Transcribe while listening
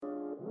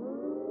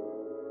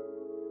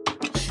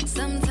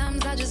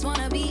Sometimes I just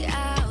wanna be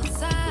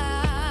outside.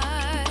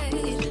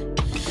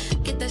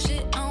 Get that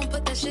shit on,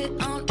 put that shit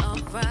on,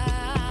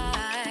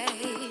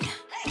 alright.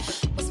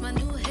 What's my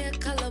new hair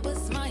color?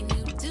 What's my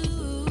new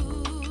do?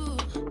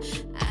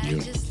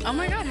 Oh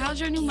my God, how's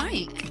your new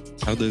mic?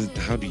 How do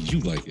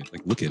you like it?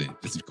 Like, look at it.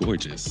 It's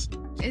gorgeous.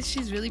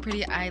 She's really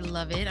pretty. I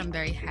love it. I'm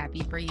very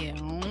happy for you.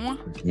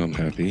 I'm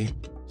happy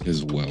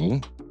as well.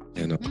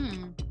 And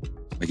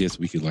I guess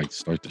we could like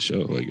start the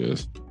show, I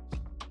guess.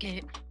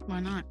 Okay,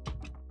 why not?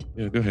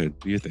 Yeah, go ahead.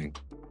 Do your thing.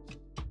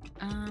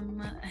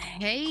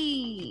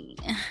 Hey.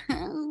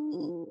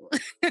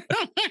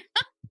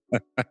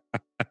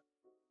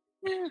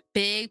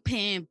 Big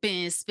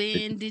pimpin',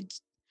 spending.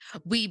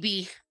 We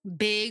be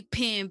big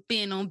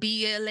pimpin' on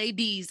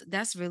BLADs.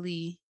 That's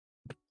really...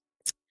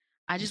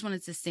 I just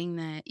wanted to sing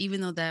that,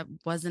 even though that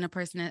wasn't a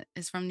person that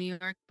is from New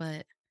York,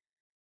 but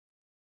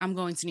I'm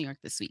going to New York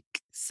this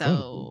week.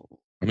 So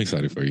I'm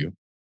excited for you.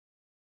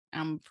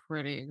 I'm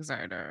pretty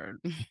excited.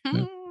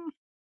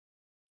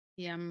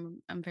 Yeah,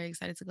 I'm very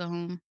excited to go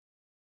home.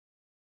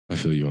 I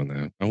feel you on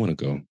that. I want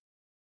to go.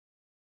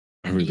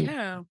 I really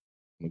want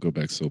to go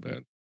back so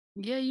bad.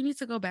 Yeah, you need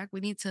to go back.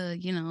 We need to,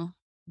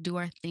 do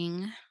our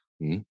thing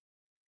and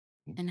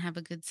have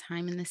a good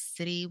time in the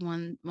city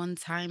one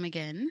time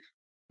again.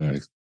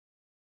 Nice.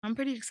 I'm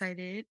pretty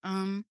excited.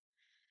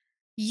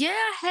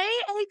 Yeah, hey,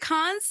 A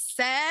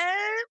Concepts.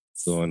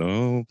 What's going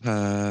on,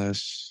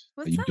 Posh?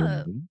 What's up?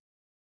 Doing?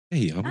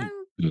 Hey, I'm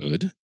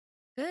good.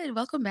 Good.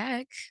 Welcome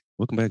back.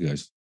 Welcome back,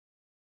 guys.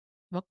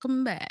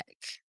 Welcome back.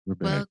 We're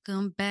back.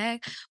 Welcome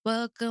back.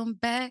 Welcome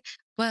back.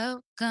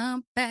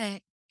 Welcome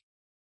back.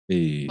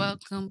 Hey.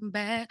 Welcome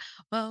back.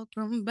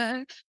 Welcome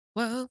back.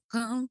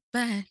 Welcome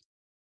back.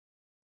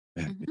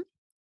 Hey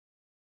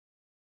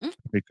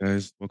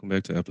guys, welcome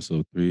back to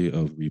episode 3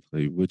 of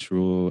Replay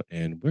Ritual,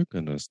 and we're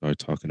gonna start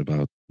talking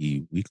about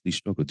the weekly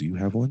struggle. Do you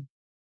have one?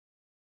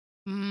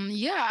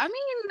 Yeah, I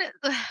mean,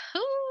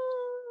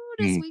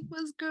 this week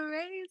was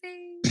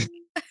crazy.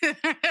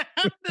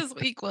 This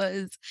week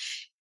was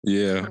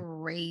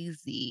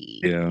crazy.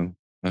 Yeah,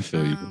 I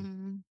feel you.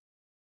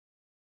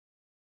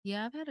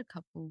 Yeah, I've had a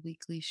couple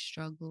weekly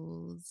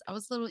struggles. I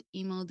was a little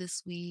emo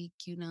this week.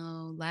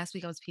 Last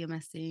week I was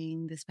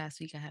PMSing. This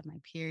past week I had my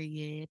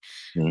period.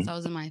 So I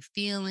was in my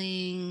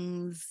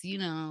feelings,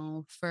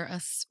 for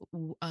us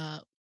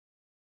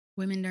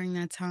women during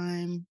that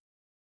time.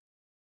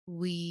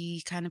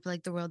 We kind of feel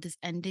like the world is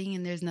ending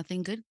and there's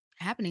nothing good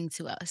happening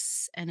to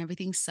us and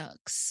everything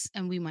sucks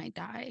and we might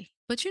die.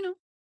 But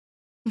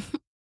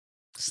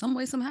some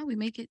way, somehow we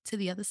make it to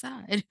the other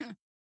side.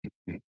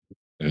 That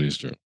is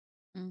true.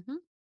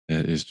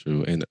 That is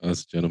true. And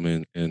us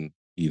gentlemen and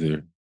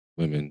either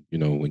women,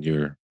 when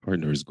your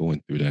partner is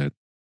going through that,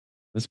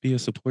 let's be a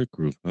support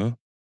group, huh?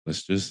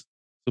 Let's just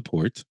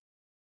support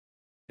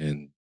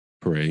and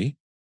pray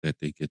that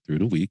they get through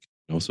the week.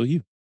 And also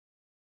you.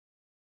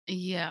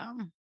 Yeah.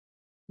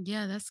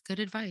 Yeah, that's good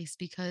advice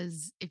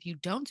because if you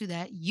don't do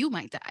that, you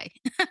might die.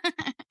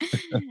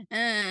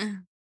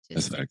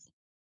 That's facts.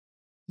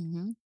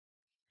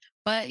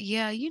 But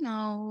yeah,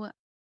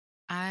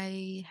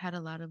 I had a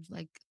lot of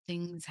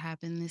things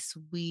happen this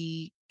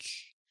week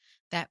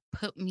that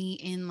put me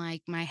in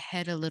my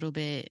head a little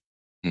bit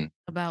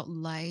about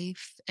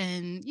life.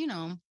 And,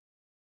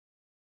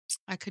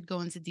 I could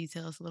go into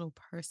details a little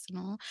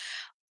personal,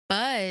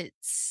 but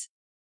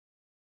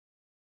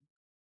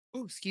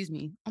oh, excuse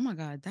me. Oh my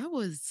God, that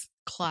was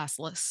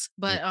classless.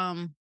 But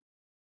I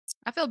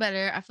feel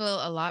better. I feel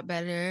a lot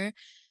better.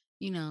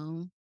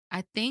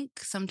 I think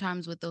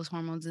sometimes with those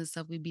hormones and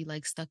stuff, we'd be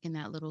stuck in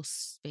that little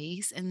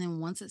space. And then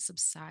once it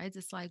subsides,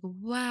 it's like,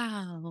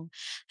 wow,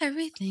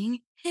 everything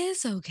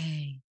is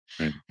okay.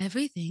 Right.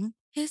 Everything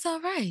is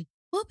all right.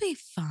 We'll be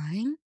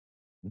fine.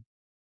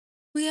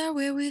 We are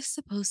where we're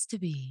supposed to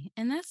be.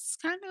 And that's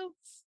kind of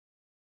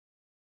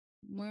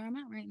where I'm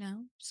at right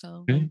now.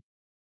 So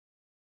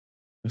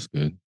that's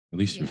good. At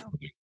least you're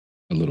feeling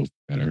a little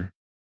better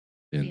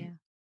than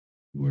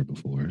you were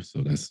before.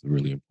 So that's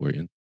really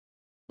important.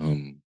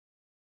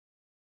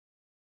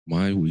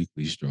 My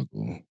weekly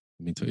struggle, let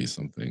me tell you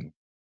something.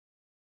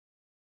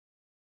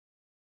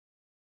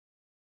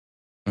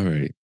 All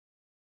right.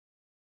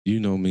 You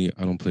know me,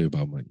 I don't play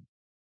about money.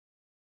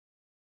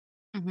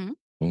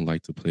 Don't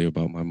like to play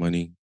about my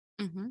money.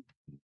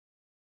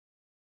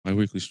 My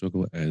weekly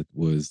struggle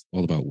was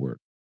all about work.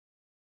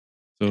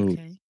 So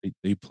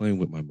they playing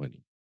with my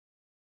money.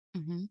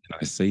 And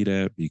I say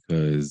that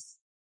because,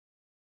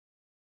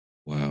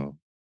 wow,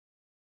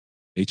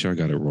 HR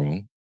got it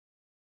wrong.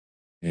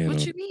 And,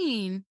 what you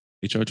mean?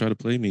 HR tried to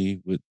play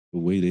me with the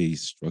way they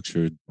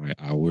structured my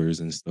hours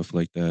and stuff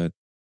like that.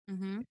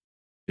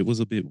 It was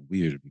a bit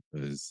weird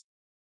because,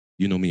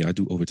 you know me, I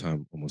do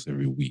overtime almost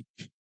every week.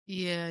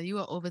 Yeah, you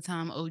are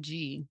overtime OG.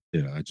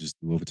 Yeah, I just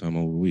do overtime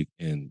over a week.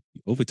 And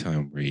the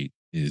overtime rate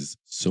is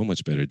so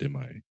much better than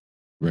my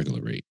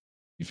regular rate.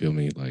 You feel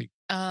me?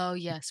 Oh,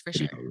 yes, for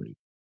sure. Rate.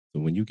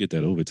 So when you get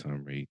that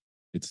overtime rate,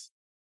 it's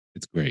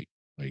great.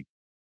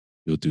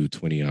 You'll do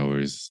 20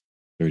 hours,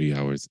 30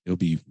 hours. It'll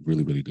be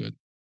really, really good.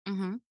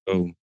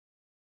 So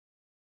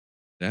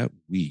that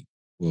week,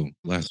 well,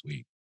 Mm, last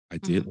week, I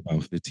did mhm,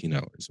 about 15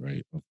 hours,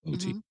 right, of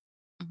OT, mhm,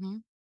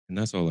 mhm. and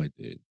that's all I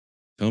did.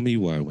 Tell me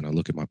why when I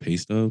look at my pay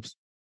stubs,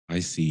 I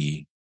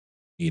see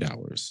 8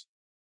 hours,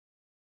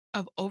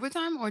 Of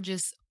overtime or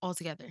just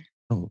altogether?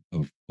 oh,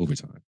 of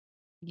overtime.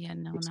 Yeah,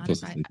 no, It's not if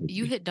supposed to I say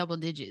you 38. hit double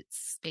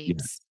digits,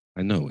 babes. Yes,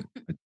 I know it.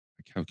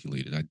 I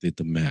calculated, I did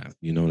the math,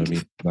 you know what I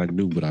mean? I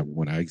knew what I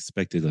wanted. I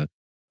expected a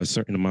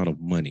certain amount of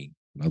money,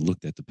 and I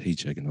looked at the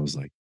paycheck and I was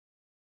like,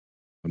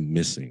 "I'm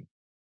missing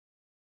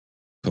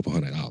a couple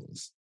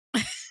 $100.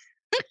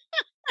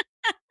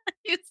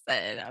 You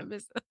said I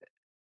missed a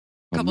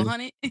I'm couple missing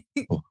hundred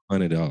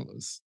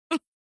 $100."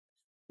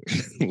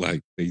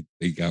 Like,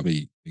 they got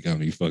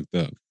me fucked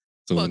up.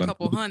 So for a when I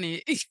couple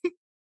hundred.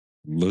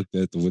 looked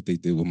at what they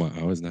did with my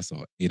hours and I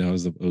saw 8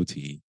 hours of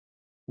OT,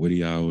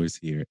 40 hours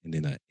here, and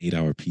then an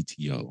 8-hour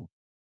PTO,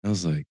 I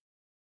was like,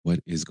 "What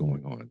is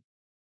going on?"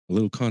 A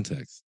little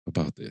context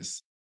about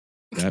this.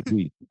 That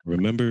week,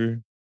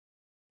 remember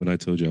when I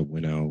told you I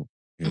went out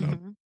and,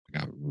 Mhm. I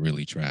got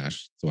really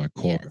trashed? So I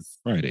called Yes.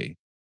 Friday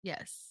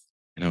Yes.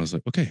 and I was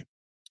like, "Okay."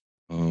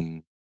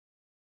 Um,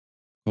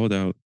 Called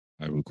out,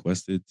 I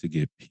requested to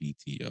get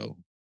PTO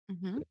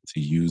Mhm. to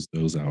use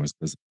those hours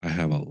because I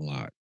have a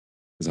lot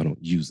because I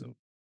don't use them.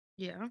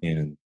 Yeah.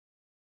 And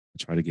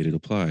I try to get it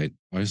applied.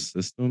 Our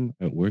system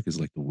at work is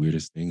like the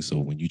weirdest thing. So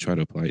when you try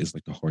to apply, it's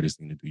like the hardest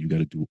thing to do. You got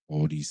to do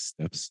all these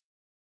steps,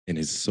 and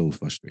it's so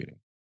frustrating.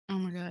 Oh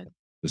my god.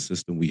 The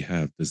system we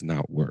have does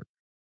not work,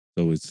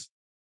 so it's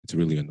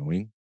really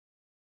annoying.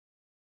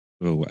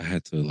 So I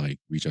had to like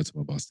reach out to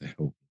my boss to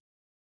help,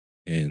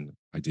 and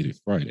I did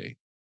it Friday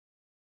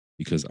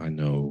because I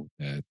know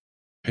that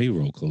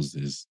payroll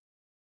closes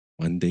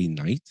Monday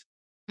night.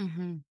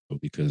 Mhm. So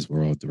because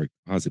we're all direct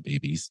deposit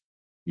babies,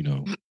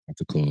 have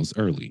to close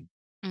early.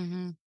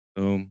 Mhm.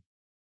 Um,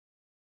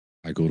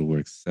 I go to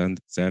work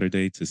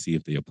Saturday to see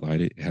if they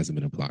applied it. It hasn't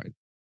been applied.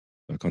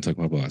 So I contact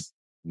my boss.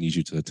 Need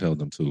you to tell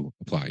them to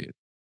apply it.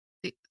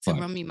 To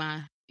Apply run me it.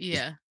 my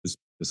Just, yeah.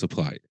 just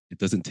apply it. It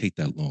doesn't take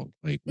that long.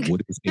 Like,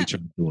 what is HR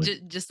doing?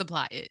 Just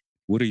apply it.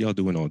 What are y'all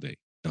doing all day?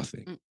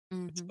 Nothing.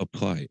 It's Mhm.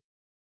 apply it.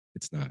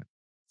 It's not.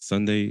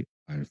 Sunday,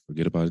 I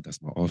forget about it.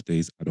 That's my off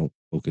days. I don't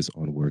focus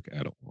on work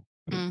at all.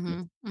 I don't know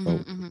Mhm. about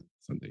Mhm. work Mhm.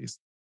 Sundays.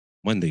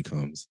 Monday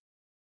comes,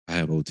 I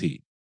have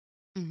OT.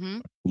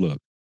 Mhm.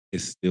 Look,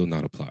 it's still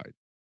not applied.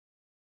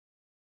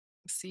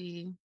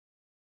 See.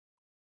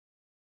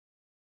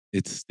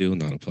 It's still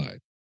not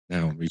applied.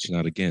 Now I'm reaching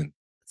out again.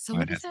 So Why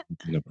what is hasn't that? it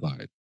been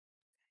applied?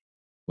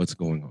 What's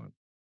going on?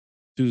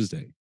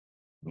 Tuesday,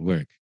 I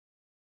work.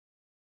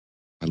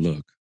 I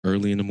look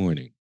early in the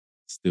morning,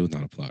 still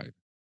not applied.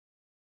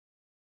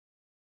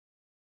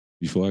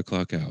 Before I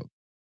clock out,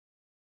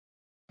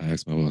 I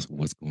ask my boss,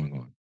 what's going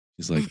on?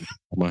 She's like,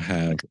 I'm gonna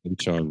have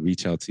HR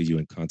reach out to you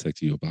and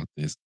contact you about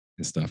this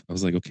and stuff. I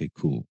was like, okay,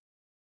 cool.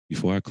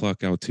 Before I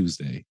clock out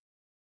Tuesday,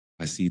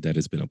 I see that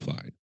it's been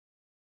applied.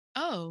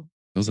 Oh,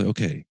 I was like,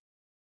 okay,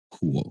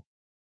 cool.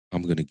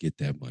 I'm gonna get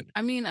that money.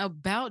 I mean,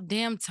 about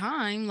damn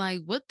time.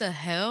 Like, what the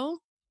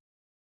hell?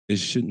 It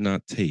should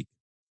not take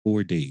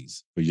 4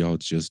 days for y'all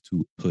just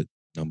to put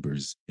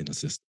numbers in a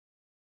system.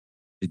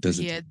 It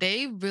doesn't Yeah, take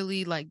they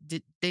really like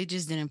they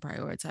just didn't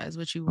prioritize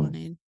what you no,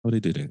 wanted. no, they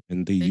didn't,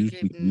 and they They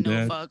usually gave do no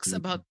that fucks when it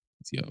about comes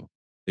to PTO.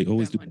 They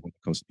always that do that one. when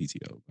it comes to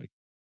PTO. Like,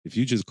 if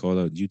you just call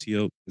out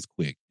UTO, it's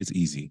quick, it's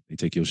easy. They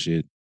take your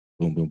shit,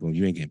 boom, boom, boom.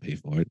 You ain't getting paid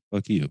for it.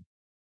 Fuck you.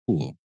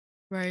 Cool.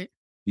 Right.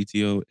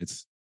 PTO,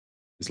 it's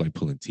like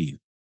pulling teeth.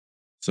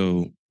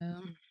 So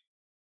Um,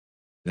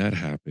 that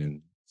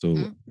happened. So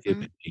I get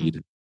mm.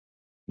 paid.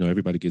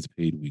 Everybody gets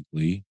paid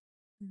weekly,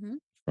 Mhm.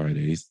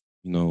 Fridays.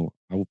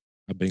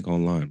 I bank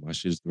online. My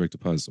shit is direct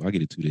deposit, so I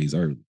get it 2 days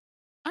early.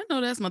 I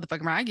know that's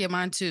motherfucking right. I get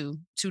mine too,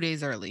 2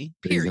 days early.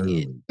 Days Period.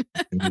 early.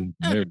 And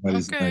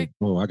everybody's like, Okay.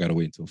 "Oh, I gotta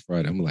wait until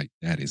Friday." I'm like,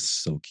 "That is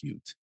so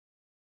cute.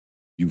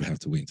 You have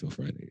to wait until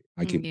Friday.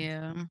 I can wait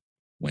Yeah.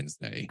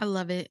 Wednesday. I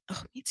love it.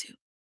 Oh, me too.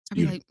 It's I'd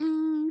be beautiful." like,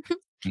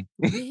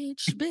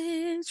 rich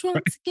bitch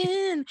once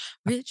again,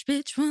 rich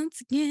bitch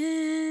once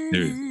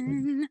Seriously.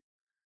 again.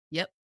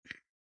 Yep.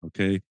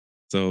 Okay.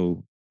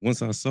 So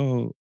once I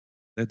saw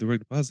that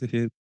direct deposit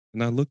hit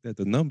and I looked at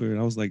the number and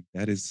I was like,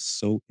 "That is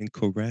so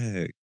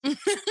incorrect.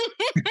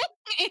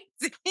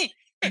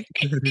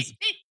 That is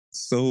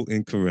so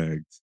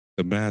incorrect.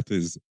 The math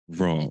is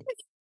wrong."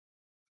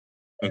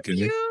 Okay.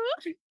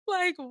 you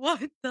like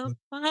what the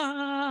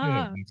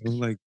Yeah. fuck? I'm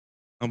like,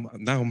 I'm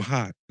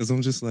hot because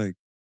I'm just like,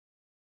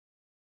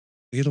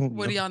 they don't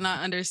What know are y'all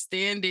not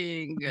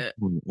understanding? what's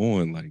going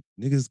on. Like,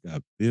 niggas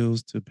got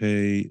bills to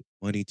pay,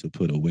 money to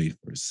put away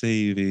for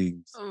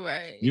savings.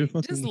 You're Right.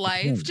 fucking Just with the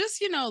life. plan.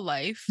 Just,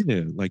 life.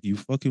 Yeah, like you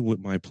fucking with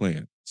my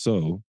plan.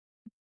 So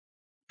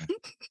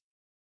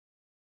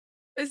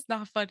It's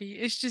not funny.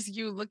 It's just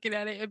you looking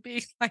at it and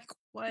being like,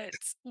 what?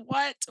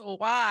 What?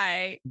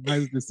 Why? why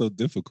is this so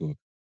difficult?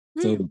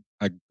 So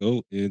I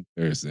go in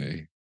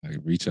Thursday. I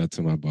reach out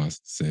to my boss,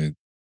 said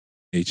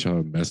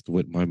HR messed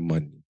with my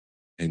money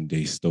and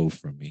they stole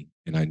from me,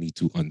 and I need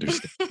to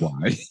understand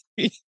why.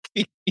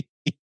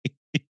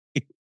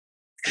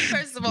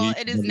 First of all, we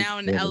it can is now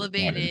an understand it.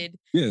 Fine. elevated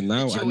Yeah,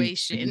 now I need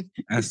situation.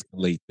 to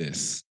escalate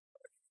this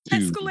to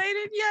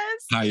Escalated,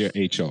 yes. higher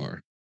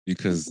HR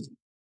because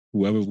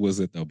whoever was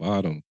at the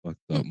bottom fucked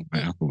up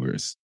my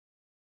hours.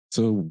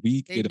 So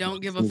we They get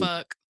don't give a Zoom,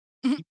 fuck.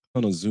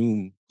 on a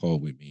Zoom call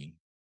with me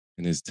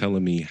and is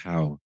telling me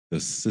how the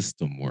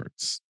system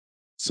works.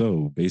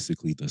 So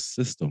basically, the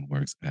system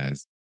works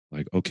as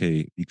like,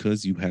 okay,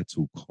 because you had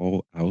to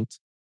call out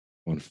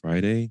on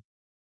Friday,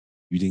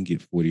 you didn't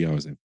get 40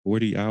 hours, and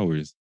 40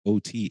 hours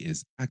OT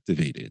is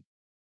activated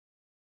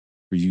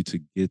for you to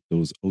get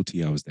those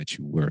OT hours that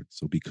you work.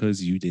 So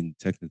because you didn't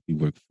technically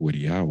work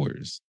 40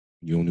 hours,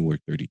 you only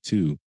worked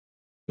 32,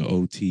 the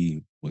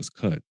OT was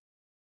cut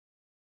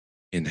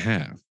in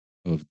half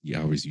of the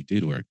hours you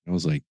did work. I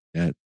was like,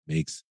 that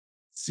makes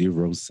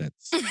zero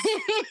sense. I'm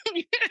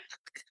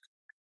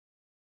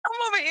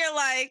over here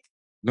like,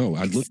 No,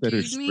 I looked at her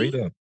excuse straight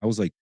me? up. I was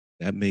like,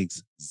 that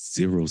makes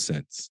zero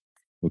sense.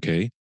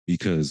 Okay.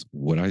 Because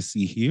what I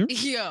see here,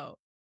 Yo,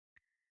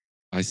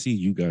 I see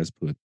you guys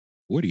put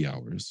 40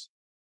 hours,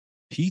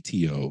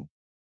 PTO,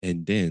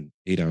 and then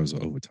 8 hours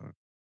of overtime.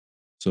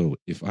 So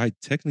if I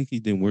technically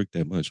didn't work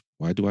that much,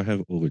 why do I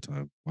have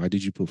overtime? Why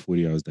did you put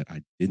 40 hours that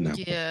I did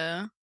not work?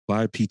 yeah.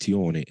 Apply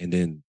PTO on it, and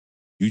then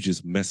you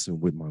just messing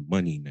with my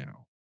money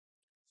now.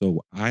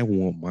 So I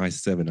want my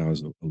 7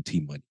 hours of OT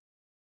money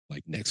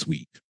like next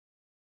week.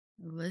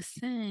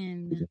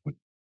 Listen,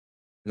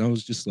 And I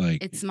was just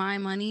like, it's my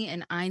money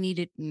and I need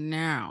it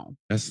now.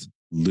 that's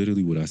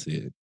literally what I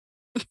said.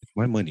 It's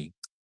my money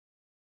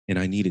and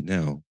I need it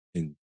now.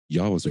 And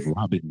y'all was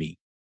robbing me.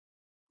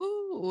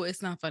 Ooh,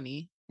 it's not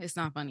funny. It's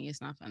not funny.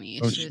 It's not funny.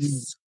 Oh, It's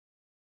just,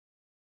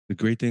 the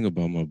great thing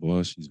about my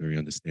boss, she's very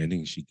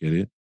understanding. She get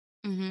it.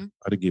 mm-hmm,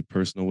 How to get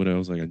personal with it. I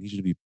was like, I need you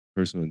to be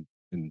personal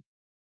and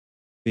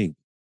think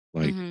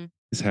like mm-hmm,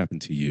 this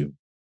happened to you.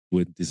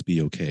 Would this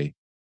be okay?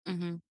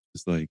 mm-hmm.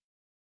 It's like,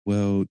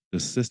 well, the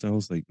system, I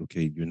was like,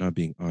 okay, you're not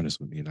being honest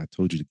with me. And I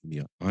told you to give me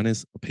an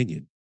honest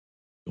opinion.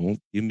 Don't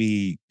give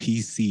me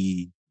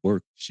PC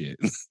work shit.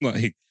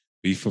 Like,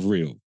 be for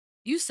real.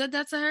 You said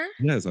that to her?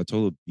 Yes, I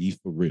told her, be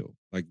for real.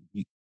 Like,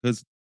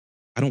 because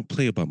I don't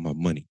play about my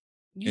money.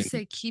 You And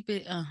said keep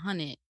it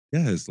 100.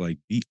 yes, like,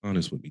 be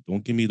honest with me.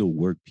 Don't give me the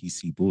work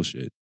PC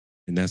bullshit.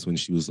 And that's when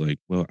she was like,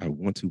 well, I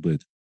want to,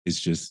 but it's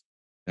just,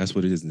 that's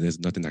what it is. And there's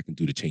nothing I can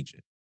do to change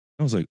it.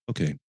 I was like,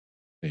 okay,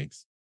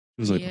 thanks.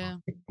 She was like, Yeah.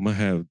 I'm going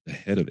to have the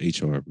head of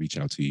HR reach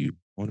out to you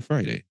on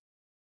Friday.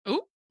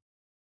 Ooh.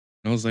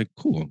 And I was like,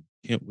 cool.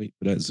 Can't wait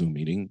for that Zoom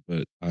meeting.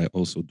 But I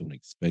also don't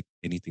expect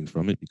anything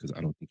from it because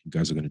I don't think you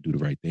guys are going to do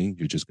the right thing.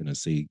 You're just going to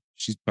say,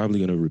 she's probably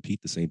going to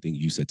repeat the same thing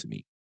you said to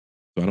me.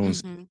 So I don't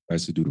expect Mm-hmm. you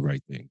guys to do the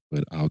right thing,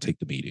 but I'll take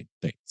the meeting.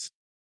 Thanks.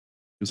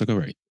 It was like, all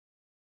right,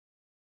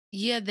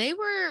 Yeah, they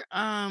were,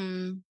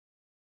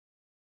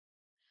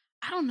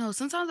 I don't know.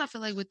 Sometimes I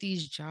feel like with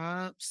these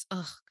jobs,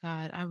 oh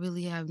God, I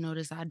really have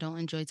noticed I don't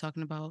enjoy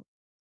talking about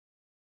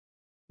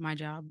my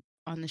job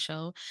on the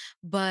show.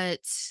 But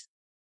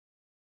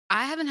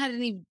I haven't had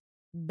any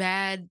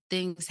bad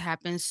things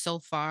happen so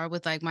far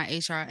with like my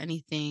HR or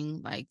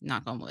anything, like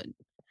knock on wood.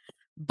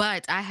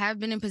 But I have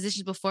been in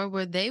positions before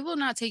where they will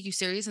not take you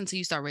serious until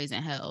you start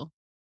raising hell.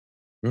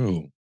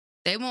 bro.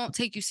 They won't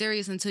take you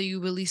serious until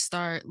you really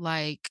start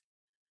like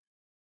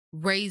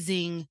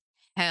raising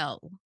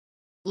hell.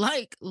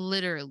 Like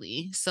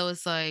literally. So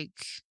it's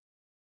like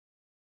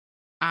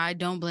I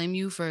don't blame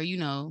you for,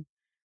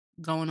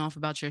 going off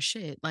about your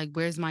shit. Like,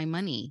 where's my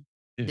money?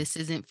 Yeah. This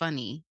isn't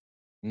funny.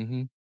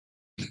 Hmm.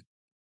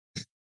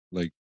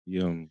 Like,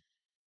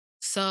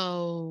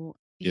 So,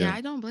 yeah, yeah.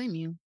 I don't blame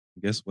you.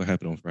 Guess what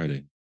happened on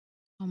Friday?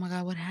 Oh my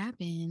God, what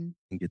happened?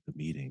 Didn't get the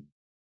meeting.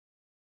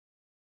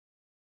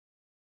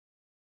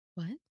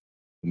 What?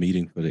 The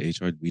meeting for the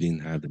HR. We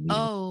didn't have the meeting.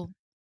 Oh,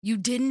 you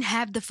didn't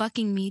have the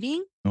fucking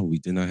meeting? No, we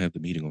did not have the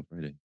meeting on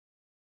Friday.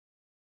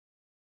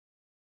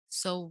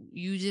 So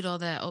you did all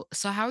that. Oh,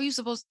 so how are you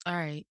supposed all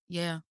right,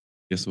 yeah.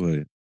 Guess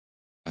what?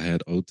 I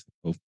had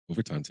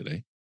overtime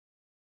today.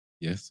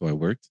 Yes, so I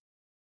worked,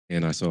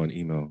 and I saw an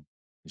email,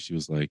 and she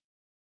was like,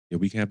 "Yeah,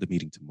 we can have the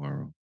meeting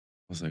tomorrow."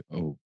 I was like,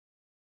 "Oh,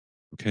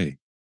 okay.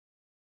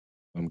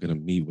 I'm gonna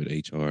meet with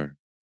HR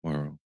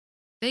tomorrow."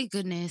 Thank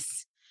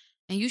goodness.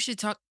 And you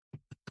should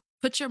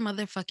put your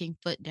motherfucking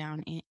foot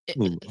down and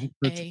Oh, I'm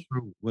gonna tell a.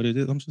 her what it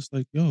is. I'm just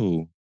like,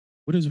 "Yo,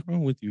 what is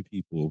wrong with you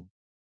people?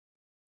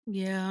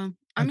 Yeah.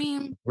 I I got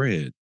mean,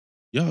 bread.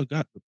 Y'all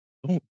got.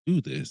 Don't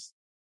do this.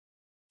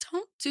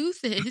 don't do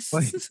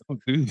Like, this.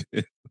 don't do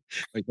this.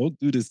 Like, don't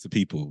do this to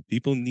people.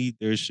 People need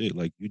their shit.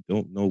 Like, you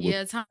don't know what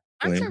Yeah, times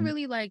are plan."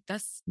 really like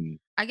that's Mm,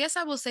 I guess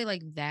I will say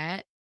like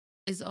that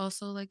is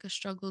also like a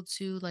struggle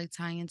too, like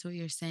tying into what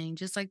you're saying.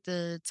 Just like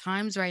the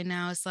times right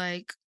now, it's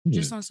like yeah.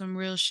 just on some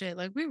real shit.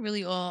 Like we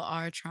really all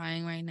are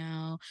trying right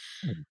now.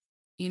 And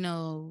You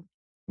know,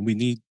 we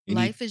need any.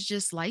 life is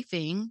just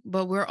lifing,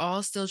 but we're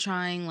all still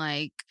trying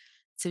like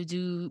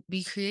to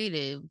be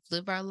creative,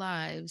 live our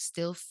lives,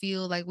 still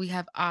feel like we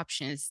have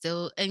options,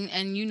 still and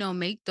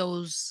make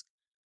those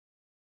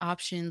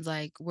options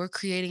like we're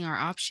creating our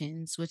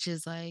options, which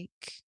is like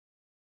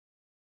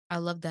I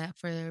love that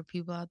for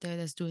people out there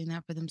that's doing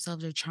that for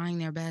themselves. They're trying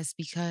their best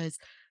because,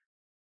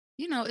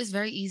 it's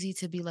very easy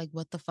to be like,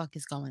 what the fuck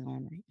is going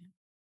on right now?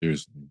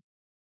 Seriously,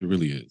 it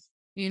really is.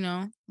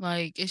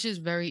 Like it's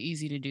just very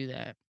easy to do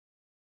that.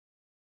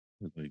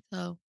 Like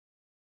So,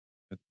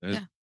 that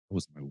yeah.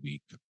 was my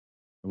week.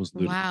 I was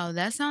literally Wow,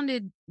 that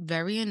sounded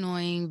very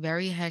annoying,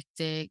 very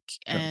hectic.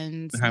 that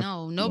And happened no,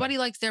 a lot. nobody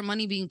likes their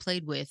money being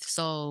played with.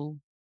 So,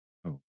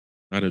 No,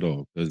 not at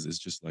all. Because it's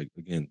just like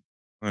again,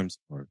 times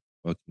are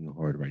fucking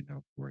hard right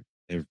now for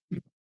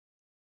everybody.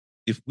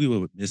 If we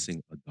were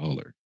missing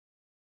 $1,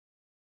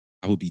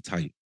 I would be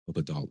tight of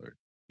 $1.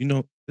 Did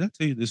I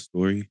tell you this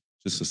story?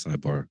 Just a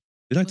sidebar.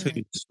 Did I tell what?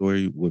 you the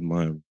story with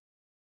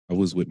I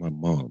was with my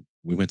mom.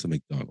 We went to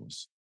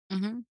McDonald's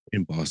Mm-hmm.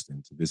 in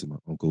Boston to visit my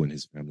uncle and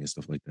his family and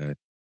stuff like that.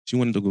 She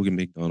wanted to go get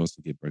McDonald's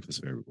to get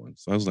breakfast for everyone.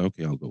 So I was like,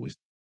 okay, I'll go with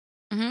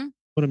you. Mm-hmm.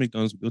 Go to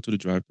McDonald's, we go to the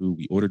drive through,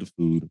 we order the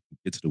food, we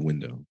get to the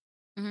window.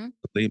 Mm-hmm.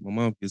 My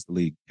mom gives the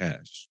lady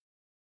cash.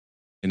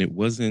 And it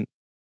wasn't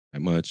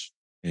that much.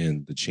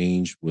 And the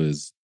change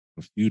was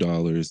a few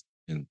dollars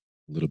and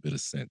a little bit of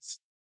cents.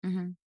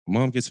 Mm-hmm. My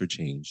mom gets her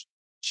change.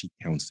 She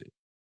counts it.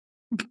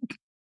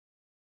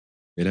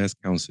 It has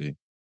counts it.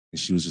 And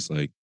she was just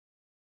like,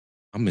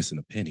 I'm missing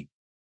a penny.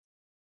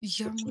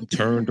 Your But she mother.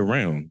 turned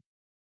around,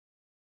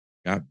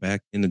 got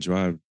back in the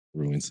drive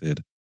through and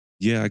said,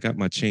 yeah, I got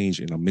my change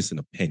and I'm missing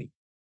a penny.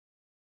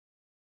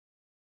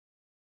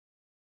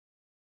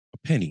 A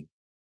penny.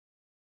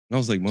 And I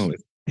was like, Mom,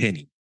 it's a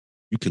penny.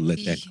 You can let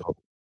that Y- go.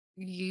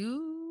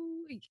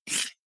 You,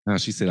 Now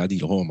she said, I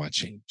need all my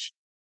change.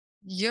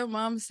 your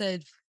mom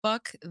said,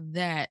 fuck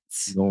that.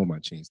 All my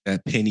change.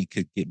 That penny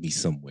could get me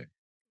somewhere.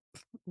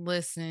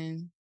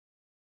 Listen,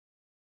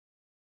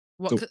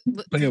 So play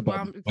because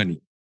about my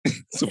money.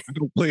 So I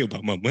don't play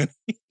about my money.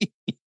 you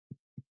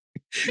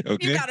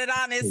Okay. got it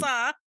honest,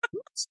 huh?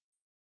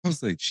 I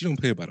was like, she don't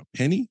play about a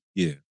penny?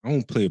 Yeah, I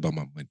don't play about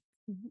my money.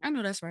 I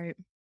know that's right.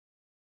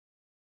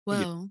 But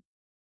yeah, Well,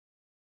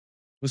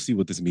 let's see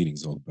what this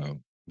meeting's all about.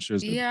 I'm sure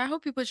it's gonna be yeah, I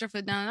hope you put your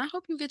foot down. I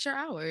hope you get your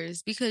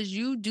hours because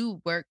you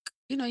do work.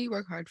 You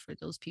work hard for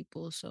those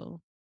people.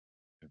 So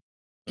good.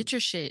 get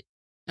your shit.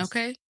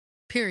 Okay?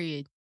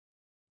 Period.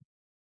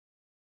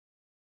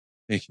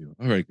 Thank you.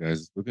 All right,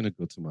 guys, we're gonna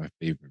go to my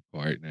favorite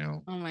part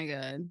now. Oh my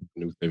God.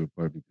 New favorite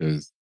part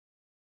because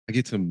I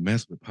get to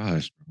mess with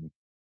Posh, bro.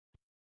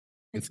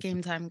 It's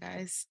game time,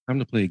 guys. Time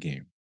to play a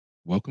game.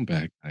 Welcome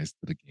back, guys, to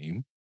the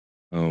game.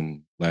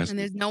 Last And week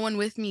there's no one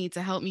with me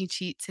to help me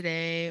cheat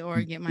today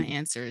or get my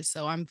answers.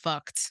 So I'm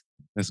fucked.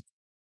 that's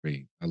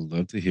great. I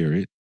love to hear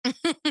it.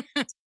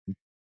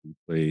 We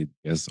played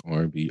guess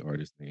R&B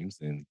artist names,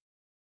 and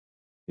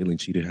Caitlin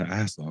cheated her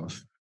ass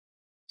off.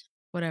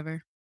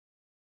 Whatever.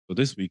 So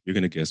this week you're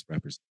gonna guess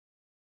rappers.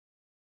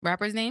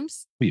 Rappers'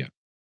 names? Oh, yeah,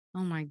 Oh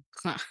my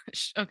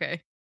gosh.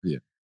 Okay. yeah.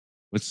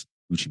 What's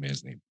Gucci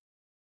Man's name?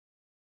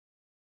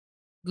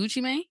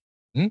 Gucci Mane?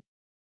 Hmm?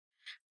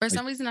 For Like,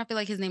 some reason, I feel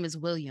like his name is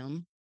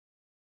William.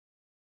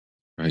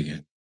 try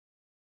again.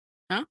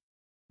 Huh?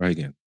 Try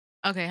again.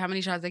 Okay. How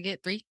many shots I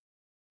get? 3?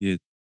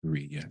 Get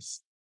 3.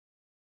 Yes.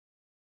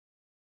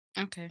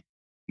 Okay.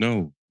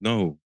 No.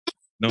 No.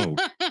 No.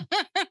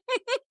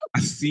 I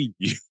see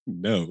you.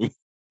 No.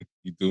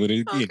 You doing it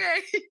again. Okay.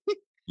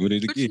 Doing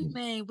it Gucci again.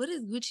 Mane. What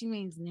is Gucci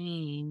Mane's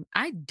name?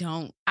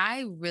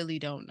 I really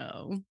don't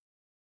know.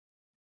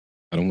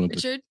 I don't want to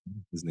put Richard?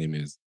 his name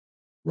is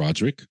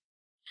Roderick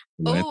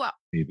Atlantic Oh,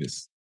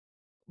 Davis.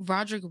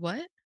 Roderick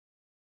what?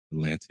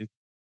 Atlantic.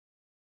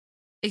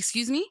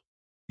 Excuse me?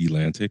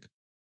 Atlantic.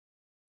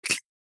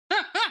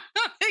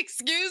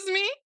 Excuse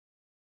me?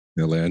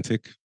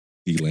 Atlantic.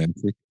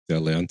 Atlantic.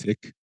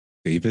 Atlantic.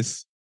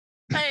 Davis.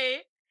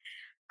 Hey,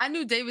 I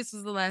knew Davis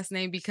was the last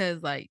name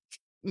because like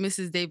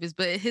Mrs. Davis,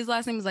 but his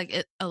last name is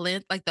like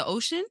like the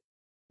ocean.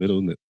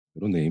 Middle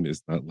name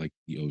is not like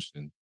the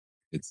ocean.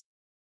 It's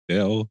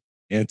Bell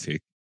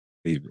Antic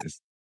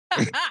Davis.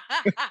 I'm,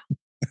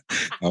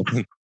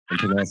 I'm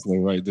pronouncing it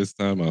right this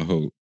time, I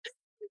hope.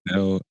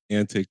 Bell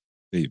Antic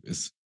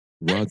Davis.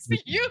 Roger.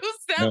 You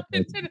Bell sounded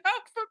Antic it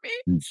out for me.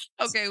 Davis.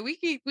 Okay, we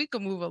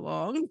can move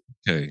along.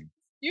 Okay.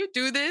 You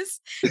do this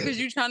because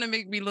you're trying to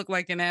make me look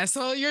like an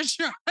asshole. You're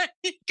trying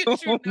No,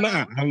 because I'm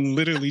not. I'm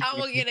literally. I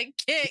will get a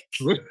kick.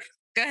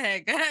 Go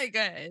ahead, go ahead, go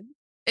ahead.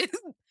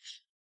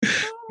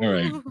 All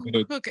right. I'm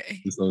gonna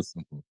Okay. do something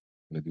simple.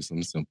 I'm gonna do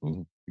something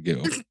simple to get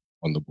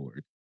on the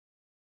board.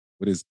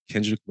 What is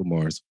Kendrick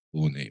Lamar's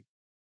full name?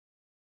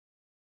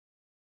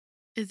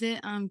 Is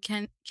it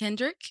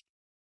Kendrick?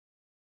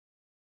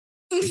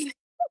 Is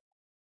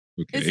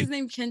Okay. his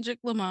name Kendrick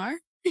Lamar?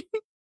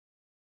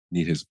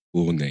 Need his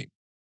full name.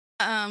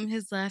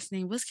 His last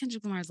name. What's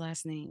Kendrick Lamar's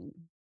last name?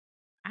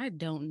 I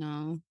don't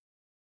know.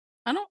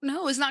 I don't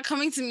know. It's not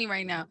coming to me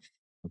right now.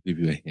 I'll give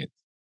you a hint.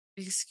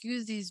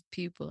 Excuse these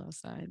people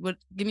outside. What?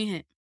 Give me a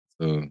hint.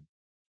 So,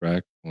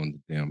 track on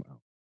the damn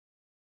album.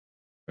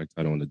 Track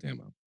title on the damn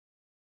album.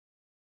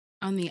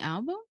 On the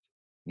album?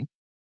 Hmm?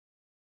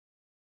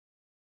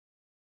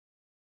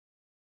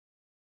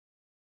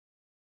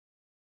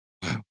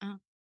 Wow. Uh,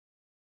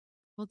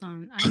 Hold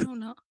on. I don't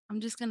know. I'm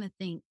just gonna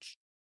think.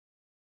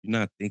 You're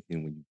not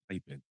thinking when you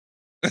type in.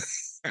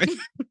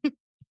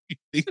 You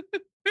think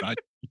not-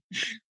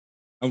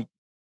 I'm,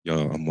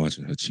 y'all, I'm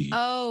watching her cheat.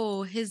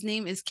 Oh, his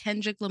name is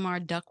Kendrick Lamar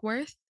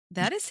Duckworth.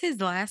 That is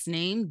his last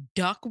name,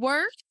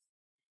 Duckworth.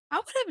 I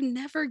would have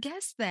never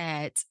guessed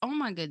that. Oh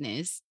my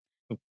goodness.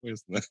 Of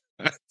course not.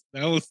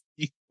 That was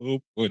the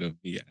whole point of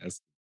me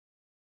asking.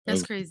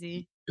 That's I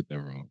crazy. get that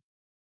wrong.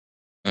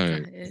 All Go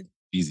right. ahead.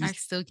 Easy. I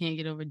still can't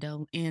get over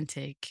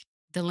Delantic.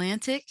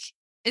 Delantic?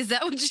 Is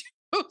that what you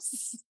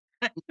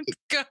said?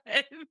 Go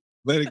ahead.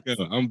 Let it go.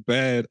 I'm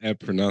bad at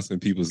pronouncing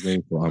people's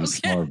names, so I'm Okay.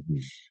 sorry.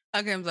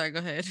 Okay, I'm sorry. Go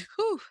ahead.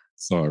 Whew.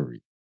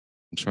 Sorry.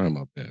 I'm trying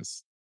my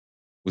best.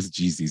 What's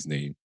Jeezy's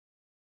name?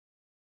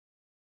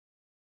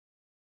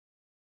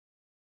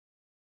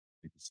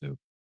 Take a sip.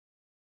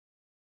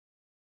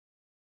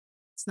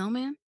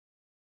 Snowman?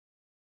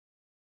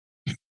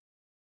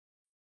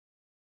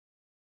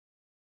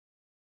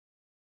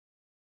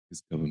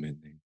 His government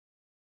name.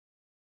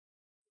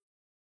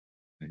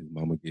 That his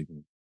mama gave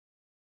him.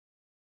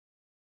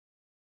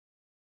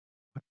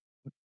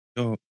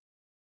 Yo,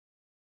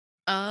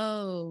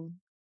 Oh,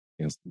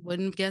 yes.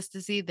 wouldn't have guessed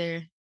this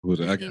either. What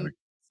His I got name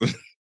it.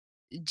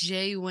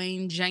 J.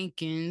 Wayne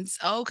Jenkins.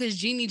 Oh, because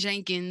Jeannie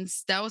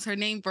Jenkins. That was her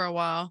name for a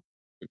while.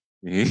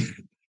 I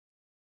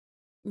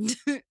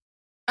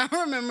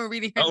remember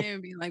reading her Oh. name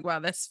and being like, wow,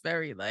 that's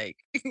very like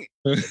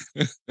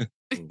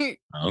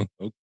Oh,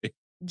 okay.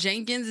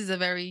 Jenkins is a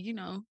very,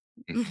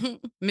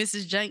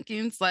 Mrs.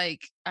 Jenkins.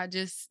 Like, I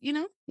just,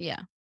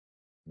 yeah.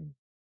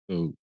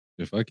 So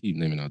if I keep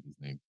naming out these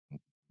names,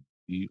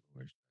 cheat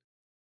or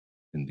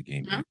in the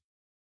game, Huh? right?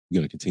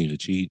 You're gonna continue to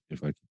cheat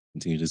if I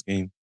continue this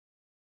game?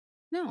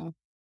 No.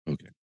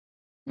 Okay.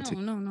 I'll No, take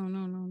no, no,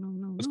 no, no, no,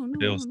 no, what's no, no, no,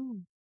 Cordell's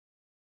no.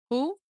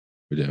 Who?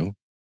 Cordell?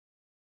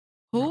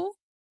 Who?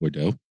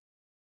 Cordell?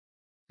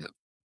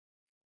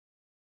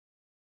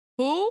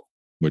 Who?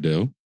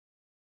 Cordell?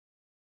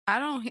 I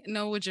don't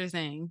know what you're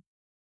saying.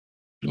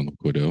 You don't know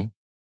Cordell?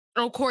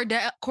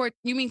 Oh,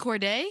 you mean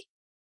Corday?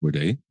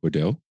 Corday?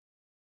 Cordell?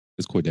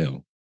 It's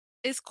Cordell.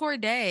 It's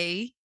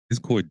Corday. It's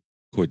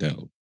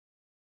Cordell.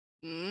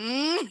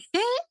 Mm.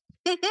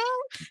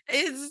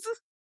 It's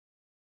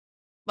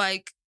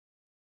like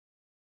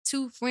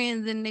two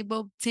friends and they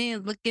both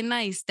 10 looking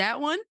nice. That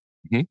one?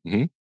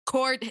 Mm-hmm.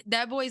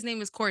 That boy's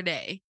name is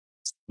Corday.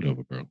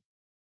 Whatever, bro.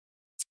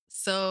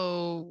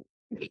 So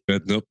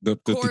Nope, nope,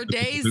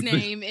 Corday's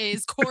name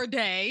is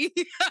Corday.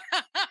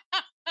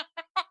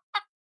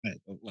 I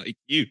don't like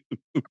you.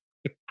 You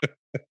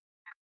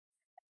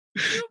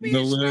You being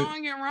know what?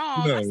 strong and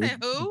wrong. I No, said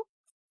who?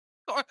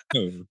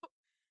 no.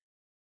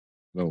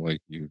 I don't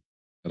like you.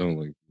 I don't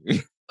like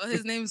you. Well,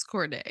 his name's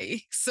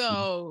Corday.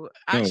 So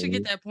I should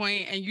get No, that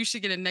point and you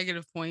should get a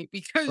negative point I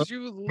because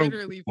you don't get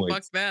literally points.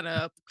 fucked that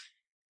up.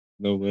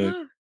 You know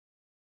what?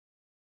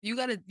 You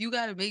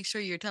gotta make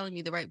sure you're telling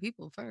me the right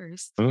people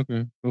first.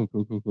 Okay. Cool,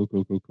 cool, cool, cool,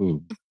 cool, cool,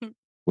 cool.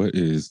 What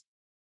is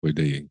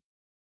Corday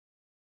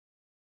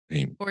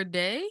name?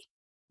 Corday?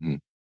 Hmm.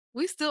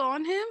 We still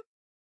on him?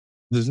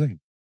 What's his name?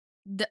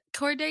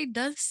 Corday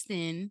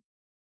Dunstan.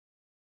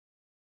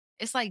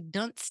 It's like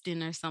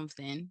Dunstan or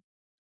something.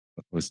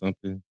 Or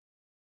something?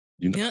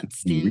 You know, you're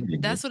Dunstan. reading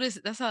it. That's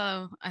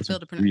how I That's what feel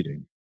to you're pronounce.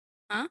 reading.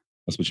 Huh?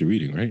 That's what you're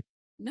reading, right?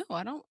 No,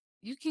 I don't.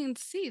 You can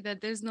see that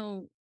there's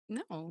no.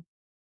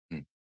 Hmm.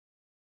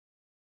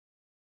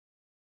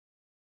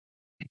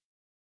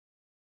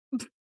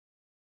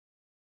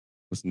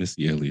 What's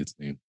Missy Elliott's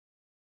name?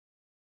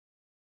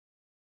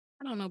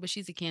 I don't know, but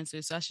she's a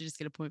Cancer, so I should just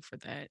get a point for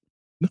that.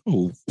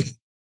 No.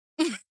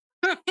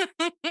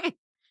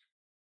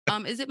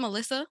 Is it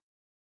Melissa?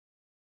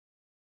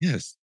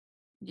 Yes.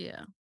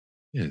 Yeah.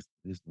 Yes.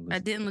 It is I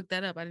Melissa. didn't look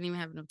that up. I didn't even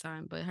have enough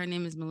time, but her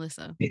name is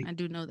Melissa. I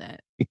do know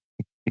that. You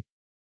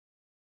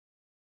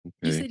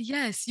Okay. said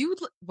yes.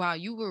 Wow,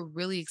 you were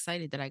really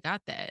excited that I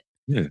got that.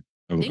 Yeah.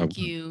 Thank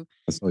you.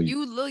 I saw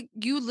you.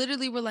 You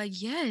literally were like,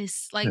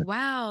 yes. Like, Yeah.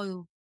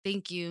 wow.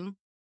 Thank you.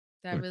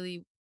 That Sure.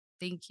 really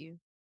thank you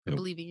for Yeah.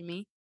 believing in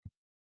me.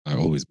 I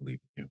always believe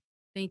in you.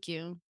 Thank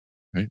you.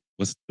 Right?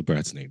 What's the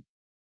brat's name?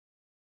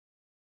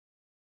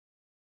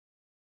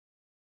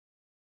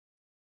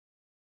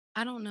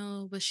 I don't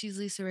know, but she's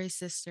Lisa Ray's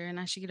sister, and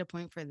I should get a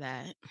point for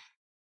that.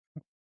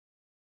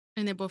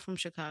 And they're both from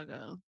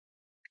Chicago.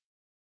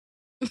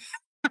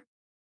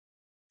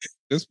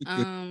 Just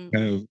because Um,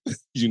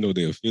 you have,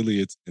 their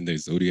affiliates and their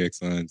zodiac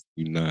signs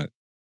do not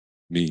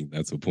mean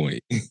that's a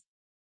point.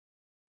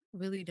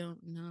 really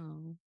don't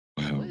know.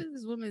 What Wow. is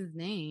this woman's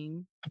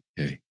name?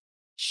 Okay.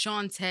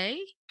 Shantae?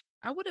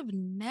 I would have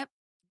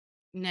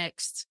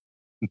next.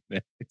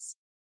 Next.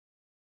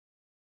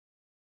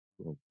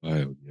 Oh,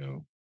 wild,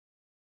 yo.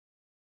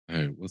 All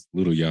right. What's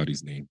Little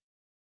Yachty's name?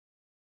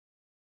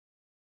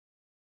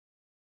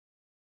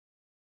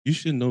 You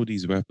should know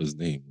these rappers'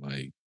 name.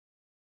 Like,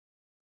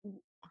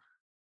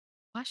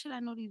 Why should I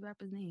know these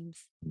rappers'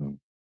 names? you know,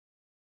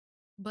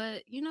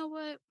 But you know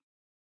what?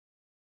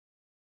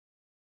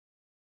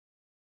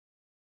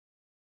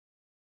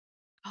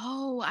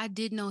 Oh, I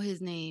did know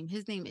his name.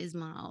 His name is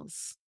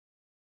Miles.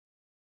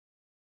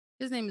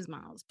 His name is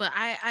Miles. But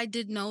I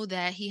did know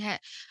that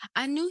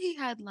I knew he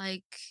had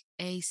like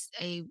a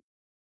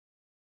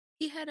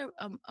he had a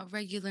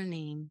regular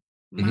name,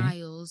 Mhm.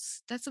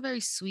 Miles. That's a very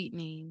sweet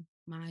name,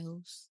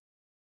 Miles.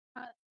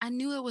 I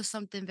knew it was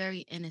something very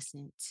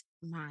innocent,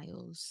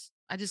 Miles.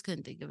 I just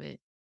couldn't think of it.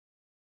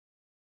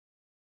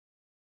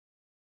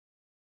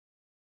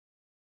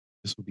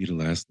 This will be the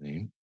last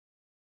name.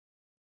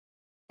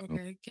 Oh,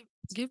 Okay,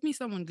 give me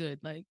someone good.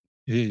 Like,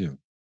 yeah, yeah, yeah.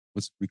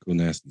 What's Rico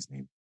Nasty's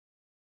name?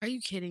 are you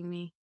kidding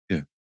me,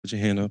 Yeah. Put your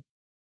hand up.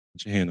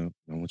 Put your hand up.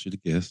 I want you to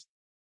guess.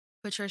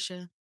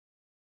 Patricia?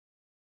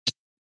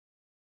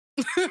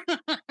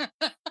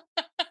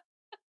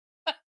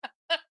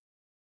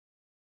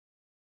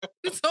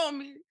 You told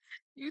me.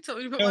 You told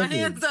me to put my Kevin.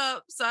 hands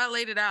up, so I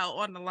laid it out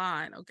on the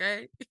line.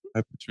 Okay.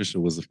 Patricia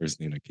was the first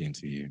name that came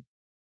to you.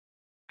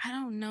 I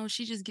don't know.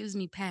 She just gives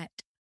me Pat.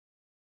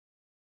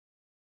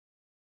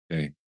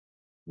 Okay. You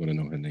want to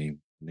know her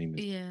name? Her name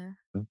is Yeah.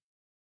 uh,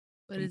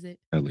 What Simone is it?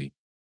 Kelly.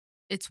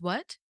 It's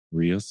what?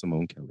 Maria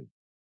Simone Kelly.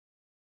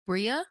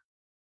 Bria?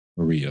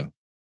 Maria.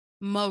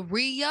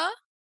 Maria?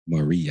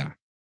 Maria.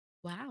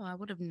 Wow, I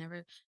would have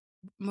never.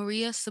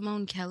 Maria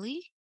Simone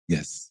Kelly?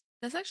 Yes.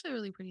 That's actually a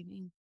really pretty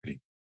name.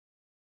 Pretty.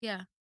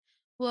 Yeah.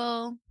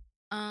 Well,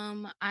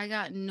 I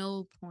got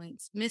no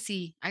points.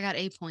 Missy, I got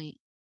a point.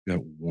 You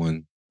got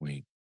 1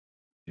 point.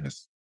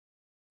 Yes.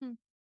 Hmm. 1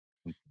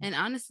 point. And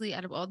honestly,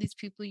 out of all these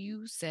people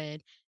you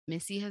said,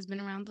 Missy has been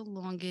around the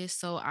longest,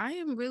 so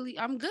I'm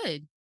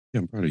good. Yeah,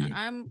 I'm proud of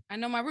you. I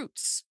know my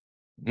roots.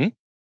 Hmm?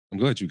 I'm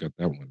glad you got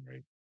that one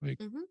right. Like,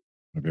 Hmm.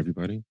 of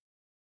everybody.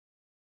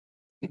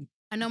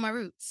 I know my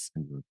roots.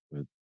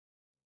 But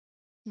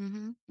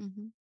Hmm.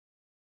 Hmm.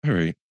 all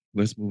right,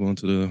 let's move on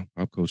to the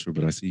pop culture.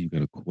 But I see you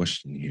got a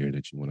question here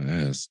that you want to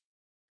ask.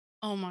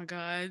 Oh my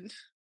god.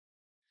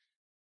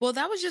 Well,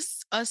 that was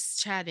just us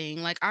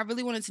chatting. Like, I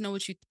really wanted to know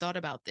what you thought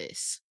about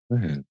this. Go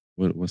ahead.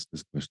 What's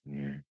this question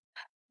here?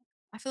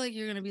 I feel like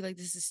you're gonna be like,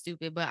 "This is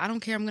stupid," but I don't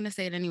care. I'm gonna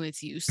say it anyway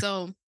to you.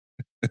 So,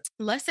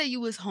 let's say you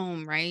was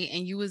home, right,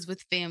 and you was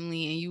with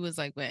family, and you was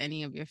like with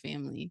any of your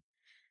family,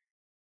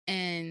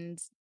 and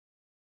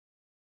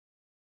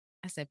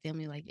I said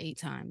family like 8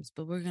 times,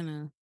 but we're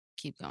gonna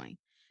keep going.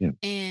 Yeah.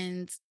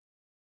 And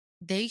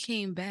they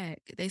came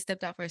back. They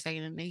stepped out for a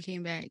second, and they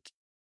came back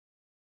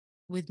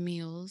with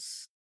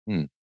meals.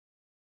 Hmm.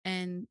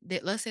 And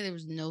let's say there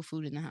was no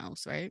food in the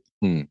house, right?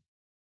 Hmm.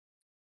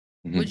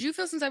 Hmm. Would you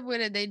feel some type of way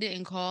that they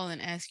didn't call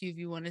and ask you if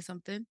you wanted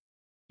something?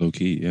 Low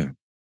key, yeah.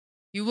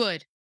 You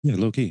would. Yeah,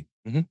 low key.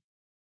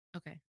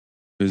 Okay. I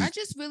Because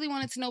just really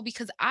wanted to know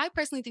because I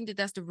personally think that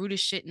that's the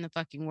rudest shit in the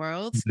fucking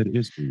world. that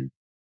is rude.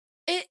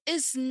 It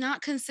is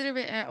not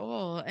considerate at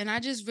all. And I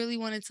just really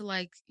wanted to,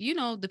 like,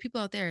 the people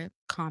out there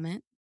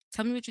comment.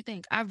 Tell me what you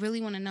think. I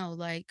really want to know.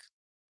 Like,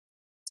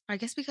 I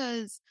guess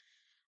because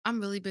I'm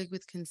really big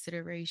with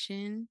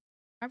consideration.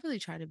 I really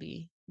try to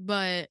be.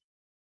 But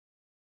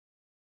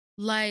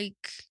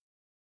like,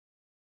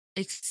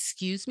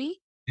 excuse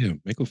me? Yeah,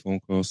 make a phone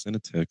call, send a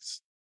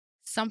text.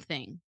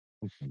 Something.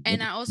 Okay,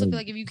 And I also feel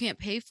like if you can't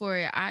pay for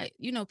it,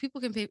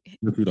 people can pay.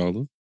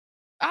 $2.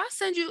 I'll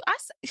send you.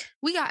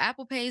 We got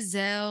Apple Pay,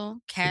 Zelle,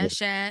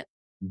 Cash App.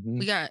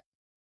 Mm-hmm.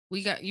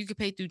 You could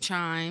pay through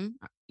Chime.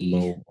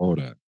 Low, all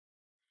that.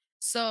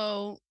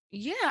 So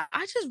yeah,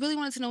 I just really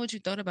wanted to know what you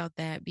thought about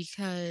that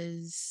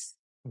because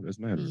Oh, that's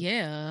matter.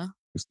 yeah,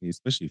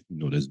 Especially if you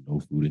know there's no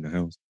food in the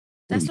house.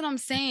 What are that's we? what I'm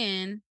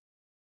saying.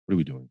 What are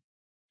we doing?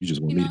 You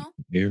just want You me to know.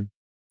 prepare?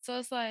 So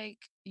it's like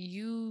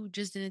you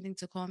just didn't think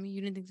to call me.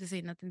 You didn't think to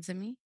say nothing to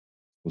me.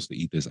 Supposed to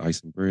eat this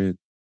ice and bread?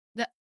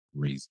 That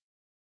Crazy.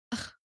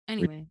 Crazy.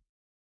 anyway.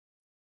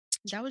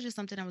 That was just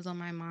something that was on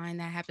my mind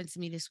that happened to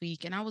me this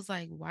week. And I was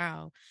like,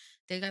 wow,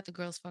 they got the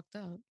girls fucked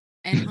up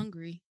and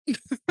hungry.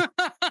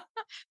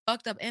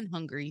 Fucked up and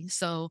hungry.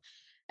 So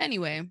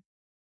anyway,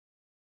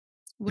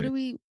 what Okay. do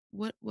we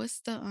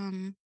what's the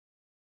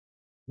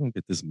We're gonna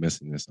get this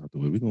messiness out the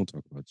way. We're gonna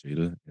talk about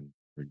Jada and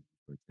her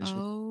attention.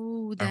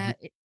 oh I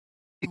re-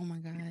 oh my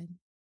god.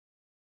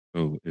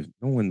 So if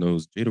no one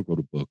knows, Jada wrote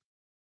a book,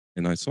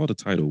 and I saw the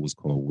title was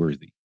called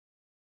Worthy.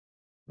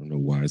 I don't know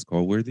why it's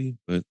called Worthy,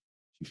 but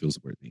she feels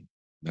worthy.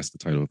 That's the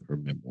title of her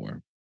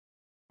memoir.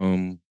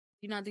 Um,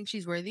 You not think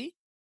she's worthy?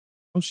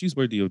 oh, she's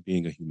worthy of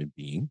being a human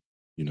being,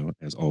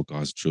 as all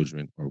God's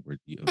children are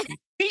worthy of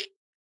being.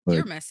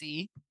 You're But,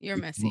 messy. You're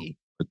messy.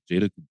 but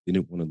Jada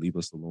didn't want to leave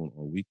us alone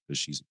all week because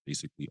she's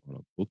basically on a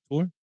book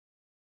tour Hmm.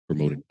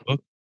 promoting the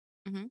book.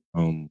 Hmm.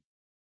 Um,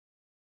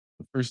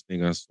 the first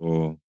thing I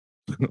saw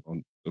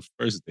on the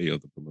first day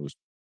of the promotion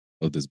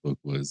of this book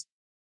was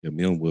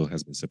Emil and Will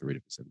has been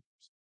separated for 7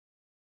 years.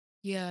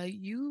 Yeah,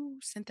 you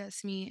sent that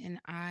to me and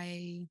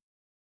I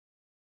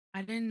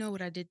didn't know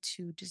what I did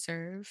to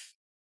deserve.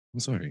 I'm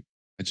sorry.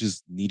 I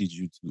just needed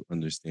you to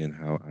understand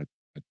how I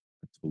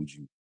told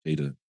you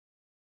Jada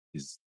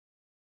is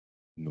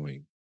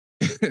annoying.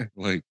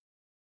 Like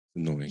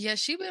annoying. Yeah,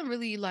 she been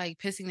really like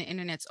pissing the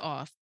internets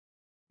off.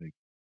 Like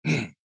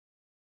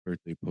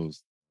birthday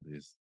post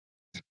is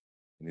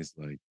And it's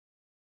like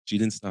she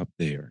didn't stop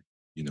there.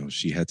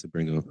 She had to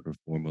bring up her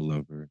former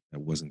lover that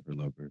wasn't her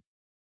lover.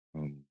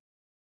 Um,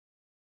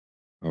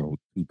 how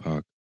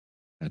Tupac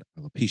had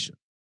alopecia.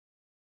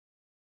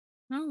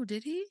 Oh,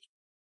 did he?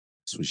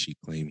 That's what she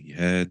claimed he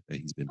had, that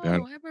he's been Oh,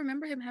 battling. I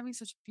remember him having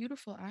such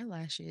beautiful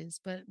eyelashes,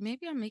 but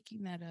maybe I'm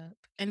making that up.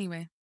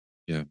 Anyway.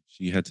 Yeah,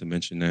 she had to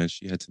mention that.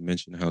 She had to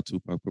mention how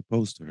Tupac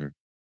proposed to her,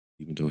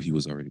 even though he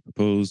was already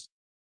proposed.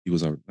 He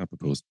was already, not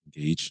proposed,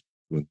 engaged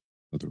to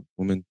another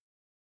woman.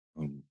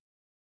 Um,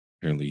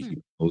 Apparently, he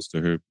Hmm. proposed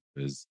to her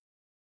because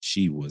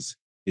she was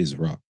his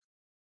rock.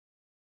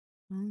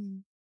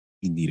 Mm,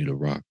 He needed a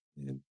rock,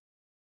 and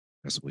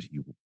that's what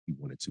he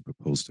wanted to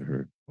propose to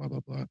her. Blah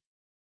blah blah,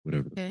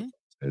 whatever the fuck okay.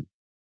 he said.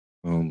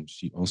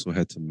 She also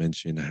had to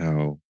mention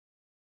how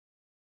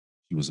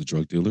he was a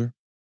drug dealer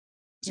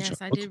as a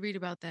Yes, I child. did read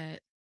about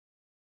that.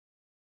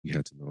 We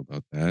had to know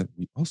about that.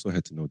 We also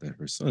had to know that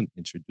her son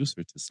introduced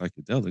her to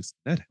psychedelics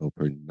that help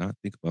her not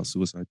think about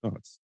suicide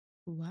thoughts.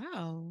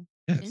 Wow.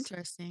 Yes,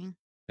 Interesting.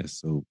 yes.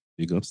 So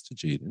big ups to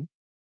Jaden.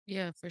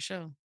 Yeah, for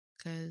sure.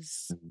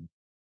 Because And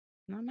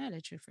I'm not mad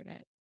at you for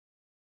that.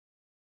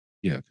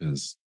 yeah,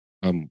 because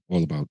I'm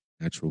all about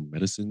natural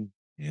medicine,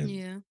 and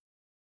Yeah. like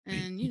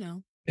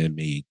And,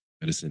 handmade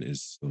medicine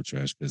is so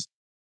trash. Because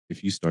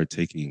if you start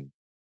taking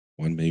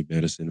one made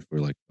medicine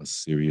for like a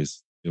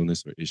serious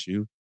illness or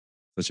issue,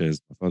 such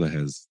as my father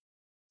has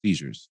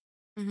seizures,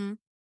 hmm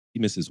he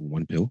misses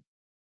one pill,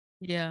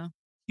 yeah.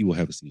 he will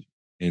have a seizure,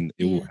 and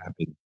it will Yeah.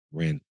 happen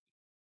randomly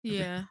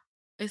every Yeah. time.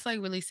 It's like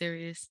really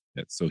serious.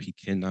 Yeah, so he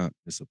cannot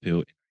miss a pill.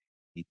 And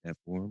I hate that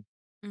for him.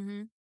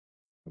 hmm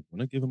I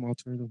want to give him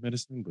alternative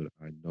medicine, but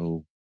I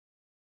know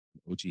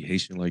an OG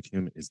Haitian like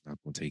him is not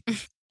going to take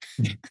it.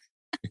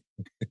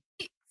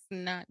 He's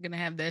not gonna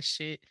have that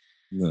shit.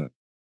 Nah,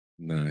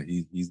 nah,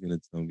 he's gonna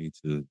tell me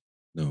to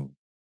no,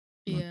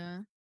 I'm not.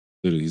 Yeah.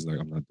 Literally, he's like,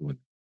 I'm not doing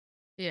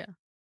Yeah.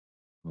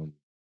 it.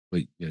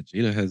 But yeah,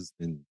 Jada has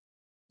been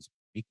just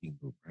making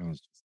the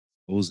rounds, just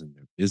exposing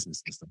their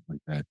business and stuff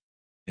like that.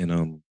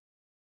 And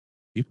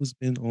people's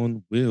been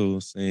on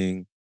Will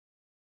saying,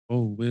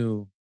 "Oh,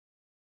 Will,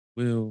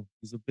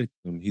 he's a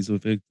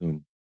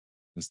victim,"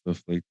 and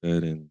stuff like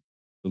that, and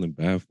feeling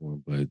bad for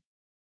him. But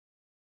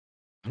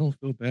I don't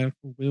feel bad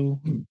for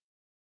Will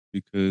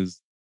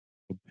because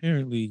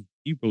apparently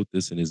he wrote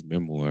this in his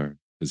memoir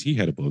because he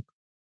had a book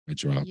that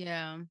dropped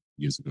Yeah.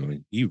 years ago,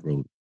 and he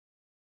wrote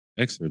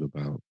excerpt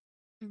about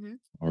hmm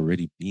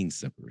already being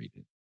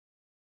separated.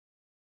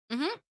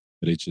 hmm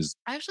But it just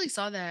I actually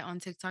saw that on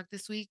TikTok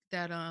this week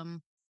that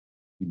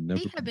he he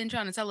never had been been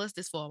trying to tell us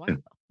this for a yeah,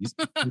 while. he's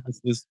been telling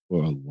us this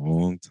for a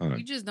long You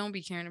time. just don't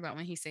be caring about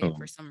when he say it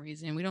for So some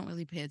reason. We don't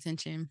really pay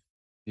attention.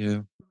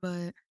 yeah,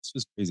 But it's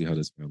just crazy how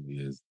this family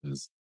is.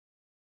 Because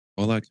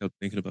all I kept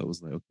thinking about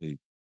was like, okay,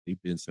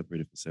 they've been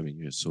separated for 7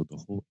 years, so the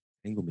whole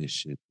entanglement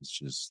shit is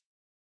just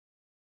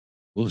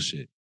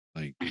bullshit.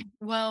 Like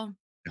well,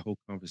 the whole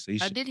I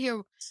conversation. did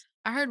hear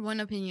I heard one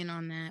opinion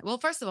on that. Well,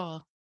 first of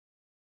all,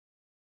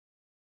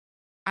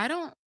 I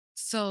don't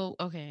so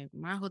okay,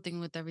 my whole thing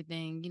with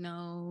everything,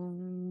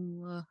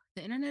 the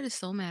internet is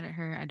so mad at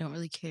her. I don't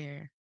really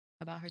care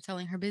about her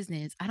telling her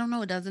business. I don't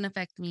know, it doesn't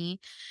affect me.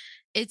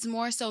 It's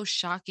more so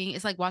shocking.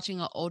 It's like watching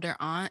an older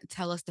aunt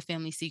tell us the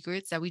family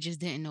secrets that we just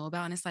didn't know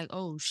about and it's like,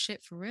 "Oh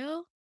shit, for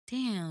real?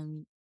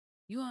 Damn.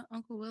 You and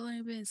Uncle Will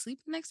ain't been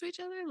sleeping next to each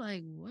other?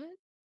 Like, what?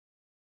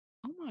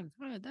 Oh my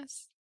god,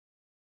 that's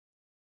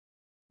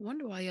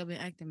wonder why y'all been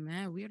acting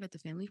mad weird at the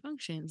family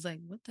functions. Like,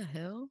 what the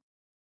hell?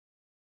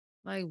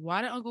 Like,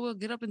 why did Uncle Will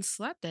get up and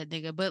slap that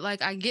nigga? But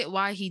like, I get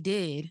why he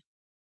did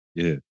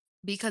Yeah,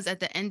 because at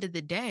the end of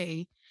the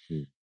day,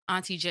 yeah,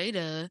 Auntie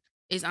Jada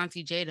is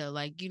Auntie Jada.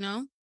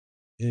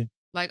 yeah.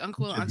 Like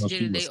Uncle He Will and said Auntie how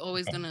she Jada, they was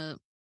always somehow. gonna,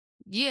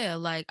 yeah.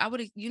 Like, I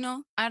would,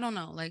 I don't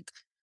know. Like,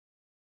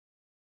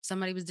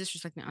 somebody was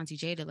disrespecting Auntie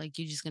Jada, like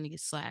you're just gonna get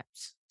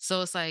slapped.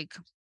 So it's like,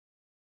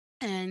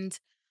 and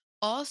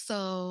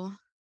also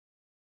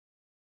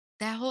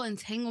that whole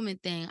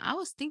entanglement thing. I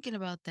was thinking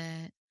about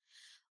that.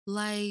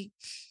 Like,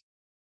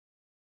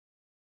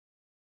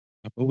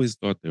 I've always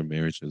thought their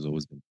marriage has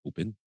always been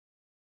open.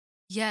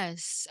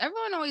 yes,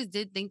 everyone always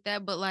did think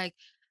that, but like,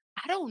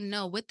 I don't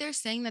know. What they're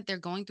saying that they're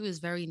going through is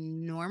very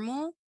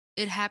normal.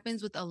 It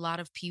happens with a lot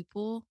of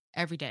people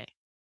every day.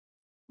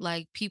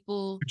 Like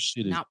people Their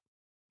shit is not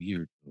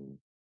weird though.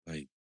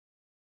 Like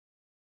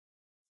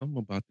something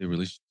about their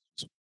relationship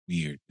is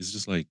weird. It's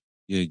just like,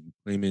 yeah, you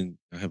claiming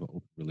I have an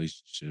open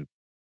relationship,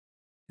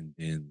 and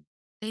then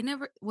they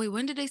never wait,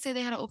 when did they say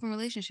they had an open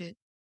relationship?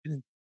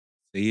 didn't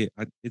say it.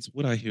 It's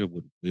what I hear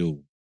with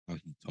Will, how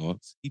he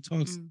talks. He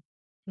talks, Mm,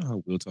 you know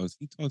how Will talks?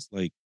 He talks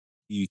like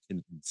he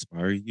can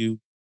inspire you,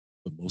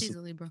 but most he's of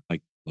a Libra.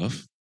 like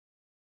bluff.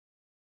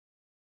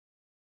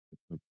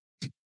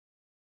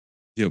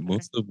 Yeah, Okay.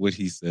 most of what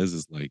he says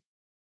is like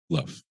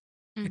bluff.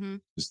 And hmm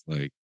just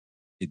like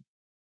it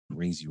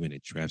brings you in,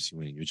 it traps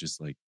you in, and you're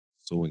just like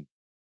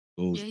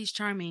Yeah, goes he's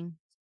charming.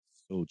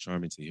 so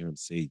charming to hear him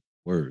say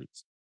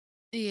words.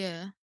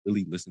 Yeah.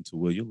 Really listen to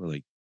Will, you're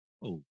like,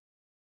 oh,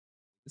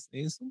 this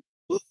ain't some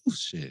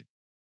bullshit.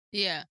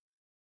 Yeah.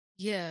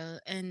 Yeah,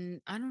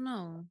 and I don't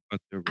know.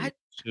 But their I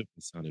relationship,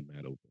 it sounded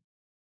mad open.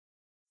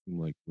 Seemed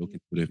like Will can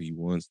do whatever he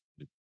wants,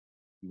 if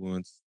he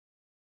wants.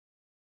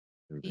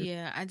 They're very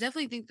yeah, I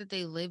definitely think that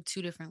they live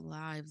two different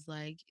lives.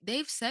 Like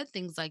they've said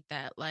things like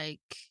that. Like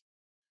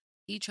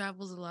he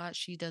travels a lot,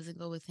 she doesn't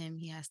go with him.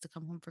 He has to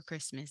come home for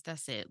Christmas.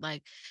 That's it.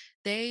 Like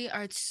they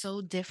are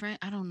so different.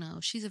 I don't know.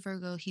 She's a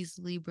Virgo, he's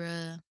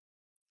Libra.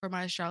 For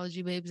my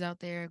astrology babes out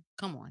there,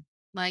 come on.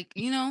 Like,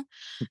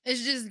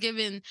 it's just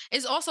giving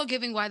it's also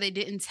giving why they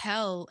didn't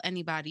tell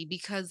anybody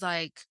because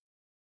like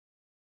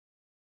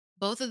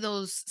both of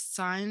those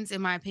signs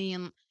in my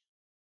opinion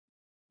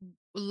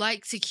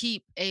like to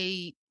keep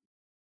a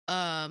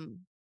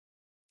um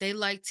they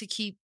like to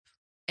keep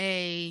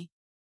a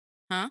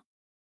huh?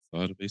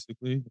 facade,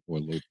 basically, or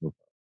low profile.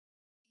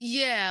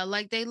 Yeah,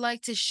 like they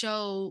like to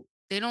show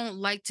they don't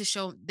like to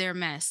show their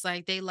mess.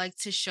 Like they like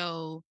to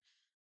show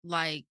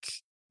like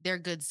their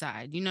good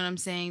side. You know what I'm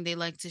saying? They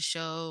like to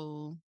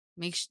show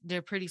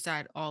their pretty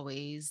side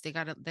always. They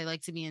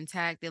like to be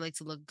intact. They like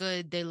to look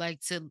good. They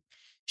like to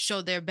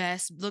show their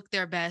best, look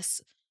their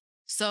best.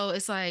 So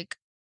it's like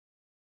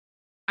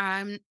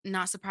I'm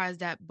not surprised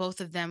that both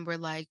of them were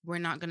like, we're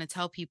not going to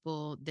tell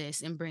people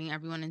this and bring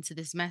everyone into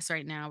this mess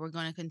right now. We're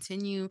going to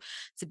continue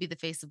to be the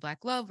face of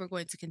Black love. We're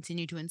going to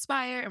continue to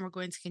inspire and we're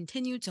going to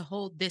continue to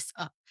hold this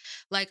up.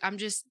 Like, I'm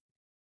just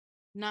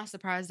not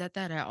surprised at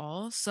that at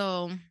all.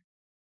 So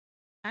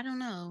I don't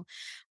know.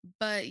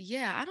 But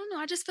yeah, I don't know.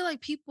 I just feel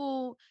like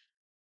people,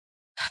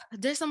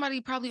 there's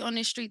somebody probably on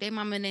this street, they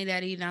mama and they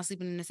daddy not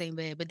sleeping in the same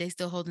bed, but they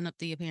still holding up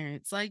the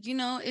appearance. Like,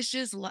 it's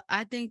just,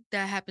 I think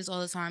that happens all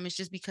the time. It's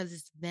just because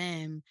it's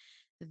them.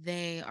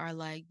 They are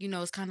like,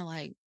 it's kind of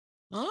like,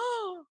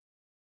 oh,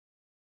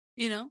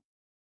 you know,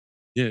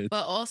 Yeah,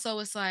 but also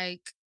it's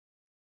like,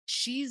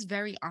 she's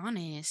very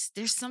honest.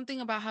 There's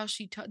something about how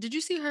did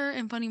you see her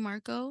in Funny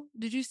Marco?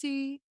 Did you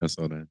see? I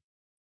saw that.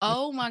 Yeah,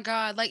 Oh my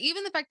God. Like,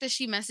 even the fact that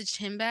she messaged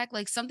him back,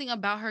 like, something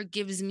about her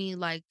gives me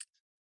like,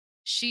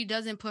 she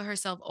doesn't put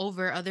herself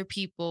over other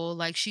people.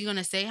 Like she's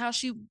gonna say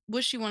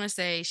what she wanna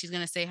say. She's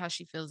gonna say how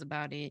she feels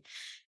about it.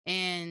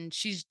 And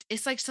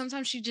it's like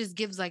sometimes she just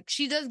gives like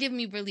she does give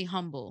me really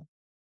humble.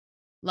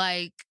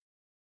 Like,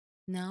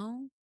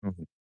 no.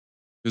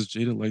 because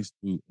Jada likes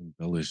to It's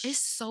embellish.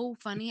 so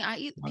funny.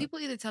 A lot. People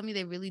either tell me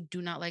they really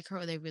do not like her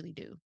or they really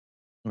do.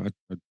 No,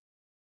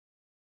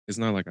 it's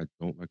not like I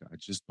don't like. I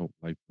just don't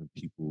like when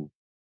people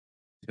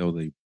tell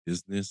their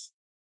business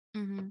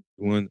Hmm.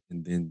 one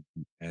and then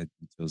you add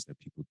details that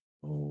people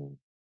don't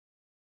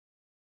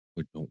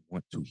or don't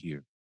want to hear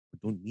or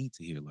don't need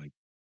to hear. Like,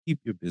 keep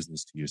your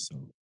business to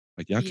yourself.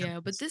 Like, y'all kept Yeah,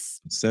 but this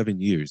this for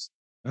 7 years.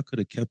 Y'all could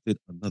have kept it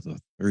another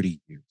 30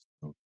 years.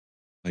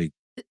 Like,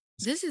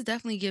 it's this is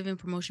definitely giving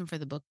promotion for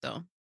the book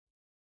though.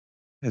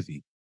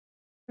 heavy,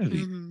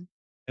 heavy, Hmm.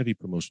 heavy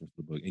promotion for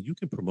the book. And you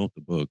can promote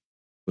the book,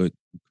 but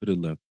you could have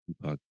left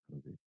Tupac out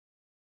of it.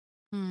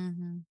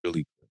 Hmm.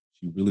 Really could.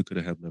 She really could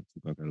have left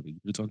Tupac out of it. You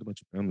could have talked about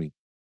your family,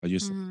 how your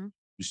son Hmm.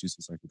 used to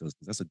cycle does,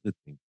 because that's a good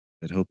thing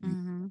that help you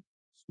Hmm.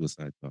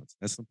 suicide thoughts.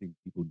 That's something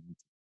people need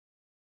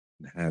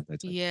to have that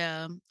type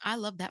Yeah, I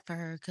love that for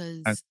her of because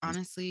happiness.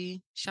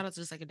 honestly, shout out to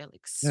the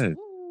psychedelics. Yeah, you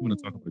want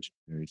to talk Woo. about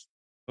your marriage.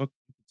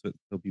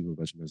 Tell people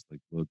about your marriage.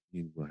 Like, look,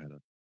 me and Will had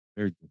a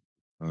very difficult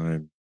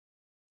time,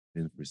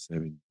 been for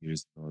 7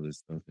 years and all this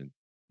stuff, and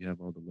you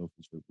have all the love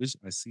for each other, which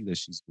I see that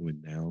she's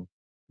doing now.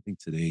 I think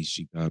today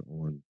she got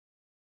on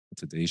a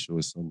Today Show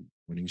or some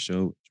morning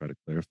show, try to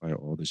clarify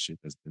all the shit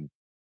that's been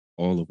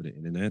all over the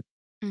internet.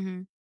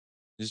 Mhm.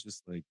 It's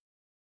just like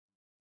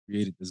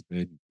created this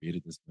bed, you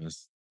created this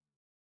mess,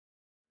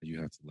 and you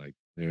have to like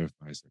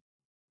clarify something.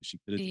 She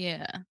could have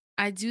Yeah.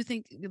 I do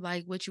think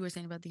like what you were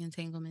saying about the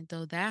entanglement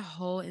though, that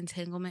whole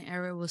entanglement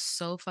era was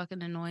so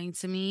fucking annoying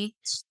to me.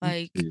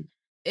 Like stupid.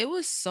 it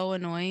was so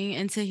annoying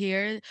and to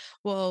hear,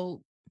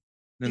 well,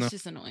 And then it's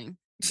just annoying.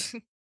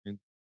 and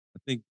I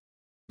think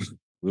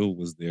Will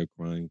was there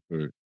crying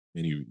for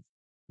many reasons.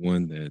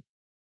 One, that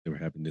they were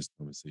having this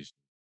conversation,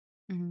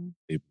 Mhm.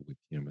 table with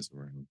cameras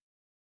around.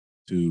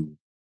 Two,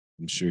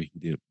 I'm sure he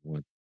didn't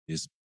want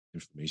this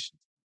information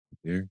to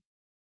be out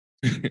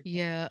there.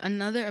 Yeah,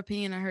 another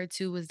opinion I heard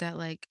too was that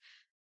like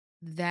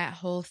that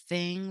whole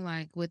thing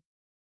like with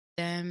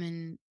them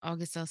and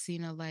August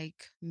Alsina,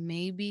 like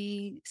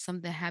maybe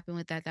something happened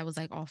with that was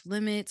like off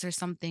limits or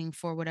something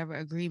for whatever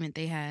agreement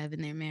they have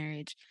in their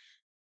marriage.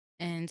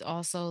 And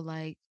also,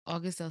 like,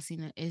 August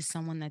Alsina is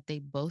someone that they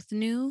both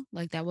knew.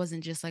 Like, that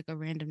wasn't just like a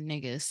random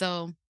nigga.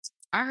 So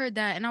I heard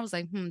that and I was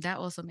like, that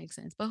also makes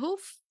sense. But who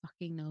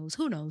fucking knows?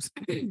 Who knows?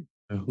 And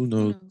who Who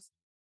knows? knows?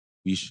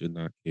 We should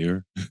not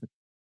care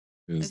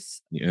because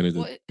It's the end of the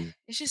well, day,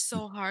 it's just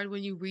so hard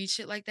when you read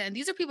shit like that. And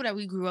these are people that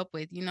we grew up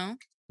with, you know?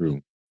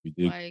 true. We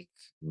did Like,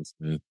 Will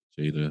Smith,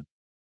 Jada,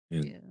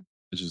 and yeah.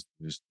 I just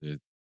wish that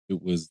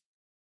it was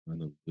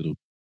done a little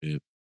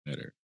bit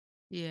better.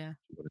 Yeah.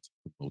 You wanted to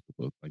promote the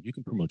book. Like, you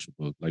can promote your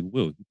book. Like,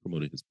 Will, he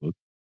promoted his book,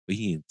 but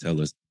he didn't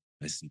tell us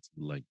I see to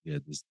like, yeah,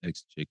 this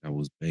ex chick I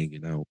was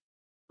banging out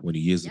 20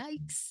 years ago.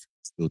 Yikes.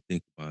 Still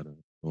think about her,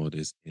 all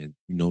this. And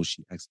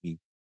she asked me,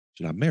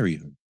 should I marry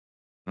her?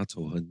 I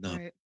told her, "Nah,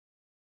 Right.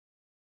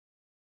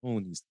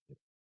 phone needs to get,"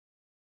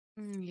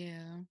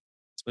 Yeah.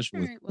 especially All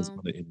when she right. was Well,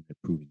 on the internet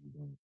proving you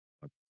wrong.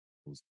 Like,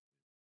 it was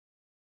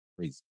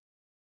crazy.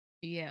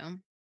 yeah.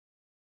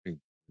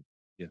 Crazy.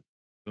 Yeah.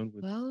 Done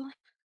with Well,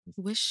 this.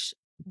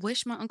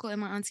 wish my uncle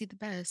and my auntie the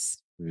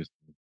best,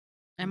 Seriously.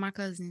 and my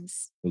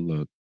cousins. Good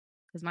luck.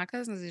 Because my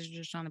cousins is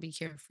just trying to be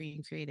carefree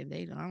and creative.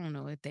 I don't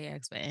know if they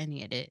ask for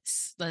any of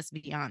this. Let's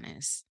be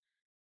honest.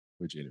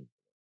 Virginia.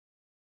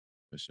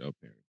 That's your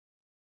parents.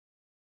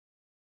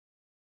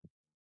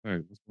 All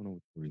right. What's going on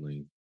with Tory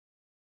Lane?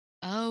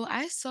 Oh,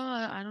 I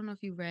saw. I don't know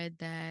if you read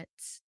that.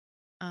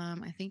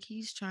 I think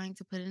he's trying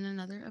to put in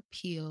another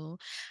appeal.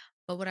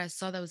 But what I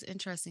saw that was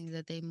interesting is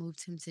that they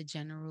moved him to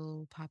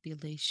general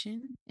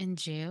population in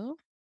jail.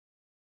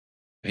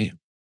 Damn.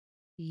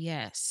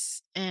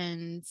 Yes.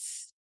 And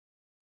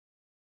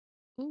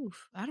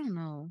oof, I don't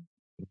know.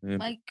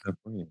 Man, better Like, have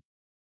friends.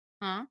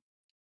 huh?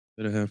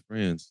 Better have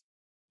friends.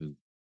 'Cause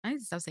I need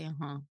to stop saying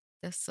huh.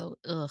 That's so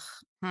ugh.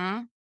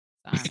 Huh?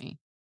 Sorry.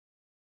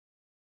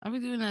 I be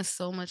doing that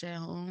so much at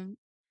home.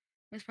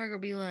 Miss Parker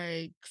be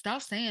like,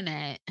 stop saying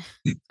that.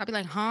 I'll be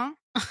like, huh?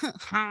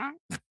 Huh?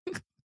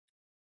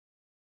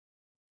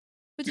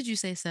 What did you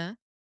say, sir?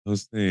 I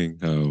was saying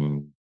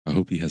how I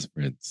hope he has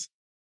friends.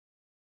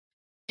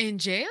 In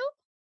jail?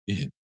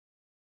 Yeah,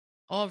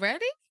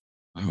 Already?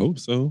 I hope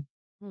so.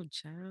 Oh,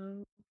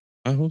 child.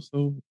 I hope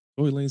so.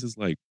 Tory Lanez is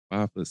like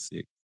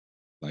 5'6",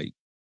 like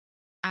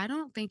I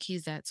don't think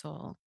he's that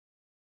tall.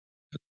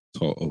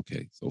 tall.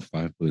 Okay, so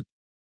 5'4".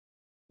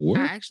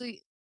 I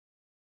actually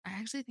I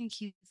actually think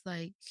he's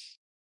like,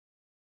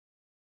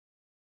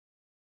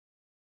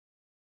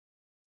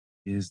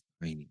 Is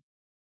tiny.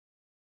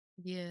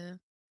 yeah.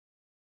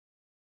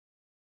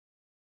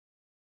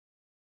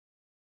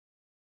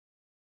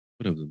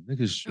 Whatever. The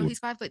nigga's No, short. he's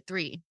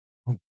 5'3".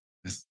 Oh,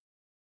 that's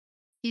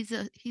He's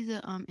a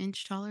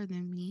inch taller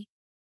than me.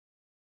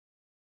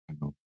 I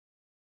know.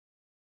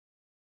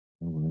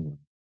 I know, I know.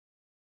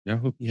 Yeah, I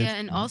hope he Yeah, has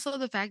and friends. also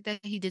the fact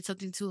that he did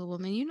something to a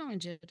woman, in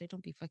jail, they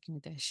don't be fucking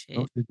with that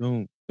No, shit. they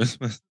don't. That's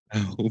why I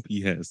hope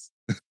he has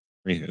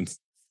friends.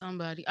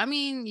 Somebody. I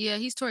mean, yeah,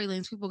 he's Tory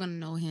Lanez. People gonna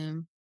know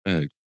him.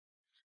 Like,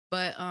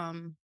 But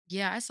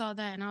yeah, I saw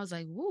that and I was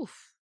like,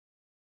 woof.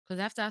 Because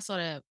after I saw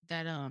that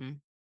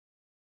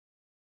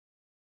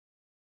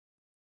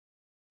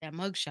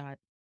mugshot,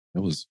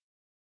 that was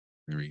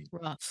very,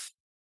 rough.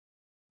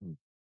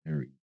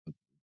 very.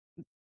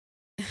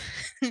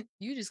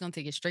 You just gonna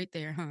take it straight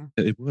there, huh?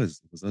 It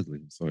was. It was ugly.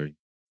 I'm sorry.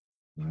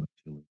 Not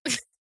appealing.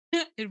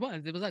 It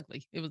was. It was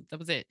ugly. That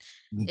was it.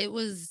 Mm, It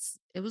was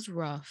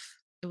rough.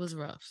 It was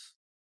rough.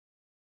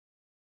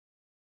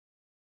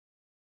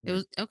 all It right.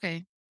 was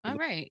okay. Good All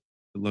luck. right.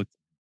 Good luck.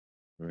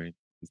 All right.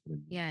 He's gonna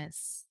need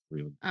Yes.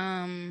 real.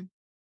 Um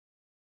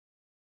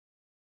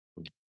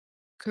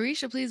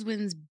Carisha Please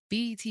wins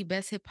BET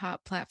Best Hip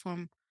Hop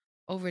Platform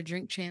over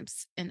Drink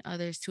Champs and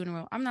others two in a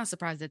row. I'm not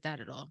surprised at that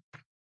at all.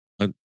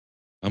 I,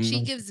 I'm She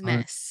not gives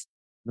surprised. mess.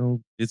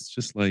 No, it's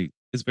just like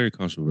it's very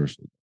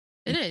controversial.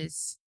 It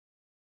is.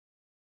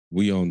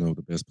 We all know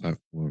the best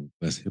platform,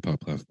 best hip hop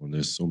platform.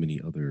 There's so many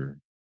other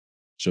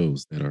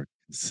shows that are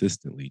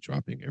consistently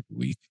dropping every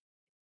week,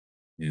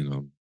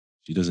 and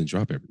she doesn't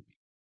drop every week.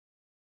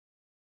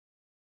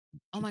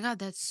 Oh She, my God,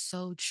 that's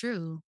so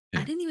true.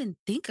 I yeah, didn't even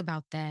think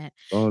about that.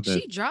 all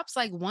that She drops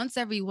like once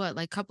every what,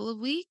 like couple of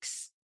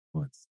weeks?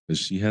 once because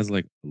she has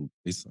like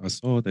I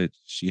saw that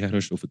she had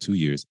her show for 2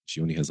 years.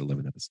 She only has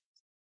 11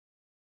 episodes.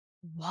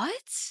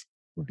 What?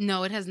 Right.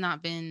 No, it has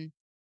not been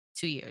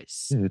 2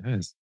 years. Yeah, it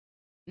has.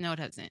 No, it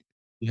hasn't.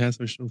 She has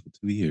her show for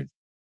 2 years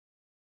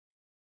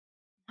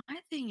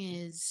My thing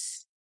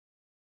is,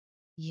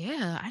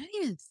 yeah, I didn't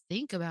even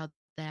think about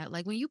that.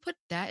 Like when you put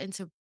that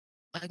into,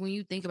 like when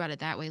you think about it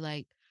that way,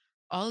 like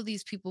all of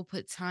these people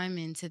put time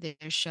into their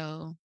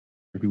show.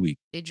 every week.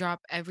 They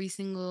drop every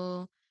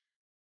single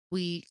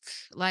week.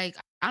 Like,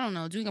 I don't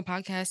know, doing a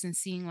podcast and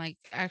seeing like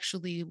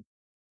actually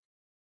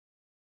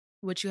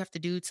what you have to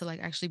do to like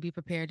actually be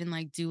prepared and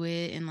like do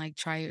it and like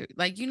try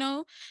like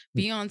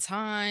Yeah, be on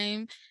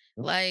time,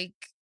 yep, like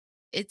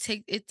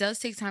it does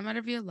take time out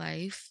of your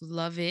life.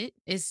 Love it.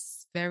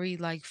 It's very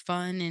like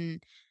fun,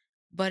 and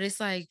but it's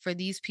like for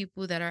these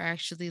people that are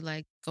actually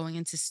like going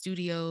into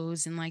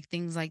studios and like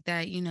things like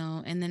that,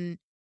 and then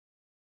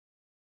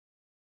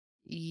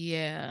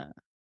yeah,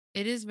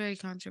 it is very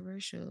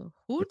controversial.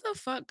 Who the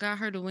fuck got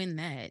her to win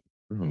that?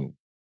 bro.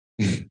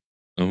 I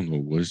don't know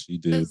what she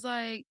did Cuz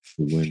like,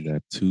 to win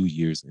that 2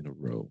 years in a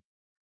row.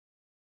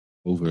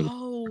 Over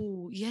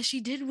oh yeah,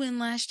 she did win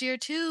last year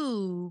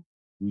too.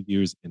 2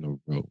 years in a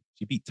row.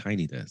 She beat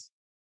Tiny Desk,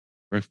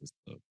 Breakfast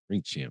Club,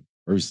 Drink Champ,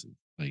 Versus.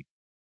 Like,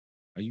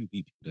 how you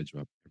beat people that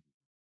drop every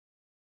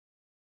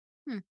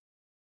Hmm.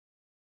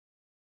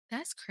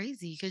 That's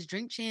crazy because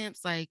Drink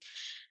Champs, like,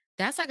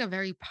 that's like a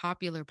very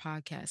popular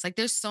podcast. Like,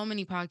 there's so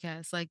many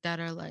podcasts like that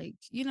are like,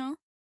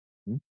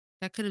 week?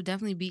 that could have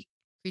definitely beat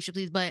Creature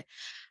Please. But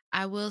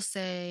I will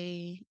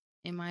say,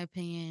 in my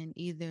opinion,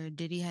 either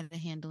Diddy had a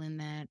handle in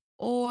that,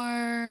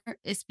 or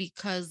it's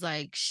because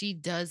like she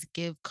does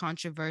give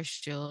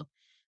controversial.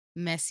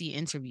 messy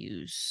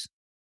interviews.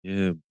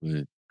 Yeah,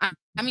 but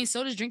I mean,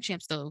 so does Drink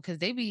Champs though, because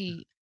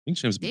King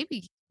Champs they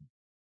be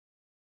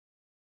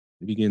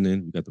they be getting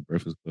in. We got the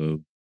Breakfast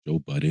Club, Joe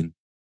Budden.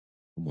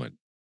 Come on,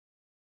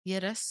 yeah,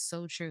 that's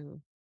so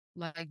true.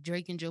 Like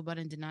Drake and Joe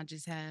Budden did not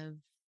just have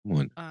come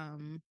on.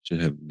 um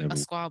Should have a never.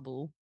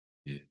 squabble.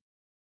 Yeah,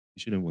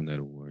 he should have won that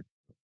award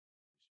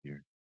this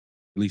year.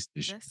 At least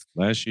this year. That's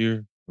Last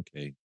year,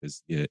 okay,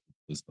 because yeah, it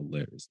was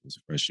hilarious. It was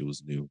fresh. It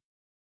was new.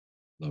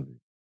 Love it.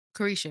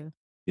 Carisha.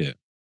 Yeah,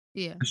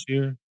 Yeah. last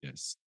year,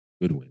 yes,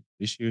 good win.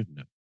 This year,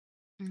 no.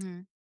 Hmm.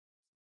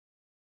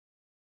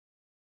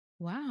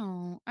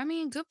 Wow. I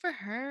mean, good for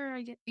her.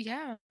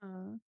 Yeah.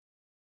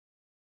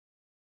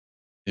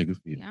 Yeah, good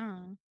for you. Yeah.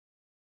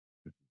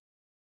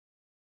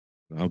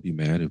 I'll be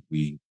mad if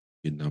we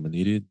get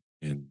nominated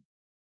and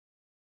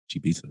she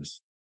beats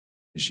us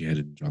and she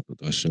hadn't dropped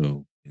a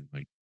show in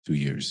like 2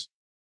 years.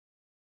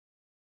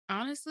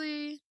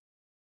 Honestly,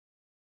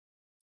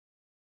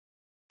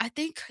 I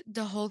think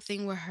the whole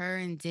thing with her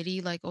and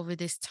Diddy, like over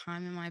this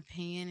time, in my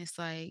opinion, it's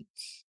like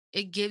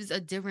it gives a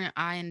different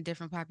eye and a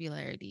different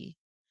popularity.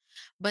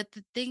 But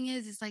the thing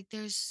is, it's like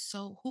there's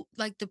so who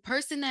like the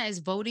person that is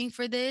voting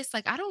for this,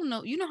 like I don't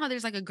know, you know how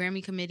there's like a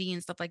Grammy committee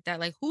and stuff like that.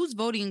 Like who's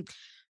voting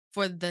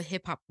for the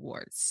hip hop I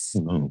awards?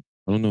 don't know.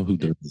 I don't know who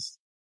You does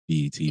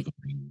BET y-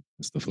 voting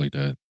and stuff like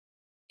that.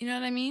 you know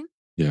what I mean?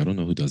 Yeah, I don't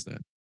know who does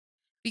that.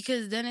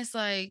 Because then it's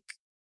like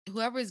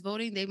whoever is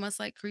voting, they must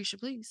like Carisha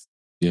Please.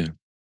 Yeah,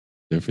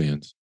 they're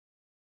fans.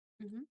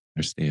 Hmm.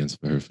 They're stands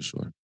for her for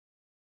sure.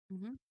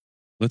 Hmm.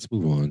 Let's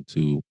move on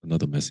to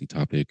another messy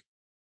topic.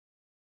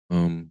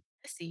 Um,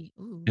 Let's see.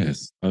 Ooh.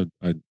 yes,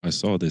 I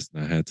saw this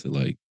and I had to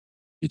like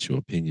get your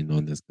opinion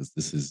on this because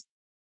this is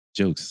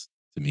jokes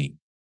to me.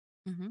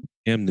 Hmm.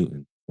 Cam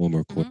Newton, former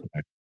Hmm.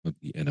 quarterback of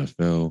the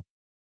NFL,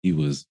 he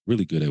was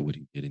really good at what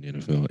he did in the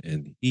NFL,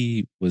 and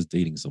he was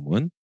dating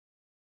someone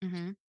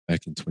Hmm.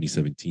 back in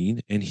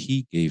 2017, and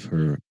he gave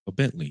her a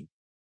Bentley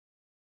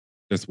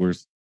that's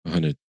worth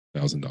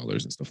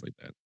 $100,000 and stuff like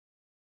that.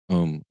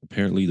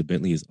 Apparently the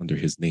Bentley is under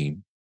his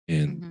name,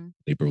 and Hmm.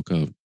 they broke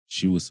up.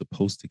 She was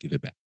supposed to give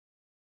it back,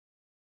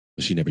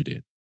 but she never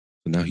did.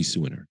 So now he's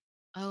suing her.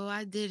 Oh,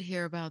 I did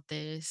hear about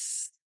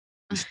this.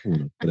 He's suing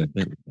her for that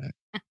Bentley back,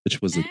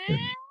 which was a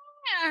gift,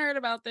 I heard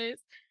about this.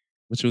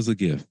 which was a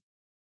gift.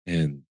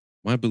 And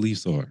my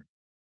beliefs are,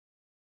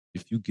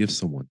 if you give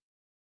someone,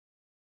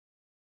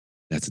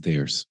 that's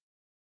theirs.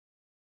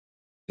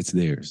 It's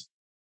theirs.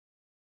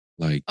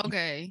 Like you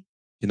Okay.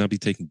 cannot be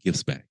taking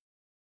gifts back.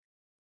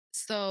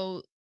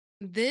 So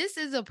this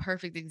is a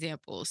perfect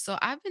example. So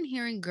I've been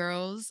hearing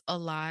girls a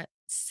lot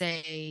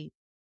say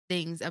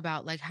things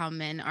about like how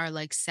men are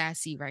like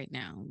sassy right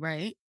now,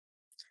 right?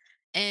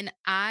 And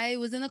I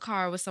was in the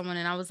car with someone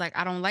and I was like,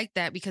 I don't like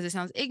that because it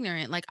sounds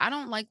ignorant. Like, I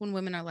don't like when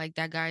women are like,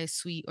 that guy is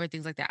sweet or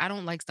things like that. I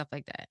don't like stuff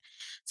like that.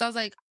 So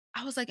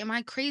I was like, am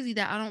I crazy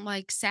that I don't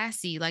like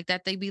sassy? Like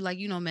that they be like,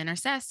 men are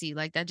sassy.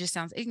 Like that just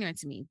sounds ignorant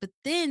to me. But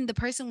then the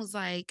person was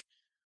like,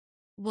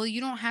 well, you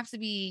don't have to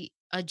be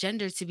a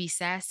gender to be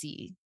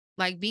sassy.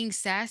 Like being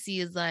sassy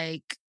is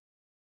like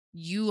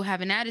you have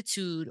an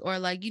attitude or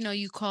like,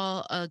 you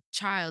call a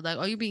child like,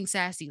 oh, you're being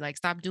sassy. Like,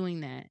 stop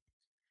doing that.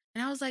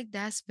 And I was like,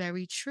 that's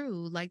very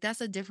true. Like, that's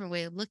a different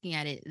way of looking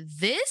at it.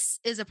 This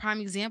is a prime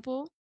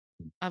example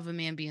of a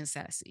man being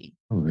sassy.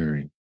 Oh,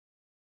 very.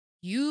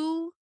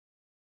 You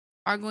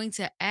are going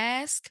to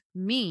ask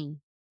me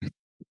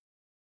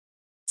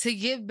to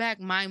give back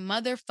my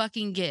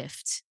motherfucking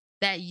gift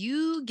that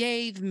you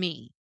gave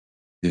me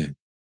Yeah,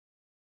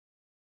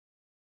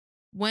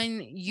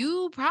 when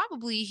you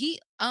probably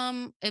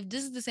if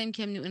this is the same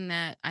Kim Newton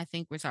that I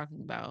think we're talking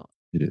about,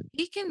 it is.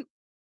 he can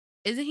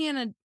isn't he in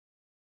a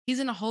he's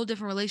in a whole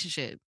different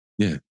relationship.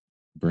 Yeah,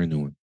 brand new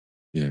one.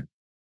 Yeah,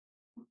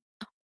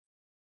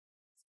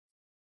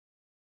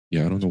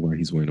 yeah. I don't know why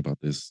he's worrying about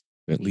this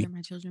You Bentley. hear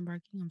my children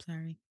barking? I'm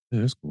sorry.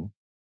 Yeah, that's cool.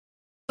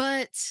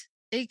 But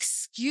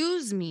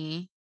excuse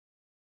me,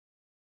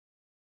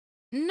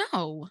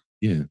 no.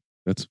 Yeah,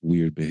 that's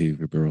weird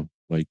behavior, bro.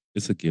 Like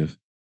it's a gift.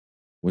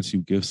 Once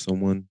you give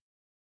someone,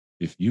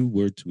 if you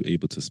were to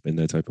able to spend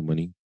that type of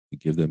money to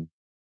give them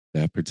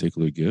that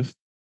particular gift,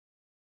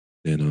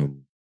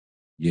 then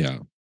yeah,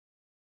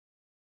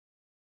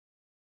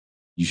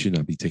 you should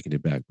not be taking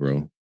it back,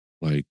 bro.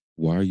 Like,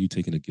 why are you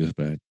taking a gift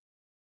back?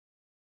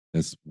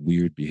 That's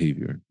weird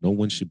behavior. No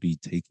one should be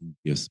taking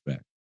gifts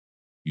back.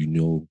 You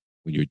know,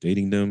 when you're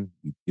dating them,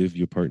 you give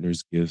your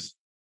partners gifts.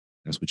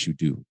 That's what you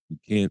do. You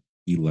can't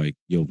be like,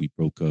 yo, we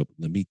broke up.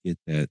 Let me get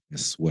that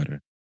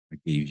sweater I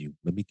gave you.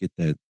 Let me get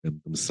them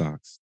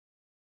socks.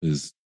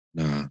 Because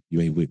nah,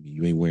 you ain't with me.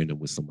 You ain't wearing them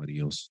with somebody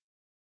else.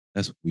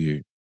 That's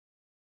weird.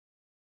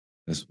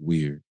 That's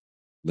weird.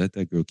 Let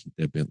that girl keep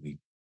that Bentley.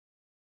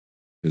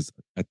 Because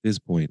at this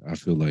point, I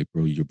feel like,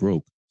 bro, you're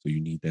broke. So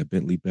you need that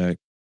Bentley back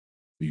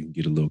so you can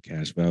get a little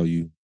cash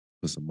value,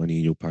 put some money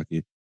in your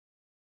pocket.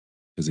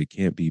 Because it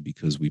can't be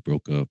because we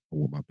broke up. I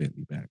want my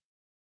Bentley back.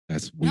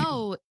 That's weird.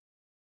 No,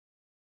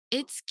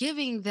 it's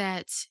giving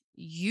that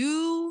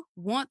you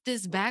want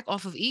this back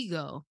off of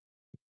ego.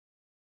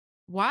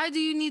 Why do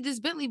you need this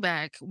Bentley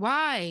back?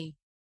 Why?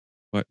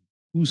 But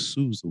who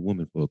sues a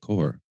woman for a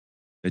car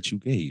that you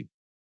gave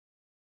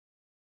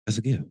as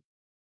a gift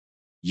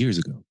years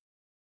ago?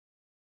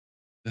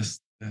 That's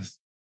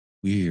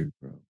weird,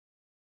 bro.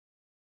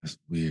 That's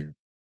weird.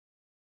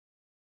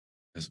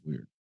 That's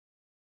weird.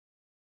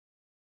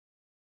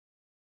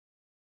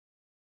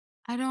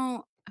 I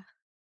don't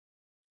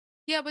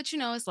Yeah, but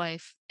it's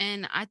life.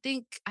 And I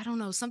think I don't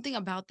know, something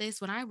about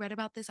this, when I read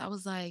about this, I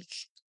was like,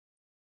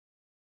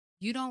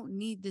 you don't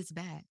need this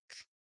back.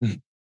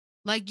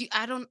 Like you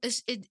I don't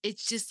it's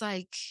just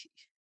like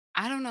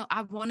I don't know.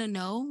 I want to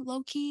know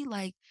low key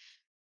like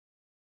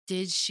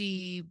did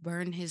she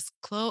burn his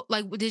clothes?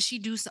 Like did she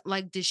do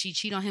like did she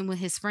cheat on him with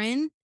his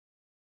friend?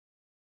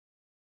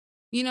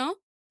 You know?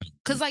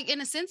 Cuz like in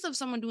a sense of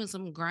someone doing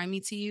something grimy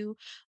to you,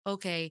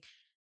 okay,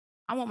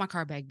 I want my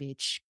car back,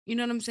 bitch. You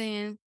know what I'm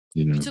saying?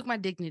 You You know? took my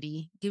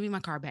dignity. Give me my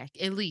car back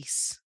at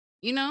least.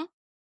 You know?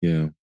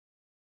 Yeah.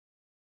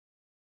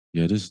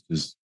 Yeah, this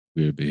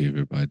weird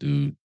behavior by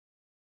dude.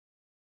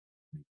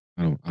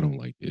 I don't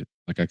like it.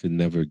 Like I could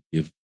never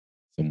give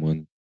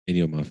someone,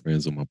 any of my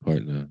friends or my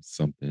partner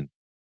something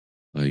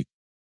like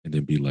and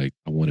then be like,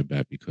 I want it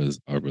back because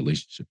our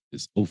relationship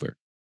is over.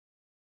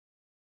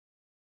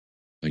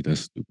 Like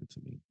that's stupid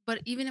to me.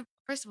 But even if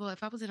first of all,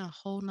 if I was in a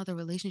whole nother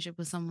relationship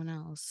with someone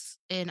else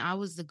and I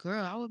was the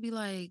girl, I would be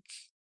like,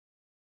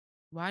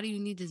 why do you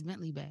need this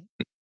Bentley back?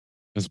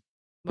 That's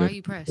Why are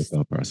you definitely her pressed?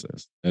 thought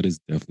process. That is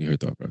definitely her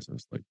thought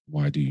process. Like,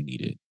 why do you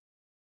need it?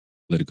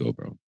 Let it go,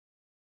 bro.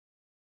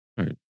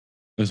 All right,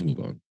 let's move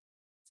on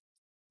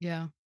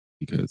Yeah.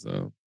 because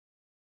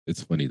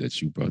it's funny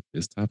that you brought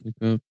this topic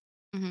up.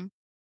 Hmm.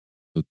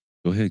 So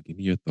go ahead, give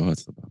me your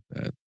thoughts about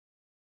that.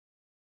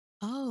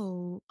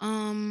 Oh,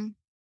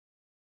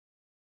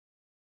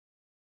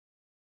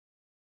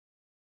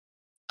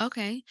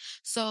 okay.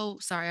 So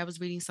sorry, I was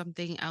reading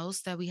something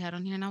else that we had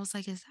on here and I was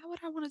like, is that what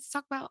I wanted to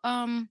talk about?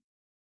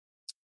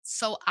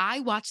 So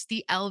I watched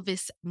the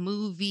Elvis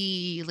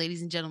movie,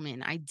 ladies and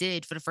gentlemen. I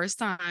did for the first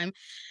time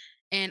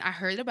and I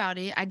heard about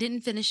it. I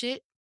didn't finish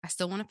it. I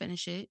still want to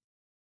finish it.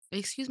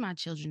 Excuse my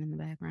children in the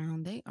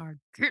background. They are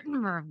getting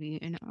nervy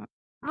and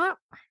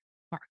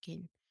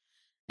barking.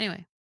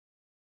 Anyway,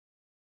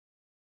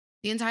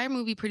 the entire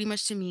movie pretty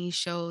much to me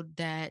showed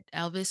that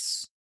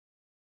Elvis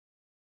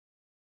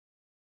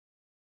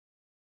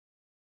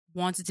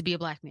wanted to be a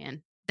black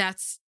man.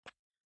 That's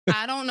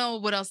I don't know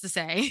what else to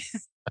say.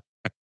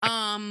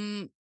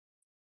 um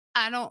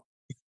I don't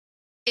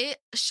it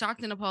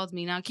shocked and appalled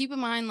me. Now keep in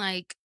mind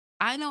like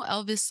I know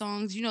Elvis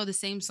songs, the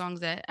same songs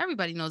that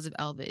everybody knows of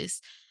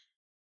Elvis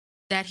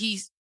that he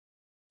Oh,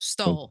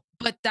 stole.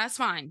 But that's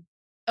fine.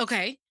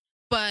 Okay?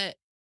 But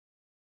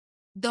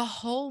the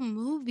whole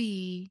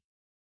movie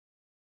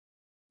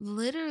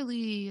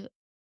literally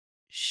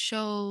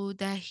showed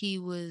that he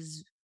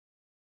was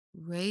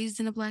raised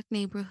in a black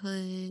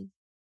neighborhood.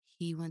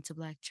 He went to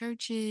black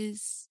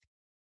churches.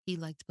 He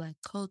liked black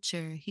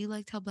culture. He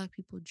liked how black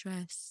people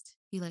dressed.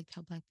 He liked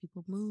how black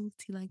people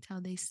moved. He liked how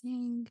they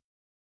sing.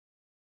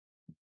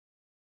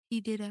 He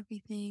did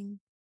everything.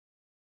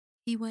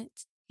 He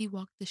walked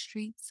the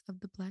streets of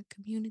the black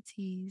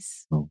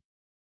communities. oh,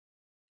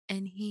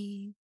 And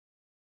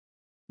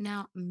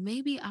now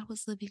maybe I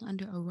was living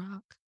under a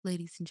rock,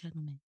 ladies and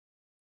gentlemen,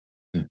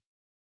 yeah.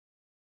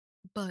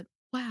 but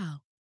wow.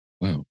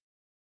 Wow.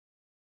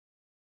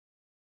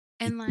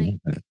 And I love like,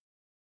 that.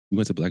 You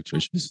went to black oh,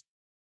 churches?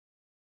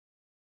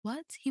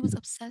 what? He was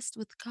obsessed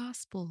with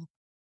gospel.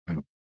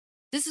 Wow,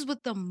 This is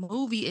what the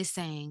movie is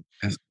saying.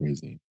 that's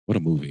crazy. What a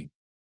movie.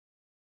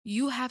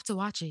 You have to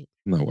watch it.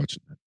 I'm not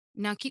watching that.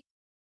 Now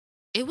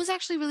it was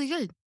actually really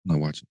good. I'm not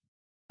watching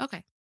Okay.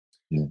 it.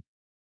 Yeah.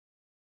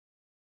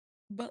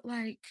 But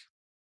like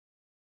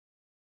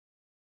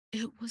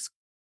it was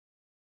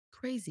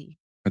crazy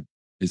I-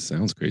 It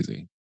sounds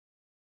crazy.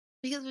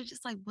 because we're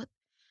just like, what?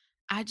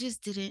 I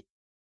just didn't.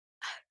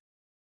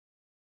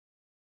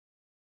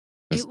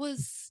 That's It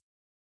was,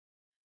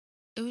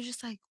 it was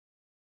just like,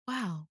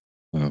 wow.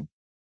 wow.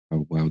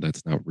 Oh, wow,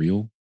 that's not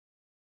real.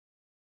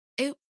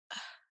 It,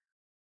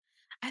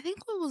 I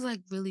think what was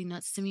like really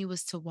nuts to me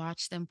was to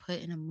watch them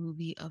put in a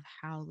movie of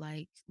how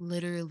like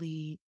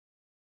literally,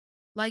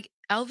 like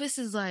Elvis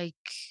is like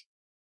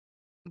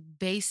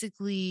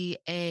basically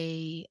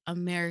a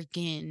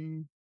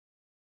American,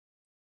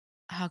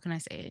 how can I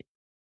say it?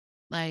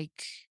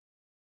 Like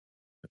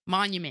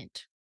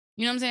monument.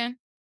 You know what I'm saying?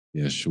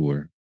 Yeah,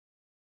 sure.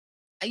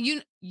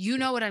 You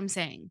know what I'm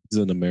saying. It's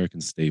an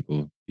American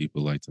staple.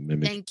 People like to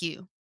mimic. Thank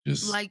you.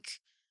 Just Like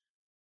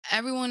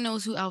everyone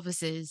knows who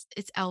Elvis is.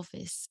 It's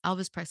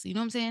Elvis Presley. You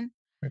know what I'm saying?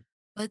 right.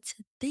 But to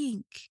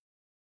think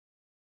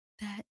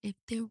that if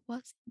there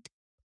wasn't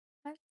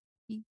black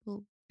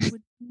people, there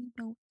would be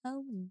no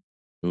Elvis.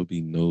 There will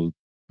be no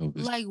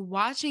Elvis. Like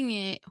watching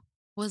it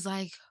was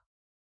like,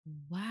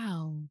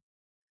 wow.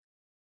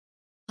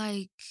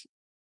 Like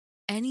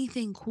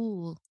anything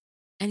cool,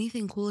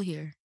 anything cool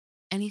here,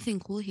 anything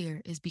cool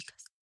here is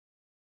because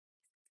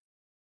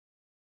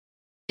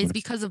it's Right.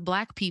 because of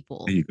black There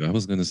people. you go. I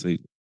was gonna say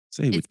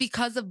Say what It's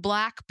because of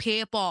black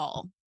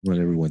people. you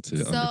want everyone to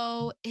So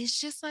understand. it's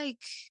just like,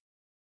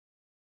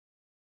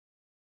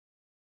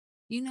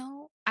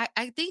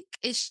 I think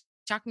it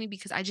shocked me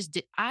because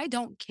I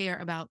don't care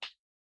about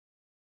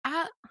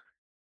I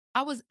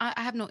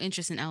I have no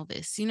interest in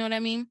Elvis. You know what I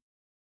mean?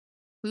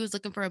 We was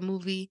looking for a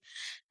movie.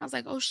 I was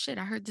like, oh shit,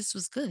 I heard this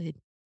was good.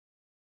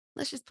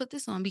 Let's just put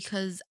this on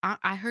because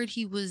I heard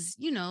he was,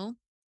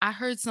 I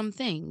heard some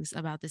things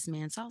about this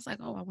man. So I was like,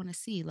 oh, I want to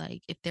see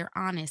like if they're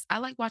honest. I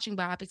like watching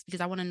biopics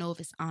because I want to know if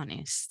it's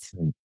honest.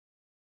 Mm,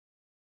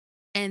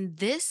 And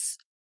this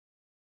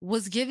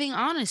was giving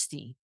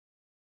honesty.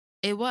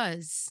 It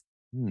was.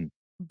 mm,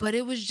 But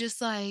it was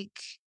just like,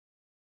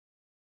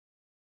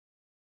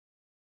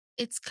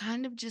 it's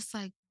kind of just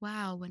like,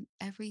 wow, when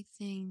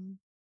everything's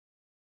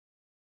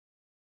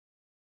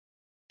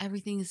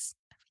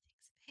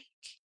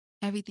fake.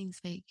 Everything's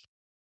fake.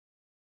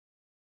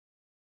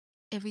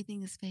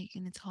 Everything is fake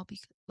and it's all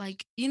because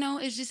like,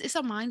 it's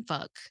a mind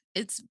fuck.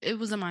 It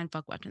was a mind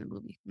fuck watching the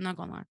movie. I'm not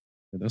gonna lie.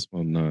 and that's why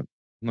I'm not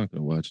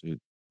gonna watch it.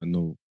 I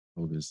know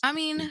all this I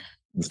mean,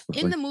 and stuff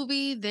in like the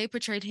movie, they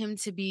portrayed him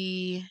to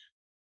be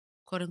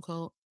quote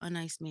unquote a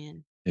nice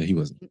man. yeah, he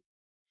wasn't.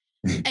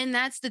 And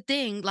that's the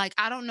thing. Like,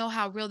 I don't know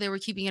how real they were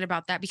keeping it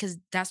about that because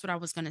that's what I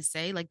was gonna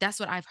say. Like, that's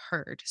what I've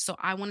heard. So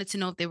I wanted to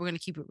know if they were gonna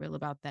keep it real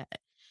about that.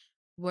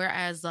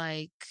 Whereas,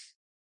 like,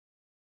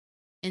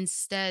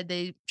 instead,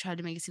 they tried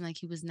to make it seem like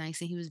he was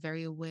nice and he was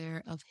very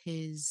aware of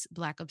his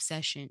black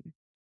obsession.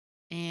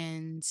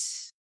 And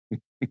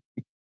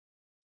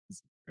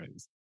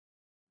Christ.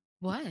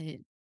 what?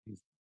 This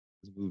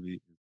this movie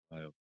is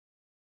wild.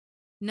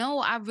 No,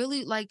 I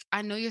really like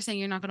I know you're saying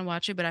you're not gonna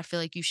watch it, but I feel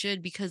like you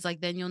should because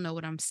like then you'll know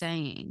what I'm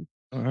saying.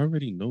 I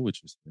already know what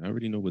you're saying. I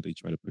already know what they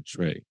try to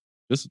portray.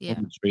 Just from Yeah.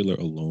 the trailer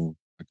alone,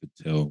 I could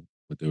tell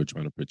what they were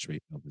trying to portray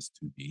Elvis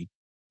to be.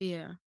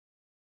 Yeah.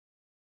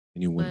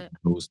 Anyone But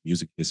who knows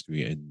music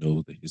history and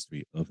know the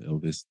history of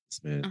Elvis,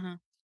 this man, uh-huh.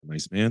 a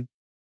nice man,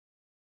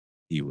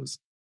 he was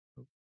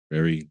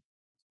very,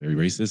 very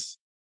racist.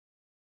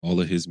 All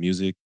of his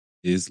music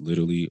is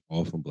literally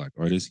all from black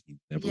artists. He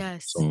never wrote a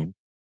Yes. song.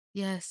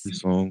 Yes. Every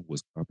song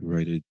was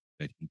copyrighted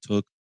that he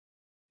took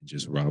and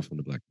just robbed from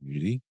the black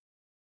community.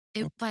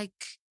 It Um, like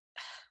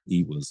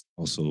he was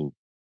also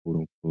quote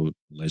unquote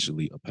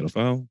allegedly a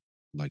pedophile,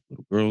 like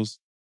little girls.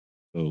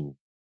 So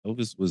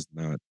Elvis was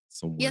not yeah,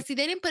 someone. see,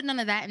 they didn't put none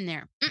of that in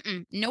there.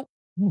 Nope.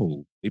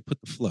 No, they put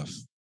the fluff.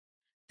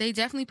 They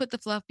definitely put the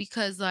fluff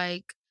because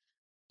like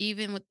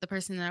even with the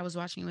person that I was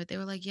watching with, they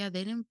were like, yeah,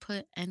 they didn't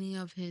put any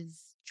of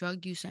his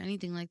drug use or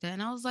anything like that.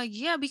 And I was like,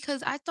 yeah,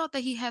 because I thought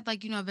that he had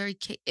like, a very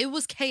it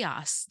was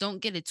chaos. Don't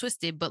get it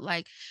twisted, but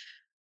like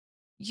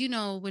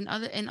when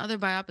other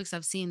biopics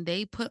I've seen,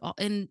 they put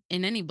in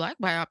any black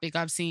biopic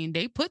I've seen,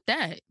 they put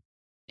that.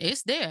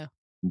 It's there.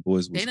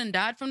 Boys They was done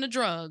died from the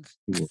drug.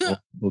 They were all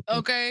hooked on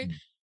Okay.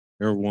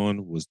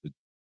 heroin was the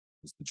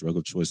drug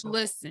of choice at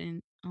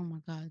Listen. Oh my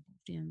God.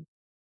 Damn.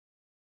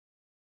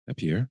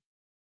 Pierre.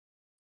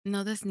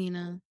 No, that's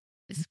Nina.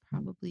 It's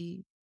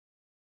probably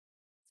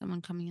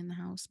someone coming in the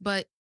house.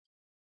 But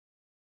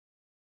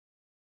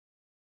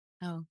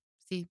oh,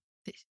 see,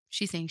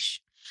 she's saying shh.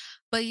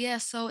 But yeah,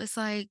 so it's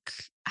like,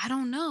 I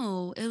don't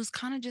know. It was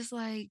kind of just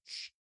like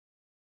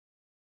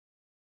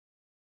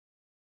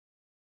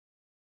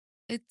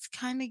it's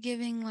kind of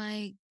giving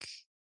like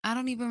I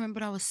don't even remember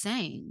what I was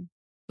saying,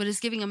 but it's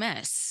giving a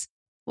mess.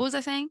 What was I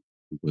saying?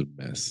 Good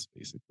mess,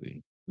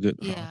 basically. How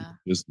Yeah.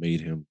 they just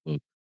made him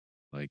look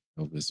like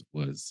Elvis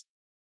was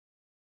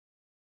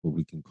what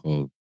we can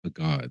call a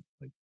god.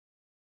 Like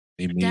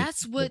they made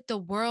That's him look what the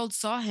world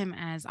saw him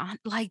as. On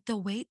like the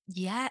way,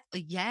 yeah,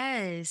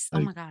 yes. Oh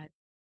like my God.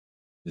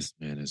 this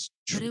man is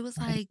But it was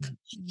like, trash.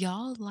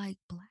 y'all like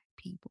black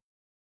people.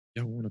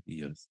 Y'all want to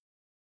be us.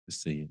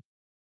 Just say it.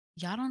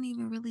 Y'all don't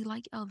even really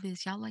like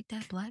Elvis. Y'all like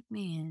that black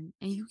man.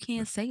 And you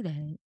can't say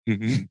that.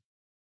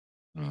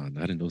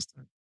 Not in those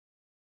times.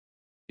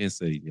 Can't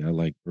say, yeah, I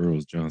like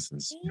Burroughs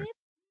Johnson's.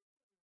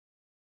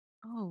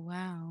 Oh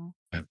wow.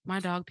 My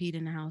dog peed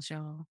in the house,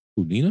 y'all.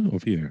 Who, Nina or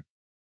Pierre?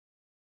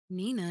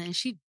 Nina, and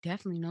she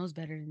definitely knows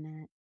better than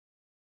that.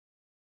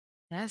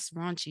 That's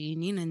raunchy.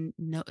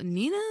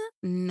 Nina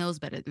knows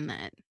better than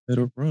that.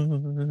 Better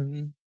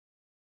run.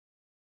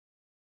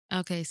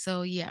 Okay,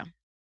 so yeah.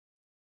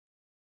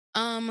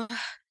 Um,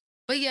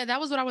 but yeah, that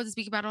was what I wanted to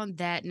speak about on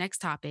that next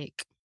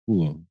topic.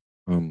 Cool.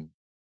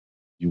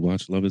 You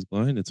watch Love Is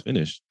Blind? It's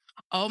finished.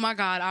 Oh my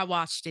God, I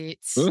watched it.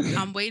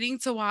 I'm waiting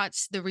to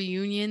watch the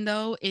reunion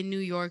though in New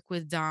York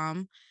with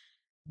Dom,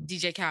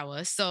 DJ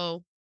Kawa.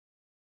 So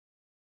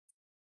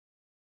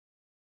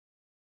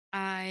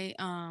I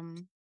I'll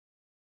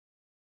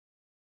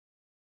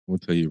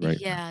tell you right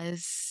now.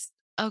 yes.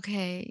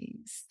 Okay.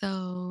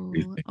 So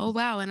oh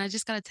wow, and I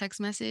just got a text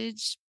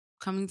message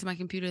coming to my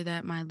computer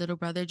that my little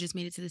brother just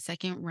made it to the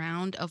second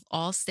round of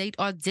all state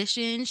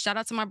audition. Shout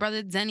out to my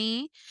brother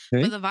Denny for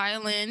Okay. the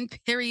violin,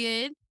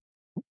 period.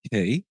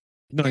 Okay.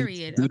 You know, I used to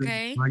Period. do that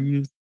Okay. before I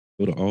used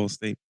go to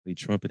Allstate, play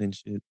trumpet and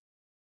shit.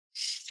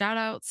 Shout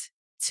out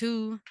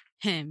to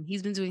him.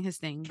 He's been doing his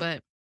thing,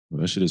 but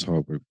Well, that shit is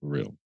hard work for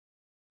real.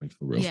 Like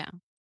for real. Yeah.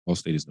 All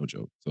state is no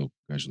joke. So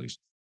congratulations.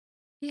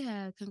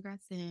 Yeah,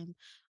 congrats to him.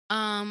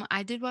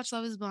 I did watch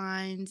Love is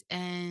Blind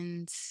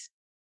and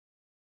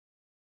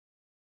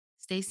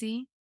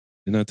Stacy,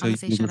 Didn't I tell Imma you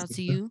say he was shout a out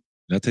to scammer? you.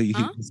 Did I tell you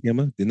he Huh? was a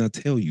scammer? Didn't I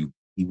tell you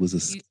he was a You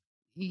scammer?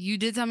 you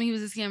did tell me he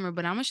was a scammer,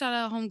 but Imma shout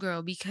out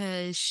homegirl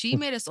because she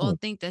made us all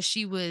think that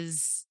she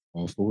was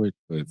All for it,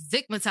 but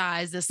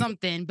stigmatized or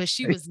something, but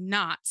she was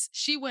not.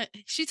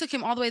 She took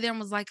him all the way there and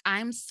was like,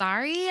 "I'm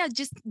sorry. I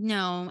just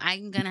no,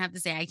 I'm gonna have to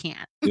say I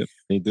can't." yep,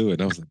 they do it.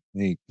 And I was like,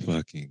 thank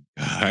fucking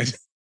God.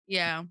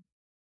 Yeah.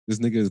 This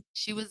nigga,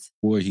 She was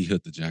boy, he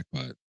hit the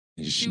jackpot.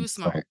 And she she was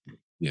saw smart. it.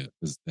 Yeah,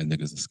 because that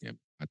nigga's a scammer.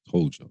 I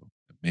told y'all.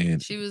 The man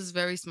She was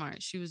very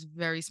smart. She was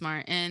very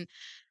smart. And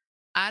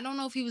I don't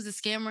know if he was a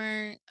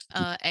scammer.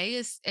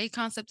 A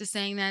concept is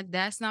saying that.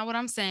 That's not what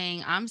I'm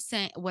saying. I'm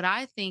saying what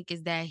I think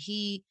is that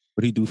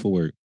what he do for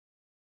work?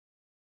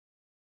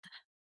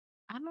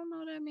 I don't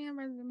know that man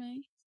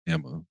resume.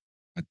 Scammer.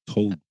 I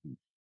told you.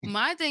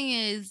 My thing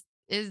is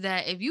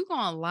that if you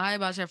gonna lie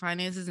about your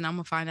finances and I'm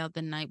gonna find out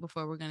the night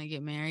before we're gonna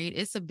get married,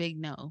 it's a big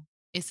no.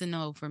 It's a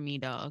no for me,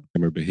 dog.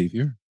 Scammer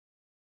behavior.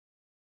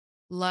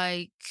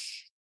 Like,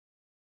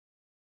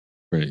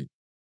 Right.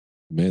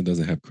 The man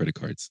doesn't have credit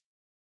cards.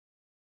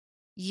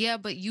 yeah,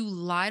 but you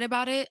lied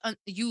about it.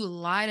 You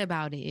lied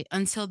about it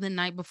until the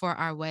night before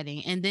our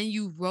wedding, and then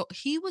you wrote.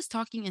 He was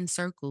talking in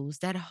circles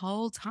that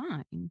whole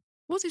time.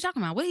 What was he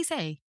talking about? What did he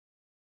say?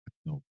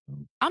 No,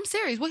 no, I'm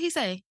serious. What he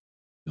say?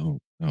 no,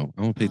 no.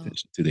 I don't pay Oh,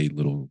 attention to they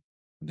little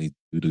when they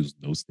do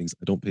those things.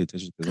 I don't pay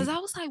attention because because I'm I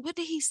was like, what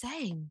did he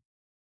say? I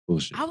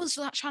bullshit. was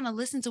not trying to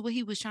listen to what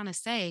he was trying to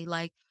say,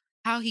 like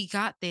how he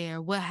got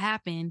there, what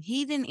happened.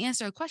 He didn't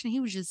answer a question. He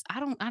was just, I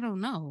don't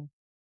know.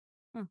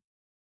 Huh.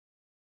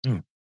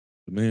 No.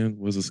 The man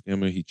was a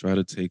scammer. He tried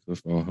to take her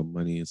for all her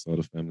money and saw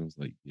the family was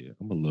like, yeah,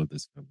 I'm gonna love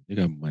this family. They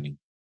got money.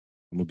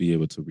 I'm gonna be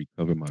able to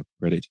recover my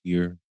credit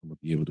here. I'm gonna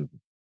be able to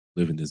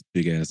live in this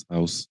big ass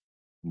house.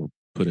 I'm gonna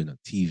put in a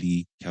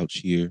TV couch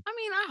here. I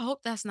mean, I hope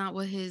that's not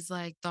what his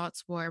like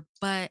thoughts were,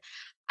 but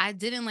I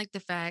didn't like the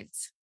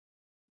fact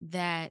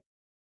that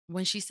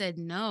when she said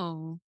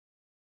no,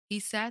 he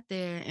sat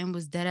there and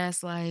was dead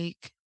ass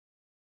like,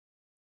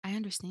 I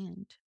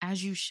understand,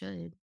 as you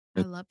should.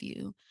 I But love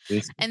you.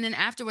 listen, And then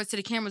afterwards to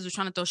the cameras was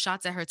trying to throw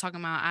shots at her, talking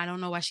about, I don't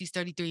know why she's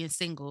 33 and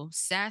single.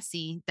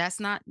 Sassy. That's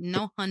not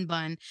no hun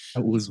bun.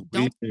 that was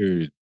Don't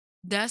weird,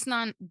 That's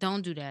not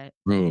don't do that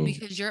bro.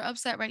 because you're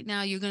upset right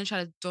now. You're gonna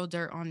try to throw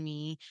dirt on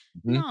me.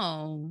 Mhm.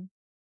 No,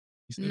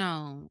 He said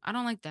no, I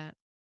don't like that.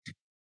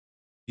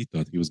 he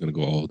thought he was gonna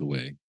go all the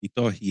way. He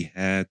thought he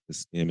had the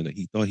scam and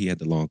he thought he had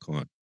the long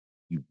con.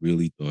 He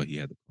really thought he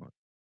had the con.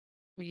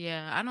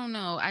 Yeah, I don't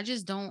know. I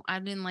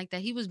didn't like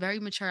that. He was very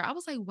mature. I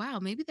was like, wow,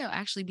 maybe they'll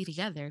actually be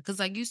together. Cause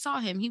like you saw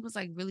him, he was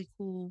like really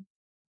cool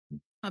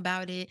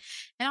about it.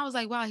 And I was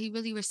like, wow, he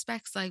really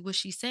respects like what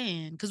she's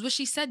saying. Cause what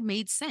she said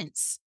made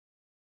sense.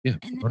 Yeah,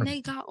 And then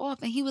they 100%. got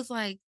off and he was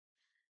like,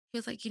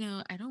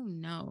 I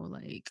don't know.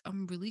 Like,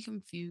 I'm really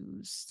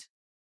confused.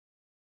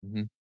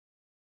 Mhm.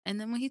 And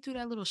then when he threw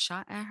that little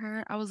shot at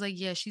her, I was like,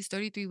 yeah, she's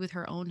 33 with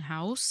her own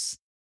house,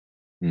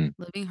 Mm,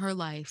 living her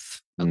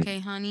life. mm, Okay,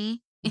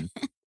 honey? mm.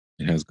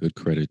 It has good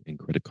credit and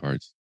credit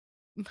cards.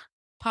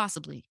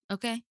 Possibly.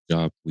 Okay.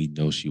 Job we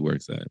know she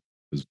works at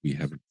because we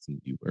haven't seen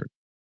you work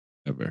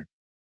ever.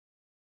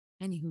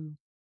 Anywho.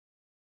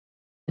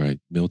 Right.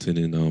 Milton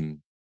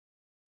and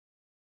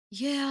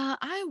Yeah,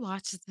 I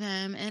watched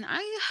them and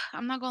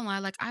I'm not gonna lie,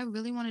 like I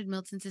really wanted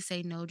Milton to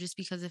say no just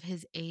because of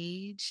his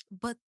age,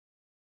 but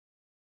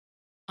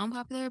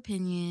unpopular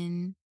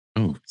opinion,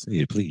 oh, say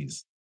it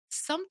please.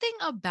 something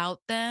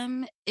about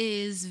them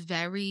is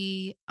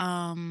very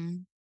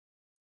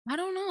I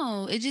don't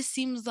know. It just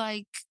seems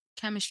like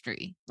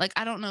chemistry. Like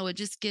I don't know, it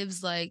just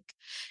gives like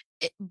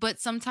but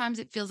sometimes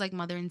it feels like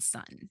mother and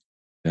son.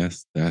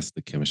 That's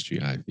the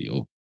chemistry I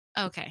feel.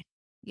 Okay.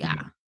 Yeah.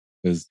 Yeah.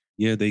 Because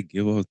yeah, they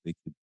could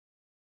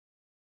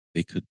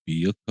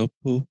be a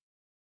couple,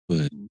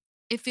 but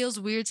It feels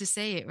weird to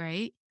say it,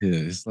 right? yeah,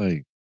 it's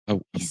like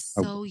He's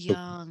I so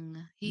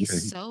young. He's yeah,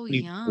 he's so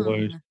 24.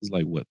 young. She's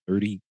like what,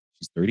 30?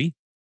 She's 30?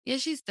 Yeah,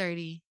 she's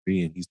 30.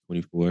 And he's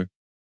 24.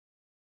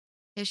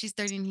 Yeah, she's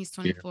 30 and he's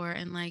Yeah. 24.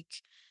 And like,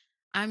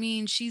 I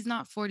mean, she's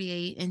not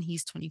 48 and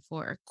he's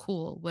 24.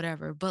 Cool,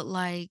 whatever. But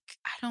like,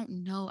 I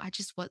don't know. I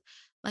just what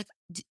like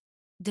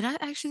did I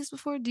ask you this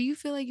before? Do you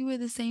feel like you were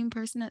the same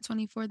person at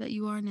 24 that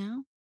you are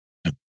now?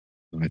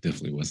 No, I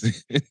definitely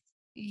wasn't.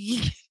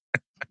 Yeah.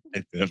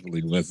 I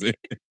definitely wasn't.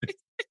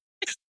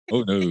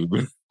 Oh no.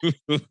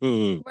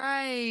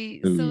 Right.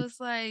 So No. it's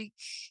like,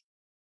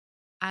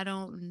 I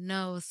don't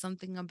know.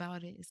 Something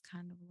about it is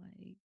kind of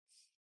like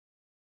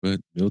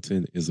But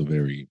Milton is a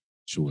very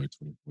mature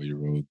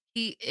 24-year-old.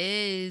 he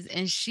is,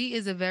 and she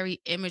is a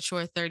very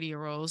immature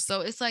 30-year-old.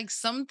 So it's like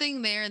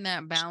something there in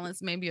that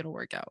balance. Maybe it'll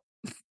work out.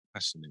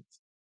 Passionate.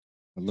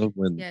 I love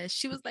when Yeah,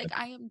 she was like,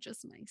 I am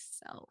just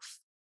myself.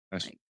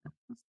 passionate.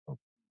 Like, all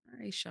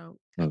right, show.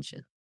 Love Gotcha.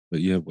 that. But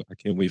yeah, I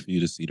can't wait for you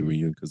to see the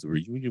reunion because the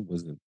reunion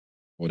wasn't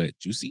all that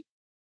juicy.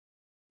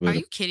 Are But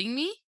you kidding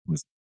me?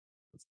 was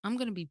I'm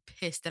gonna be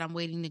pissed that I'm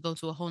waiting to go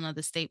to a whole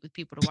nother state with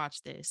people to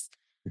watch this,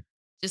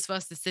 just for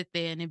us to sit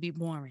there and it be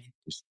boring.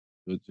 just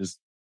just,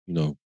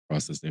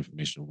 process the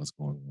information of what's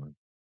going on.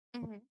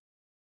 Mhm.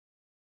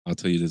 I'll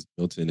tell you this,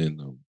 Milton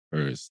and,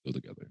 her is still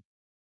together.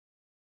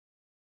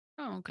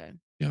 Oh, okay.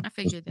 Yeah. I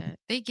figured that.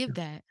 They give Yeah.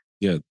 that.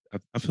 Yeah,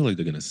 I feel like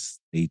they're gonna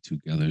stay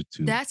together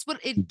to That's what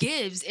it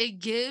gives. It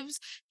gives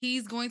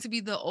he's going to be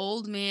the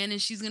old man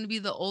and she's gonna be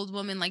the old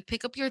woman. Like,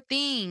 pick up your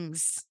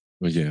things.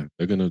 but yeah,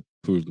 they're gonna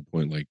prove the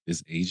point, like,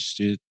 this age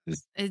shit,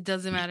 this It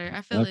doesn't age matter.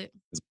 I feel stuff it.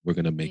 is we're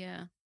gonna make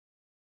Yeah.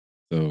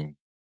 so,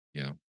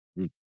 yeah,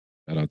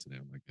 shout out to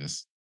them, I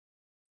guess.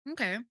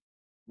 Okay.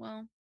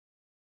 Well,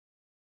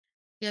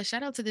 yeah,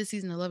 shout out to this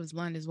season of Love is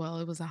Blind as well.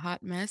 It was a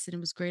hot mess and it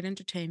was great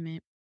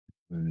entertainment.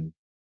 Uh,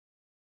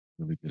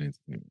 really good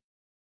entertainment.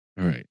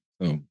 Alright,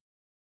 so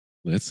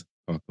let's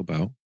talk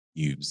about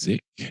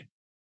music.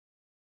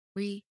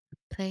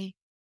 Replay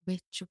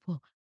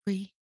ritual.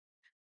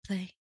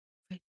 Replay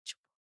ritual.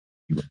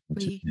 You are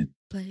punching in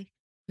Replay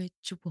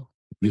ritual.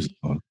 music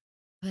talk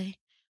Replay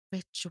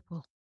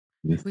ritual.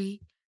 with Replay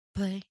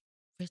your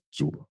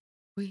ritual.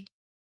 free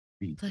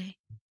Replay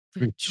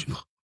ritual.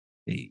 ritual.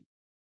 Hey,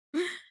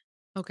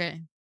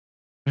 Okay.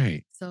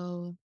 alright.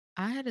 So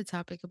I had a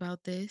topic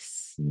about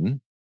this.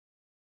 Mhm.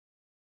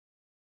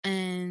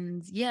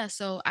 And yeah,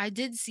 so I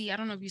did see, I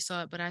don't know if you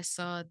saw it, but I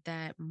saw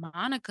that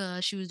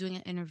Monica, she was doing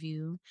an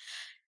interview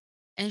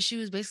and she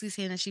was basically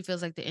saying that she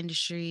feels like the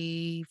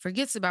industry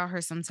forgets about her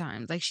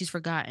sometimes, like she's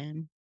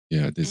forgotten.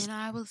 Yeah, And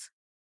I was,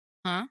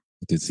 huh?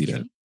 I did see Excuse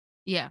that. me?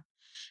 Yeah.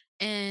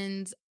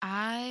 And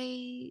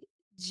I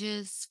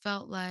just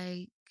felt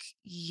like,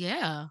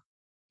 yeah,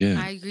 Yeah,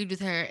 I agreed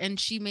with her. And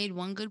she made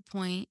one good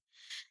point,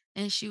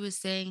 and she was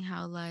saying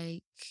how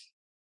like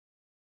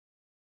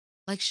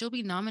she'll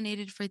be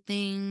nominated for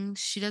things,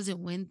 she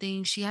doesn't win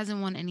things, she hasn't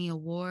won any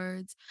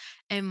awards.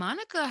 And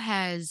Monica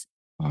has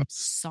pops.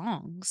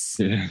 songs.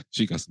 Yeah,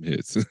 she got some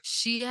hits.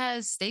 She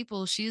has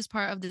staples. She is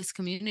part of this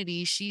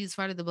community. She's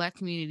part of the Black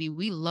community.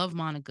 We love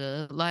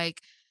Monica. Like,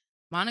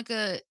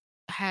 Monica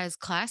has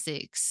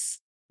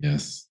classics.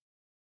 Yes.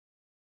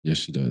 Yes,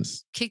 she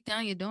does. Kick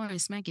down your door and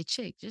smack your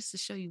chick just to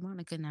show you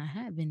Monica not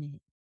having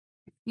it.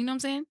 You know what I'm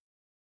saying?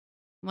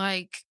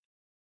 Like,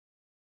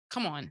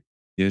 come on.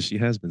 Yeah, she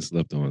has been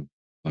slept on.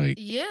 Like,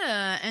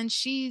 Yeah. And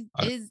she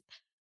I is,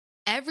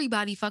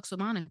 everybody fucks with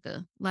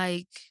Monica.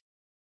 Like,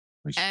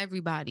 like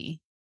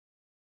everybody.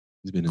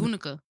 she's been in it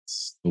Gunica.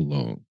 so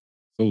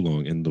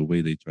long, and the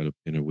way they try to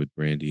pin her with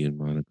Brandy and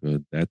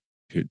Monica, that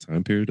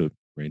time period of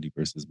Brandy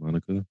versus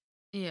Monica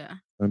Yeah.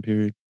 time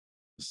period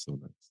was so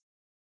nice.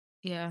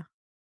 Yeah.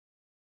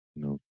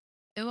 You know,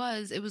 It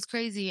was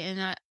crazy.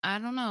 And I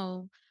don't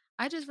know.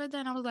 I just read that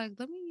and I was like,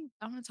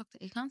 I want to talk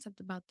to A Concept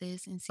about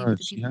this and see what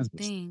the she people has been.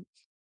 think.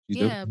 She's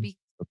Yeah, definitely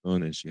slept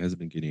on, and she hasn't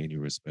been getting any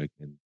respect.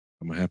 And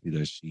I'm happy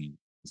that she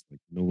is like,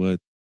 you know what,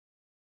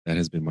 that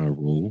has been my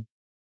role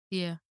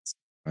yeah, in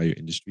the entire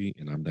industry,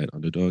 and I'm that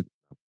underdog.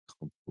 I'm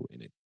comfortable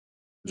in it.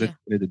 Because at yeah,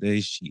 the end of the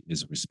day, she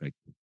is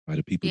respected by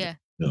the people that yeah.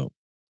 know.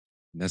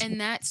 And that's what And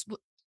that's what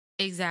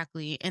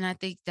exactly. And I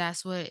think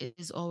that's what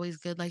is always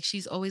good. Like,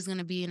 she's always going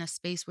to be in a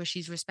space where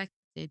she's respected.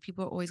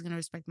 People are always going to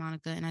respect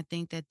Monica. And I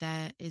think that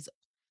that is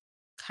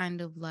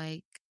kind of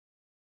like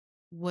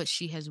what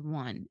she has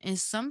won. And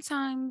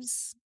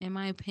sometimes, in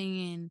my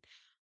opinion,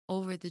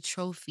 over the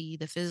trophy,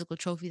 the physical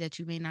trophy that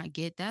you may not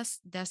get, that's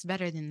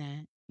better than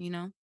that, you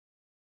know?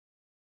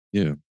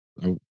 yeah.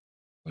 I,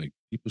 like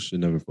people should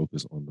never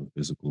focus on the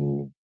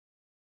physical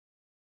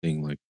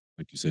thing, like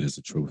you said, it's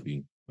a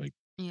trophy. Like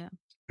Yeah.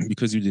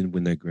 because you didn't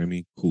win that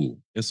Grammy, cool.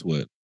 Guess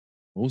what?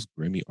 Most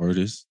Grammy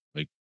artists,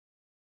 like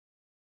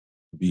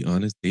to be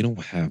honest, they don't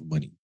have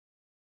money.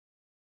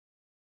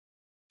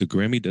 The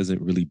Grammy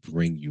doesn't really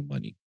bring you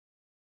money.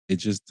 It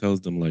just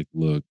tells them like,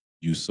 look,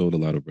 you sold a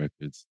lot of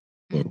records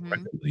for a Mhm.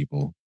 record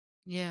label.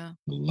 Yeah.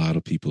 A lot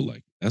of people like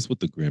it. That's what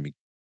the Grammy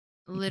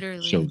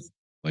Literally. shows.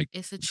 Like,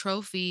 It's a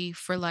trophy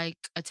for like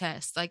a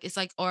test. Like, it's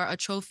like, or a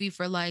trophy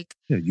for like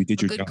yeah, you did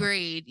a your good job.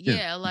 grade. Yeah,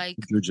 Yeah, you like,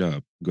 did your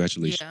job.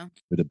 Congratulations. yeah.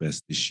 You're the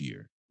best this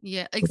year.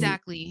 Yeah, So,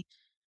 exactly.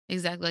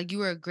 Exactly. Like, you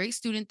were a great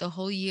student the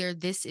whole year.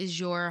 This is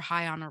your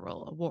high honor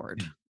roll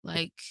award. yeah,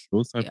 Like,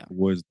 those type yeah, of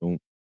awards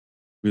don't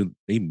really,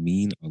 they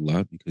mean a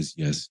lot because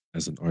yes,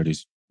 as an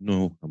artist, you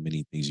know how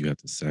many things you have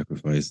to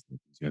sacrifice, the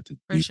things you have to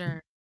for do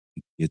sure.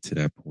 to get to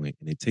that point,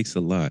 and it takes a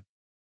lot.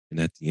 And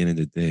at the end of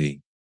the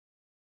day,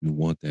 you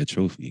want that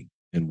trophy,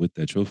 and with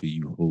that trophy,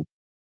 you hope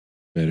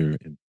better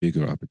and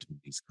bigger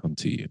opportunities come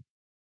to you.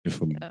 And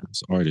for Yeah.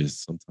 most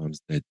artists,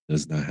 sometimes that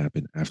does not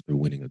happen after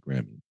winning a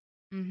Grammy.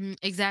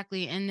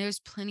 Exactly. And there's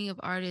plenty of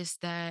artists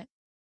that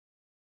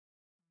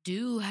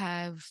do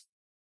have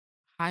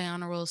high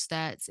honor roll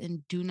stats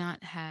and do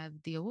not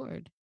have the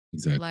award.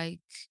 Exactly.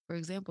 Like, for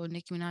example,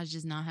 Nicki Minaj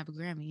does not have a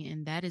Grammy,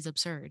 and that is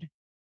absurd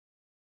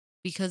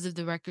because of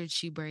the records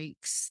she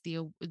breaks,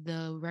 the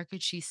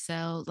record she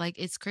sells. Like,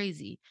 it's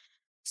crazy.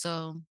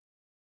 So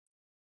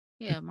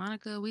yeah,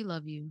 Monica, we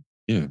love you.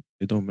 Yeah,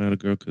 it don't matter,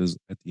 girl, because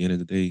at the end of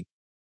the day,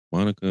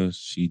 Monica,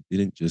 she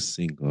didn't just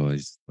sing,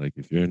 guys. Like,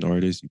 if you're an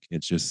artist, you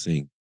can't just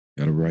sing.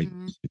 You gotta write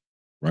Mhm. music.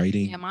 Yeah,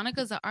 Writing,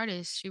 Monica's an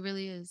artist. She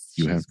really is.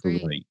 you have She's to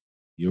great. write.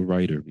 Be a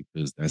writer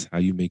because that's how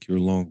you make your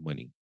long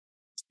money.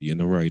 It's being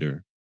a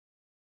writer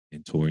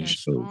and touring That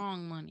shows.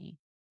 strong money.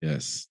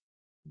 Yes.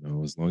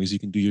 As long as you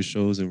can do your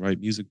shows and write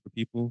music for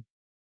people,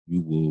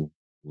 you will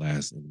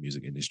last in the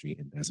music industry.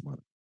 And that's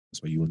Monica.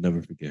 That's why you will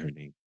never forget her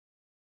name.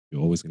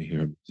 You're always going to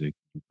hear her music.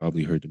 You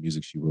probably heard the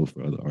music she wrote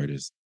for other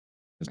artists.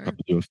 That's For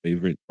probably your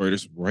favorite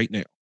artist right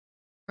now.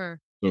 for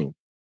So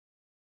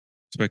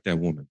respect that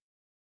woman.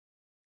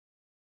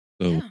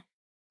 So yeah.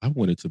 I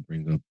wanted to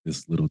bring up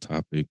this little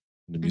topic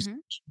in the music Mhm.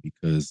 industry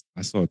because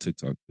I saw a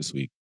TikTok this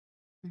week.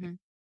 Mhm.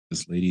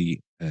 This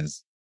lady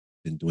has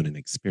been doing an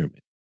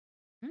experiment.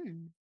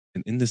 Mm.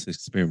 And in this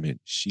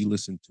experiment, she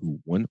listened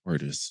to one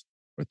artist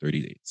for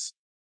 30 days.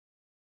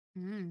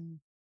 Mm.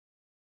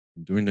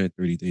 And during that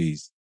 30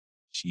 days,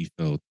 she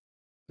felt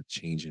a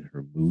change in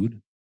her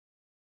mood,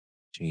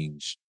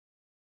 change.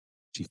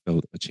 She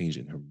felt a change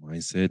in her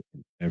mindset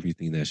and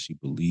everything that she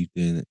believed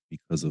in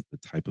because of the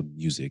type of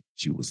music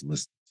she was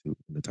listening to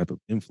and the type of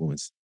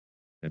influence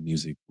that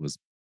music was,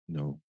 you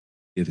know,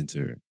 given to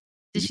her.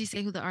 Did she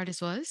say who the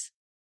artist was?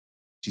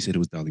 She said it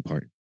was Dolly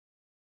Parton.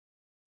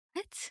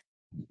 What?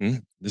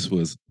 This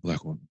was a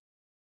black woman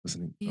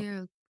listening.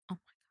 Yeah. Oh,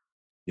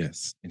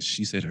 Yes, and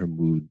she said her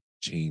mood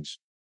changed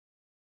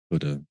for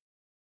the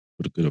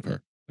good of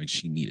her. Like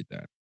she needed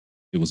that.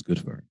 It was good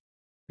for her.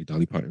 Like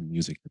Dolly Parton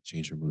music had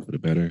changed her mood for the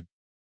better.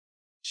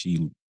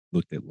 She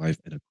looked at life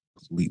in a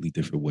completely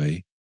different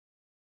way,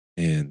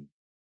 and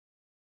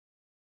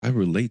I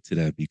relate to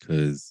that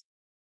because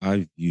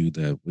I view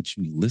that what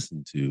you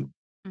listen to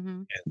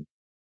mhm. can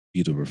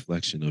be the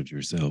reflection of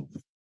yourself.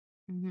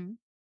 Mhm.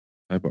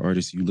 Type of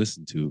artist you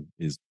listen to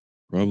is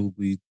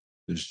probably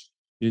the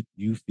shit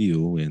you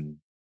feel and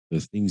the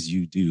things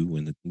you do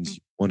and the things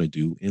you want to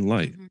do in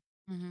life. Mhm.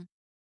 Mhm.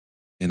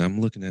 And I'm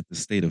looking at the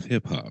state of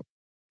hip hop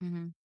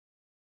Mhm.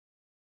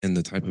 and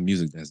the type of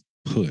music that's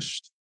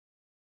pushed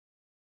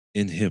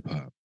in hip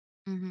hop,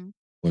 Mhm.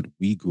 what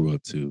we grew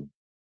up to,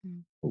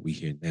 Mhm. what we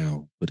hear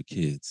now for the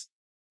kids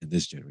in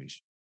this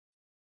generation.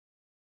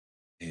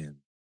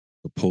 And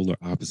the polar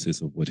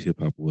opposites of what hip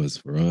hop was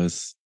for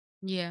us,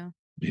 Yeah.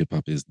 hip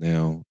hop is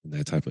now, and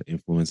that type of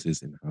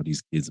influences and how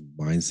these kids'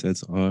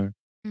 mindsets are,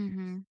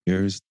 Mhm.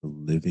 scares the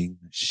living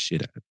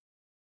shit out.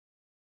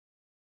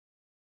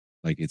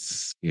 Like it's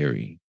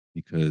scary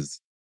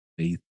because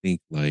they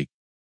think like,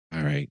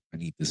 all right, I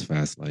need this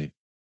fast life.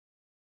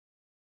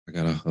 I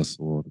gotta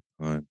hustle all the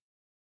time.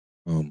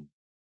 Um,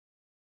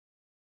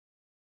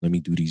 Let me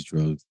do these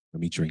drugs.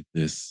 Let me drink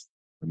this.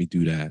 Let me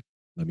do that.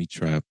 Let me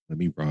trap. Let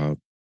me rob.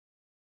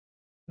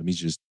 Let me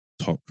just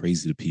talk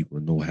crazy to people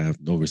and no have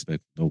no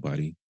respect for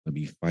nobody. Let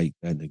me fight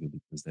that nigga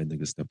because that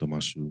nigga stepped on my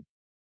shoe.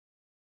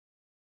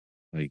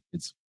 Like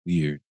it's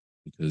weird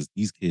because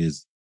these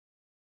kids,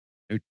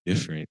 they're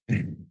different.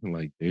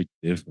 Like they're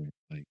different.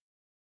 Like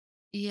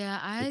Yeah,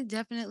 I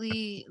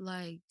definitely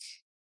like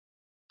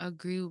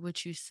agree with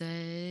what you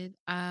said.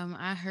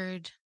 I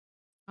heard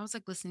I was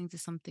like listening to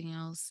something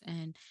else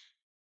and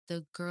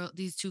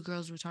these two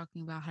girls were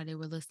talking about how they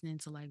were listening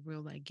to like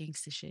real like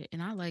gangster shit.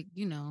 And I like,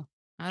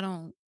 I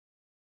don't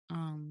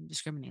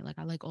discriminate. Like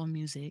I like all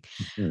music.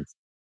 yes,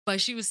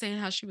 But she was saying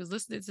how she was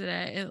listening to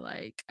that and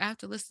like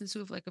after listening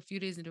to it for like a few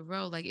days in a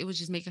row, like it was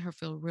just making her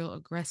feel real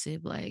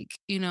aggressive, like.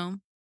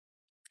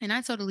 And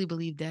I totally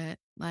believe that.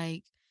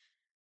 Like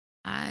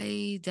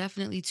I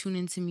definitely tune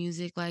into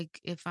music. Like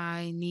if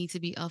I need to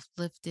be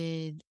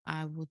uplifted,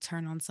 I will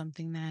turn on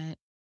something that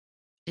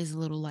is a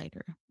little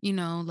lighter.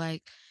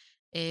 Like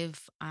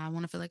if I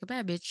want to feel like a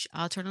bad bitch,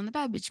 I'll turn on the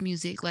bad bitch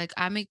music. Like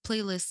I make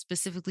playlists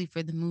specifically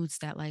for the moods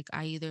that like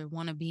I either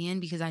want to be in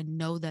because I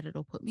know that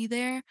it'll put me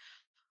there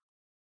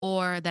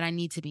or that I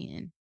need to be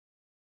in.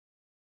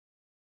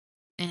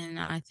 And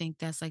I think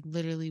that's like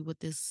literally what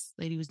this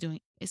lady was doing.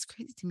 It's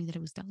crazy to me that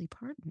it was Dolly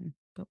Parton,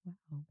 but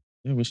wow.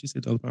 yeah. When she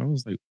said the other part, I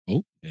was like,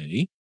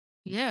 okay,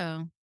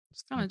 Yeah.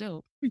 It's kind I of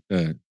dope. like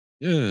that.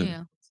 Yeah,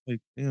 Yeah, it's like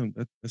damn,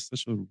 that's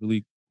such a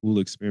really cool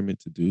experiment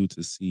to do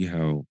to see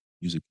how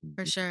music can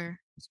for really sure.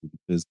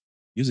 because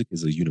music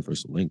is a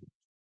universal language.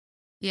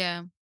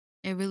 Yeah,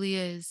 it really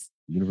is.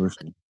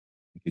 Universal.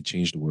 It could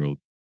change the world.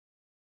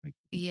 Like,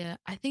 Yeah,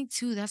 I think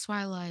too, that's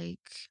why, like,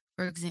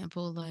 for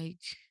example, like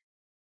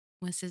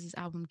when SZA's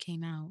album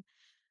came out,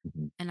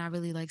 mhm, and I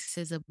really like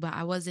SZA, but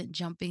I wasn't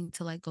jumping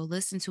to like go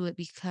listen to it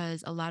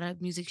because a lot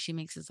of music she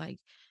makes is like,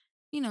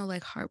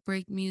 like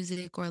heartbreak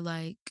music or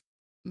like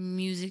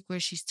music where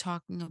she's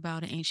talking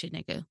about an ancient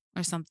nigga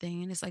or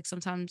something. And it's like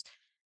sometimes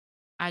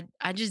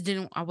I just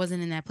didn't I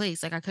wasn't in that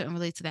place. Like I couldn't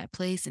relate to that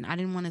place and I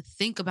didn't want to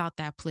think about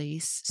that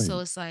place. So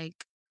right. it's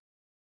like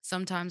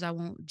sometimes I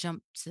won't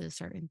jump to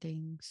certain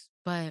things.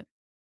 But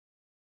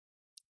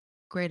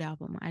great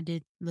album. I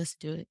did listen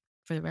to it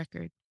for the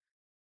record.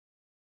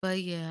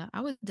 But yeah,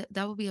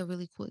 that would be a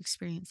really cool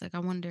experience. Like I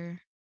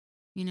wonder,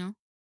 you know?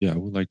 Yeah, I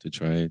would like to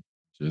try it.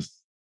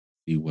 Just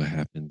see what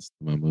happens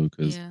to my mood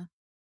because Yeah.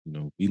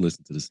 we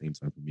listen to the same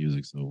type of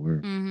music, so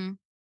we're Mhm.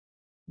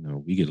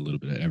 we get a little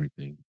bit of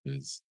everything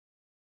because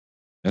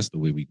that's the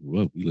way we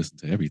grew up. We listened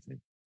to everything.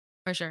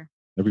 For sure.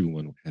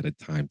 Everyone had a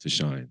time to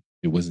shine.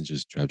 It wasn't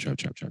just trap, trap,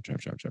 trap, trap, trap,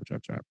 trap, trap,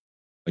 trap, trap.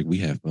 Like we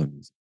had fun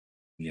music.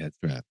 We had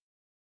trap.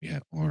 We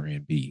had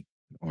R&B.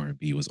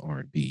 R&B was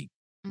R&B.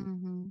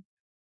 Mhm.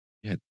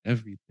 We had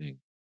everything.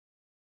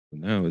 So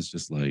now it's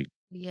just like,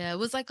 Yeah, it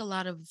was like a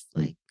lot of mm,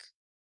 like,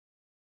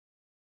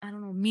 I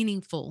don't know,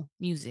 meaningful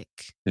music.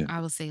 yeah,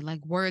 I would say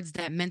like words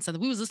that meant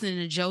something. We was listening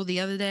to Joe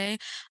the other day.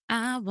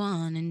 I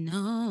wanna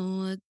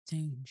know what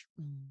danger.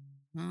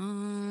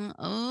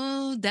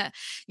 Oh, that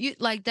you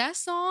like that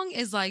song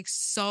is like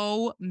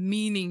so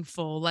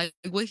meaningful. Like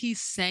what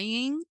he's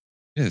saying,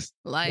 yes.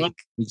 What like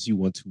makes you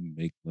want to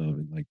make love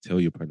and like tell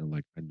your partner,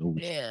 like, I know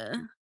what you yeah,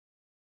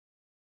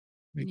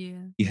 like.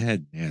 yeah, He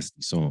had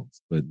nasty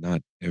songs, but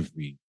not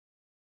every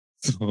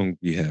song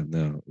we have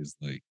now is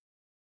like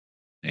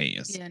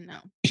nasty. yeah. No.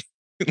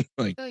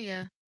 Like, So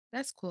yeah,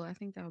 that's cool. I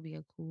think that would be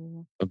a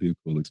cool. that'd be a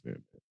cool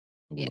experiment. I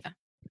want to. Yeah.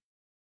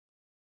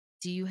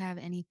 Do you have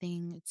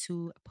anything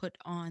to put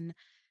on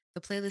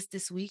the playlist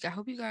this week? I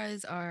hope you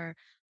guys are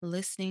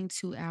listening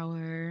to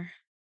our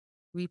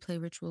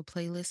replay ritual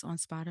playlist on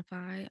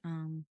Spotify.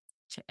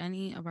 To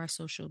any of our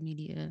social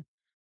media,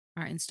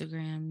 our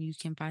Instagram, you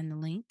can find the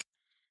link.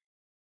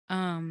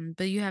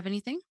 But you have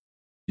anything?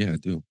 Yeah, I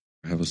do.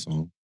 I have a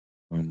song.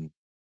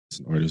 It's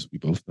an artist we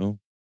both know.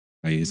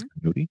 I is Mhm.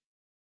 Coyote.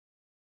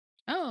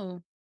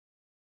 Oh,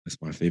 That's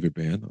my favorite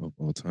band of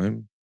all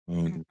time.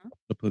 mhm. I'm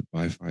gonna put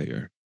By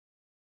Fire,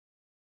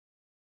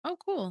 Oh,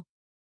 cool.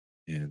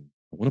 and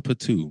I want to put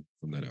two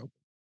from that album.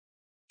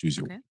 Choose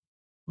your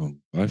Okay,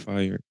 By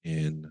Fire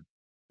and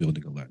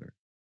Building a Ladder.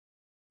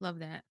 love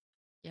that.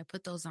 Yeah,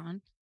 put those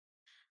on.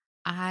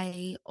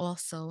 I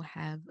also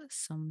have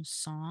some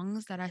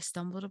songs that I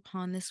stumbled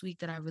upon this week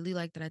that I really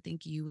like that I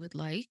think you would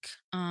like.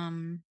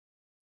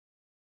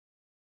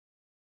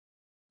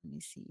 Let me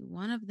see.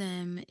 One of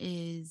them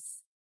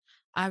is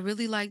I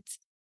really liked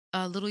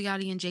Little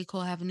Yachty and J.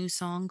 Cole have a new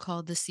song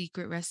called The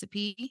Secret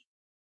Recipe.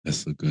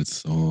 That's a good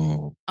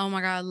song. Oh my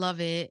God, I love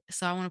it.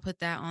 So I want to put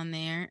that on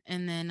there.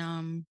 And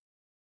then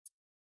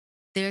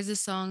there's a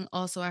song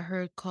also I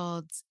heard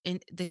called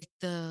in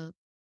the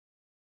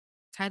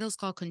title's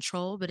called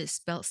Control, but it's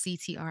spelled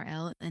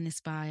CTRL and it's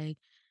by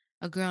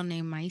a girl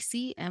named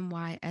Mysie,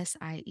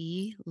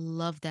 Mysie.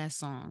 Love that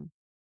song.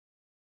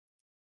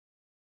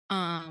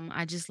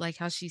 I just like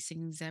how she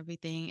sings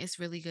everything. It's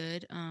really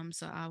good.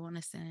 So I want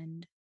to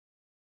send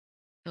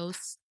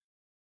those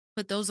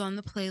put those on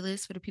the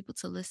playlist for the people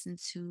to listen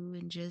to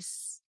and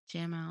just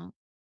jam out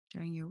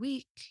during your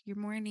week, your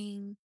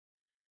morning,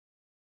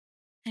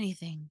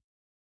 anything.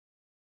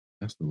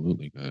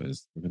 Absolutely,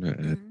 guys. We're gonna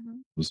add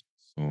Hmm. those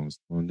songs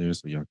on there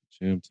so y'all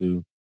can jam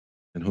to,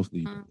 and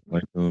hopefully you guys Um,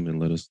 like them and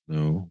let us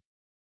know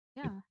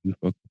if yeah. you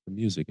fuck with the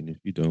music, and if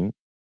you don't,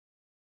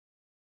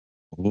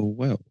 oh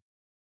well.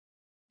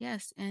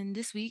 Yes. And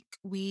this week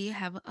we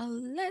have a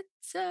letter.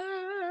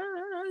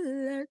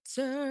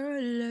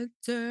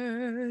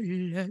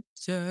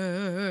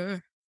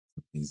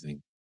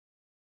 Amazing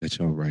that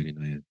y'all writing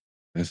in.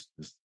 That's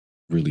just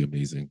really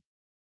amazing.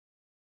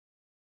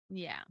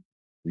 Yeah,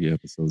 3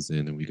 episodes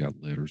in, and we got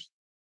letters.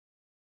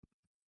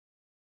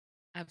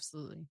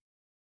 absolutely.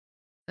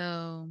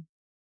 So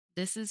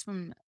this is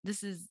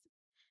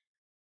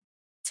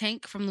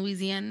Tank from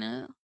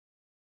Louisiana.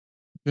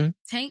 Okay.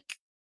 Tank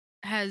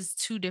has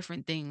two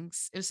different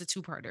things. It's a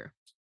two-parter.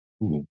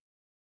 Cool.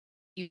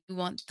 You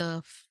want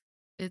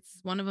it's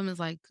one of them is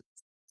like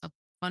a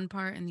fun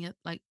part and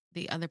like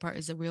the other part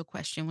is a real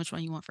question. Which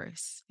one you want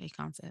first? A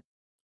concept.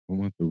 I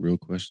want the real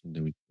question,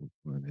 then we can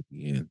find at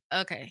the end.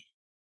 Okay.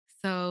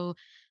 So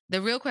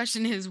the real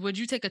question is, would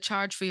you take a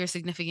charge for your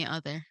significant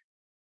other?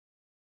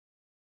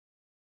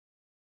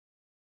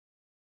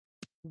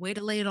 Way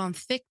to lay it on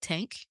thick,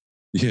 Tank.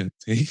 Yeah.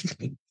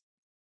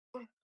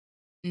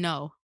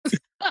 No.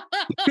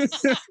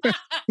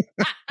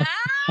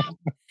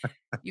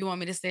 You want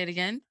me to say it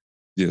again?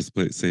 Yes,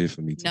 but say it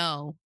for me too.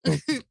 No. Bro,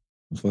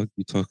 the fuck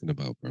you talking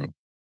about, bro?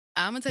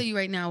 I'm gonna tell you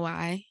right now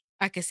why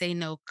I could say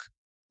no.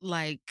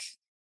 Like,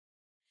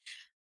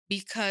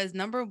 because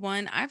number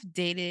one, I've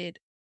dated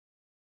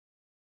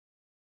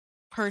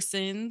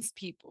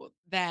people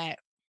that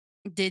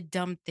did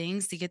dumb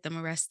things to get them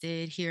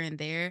arrested here and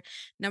there.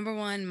 Number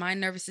one, my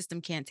nervous system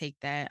can't take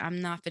that.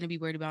 I'm not gonna be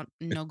worried about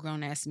no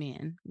grown ass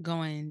man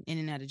going in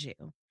and out of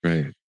jail.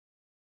 Right.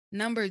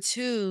 Number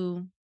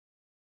two,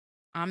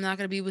 I'm not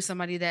gonna be with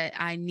somebody that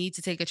I need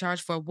to take a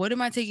charge for. What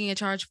am I taking a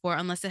charge for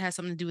unless it has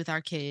something to do with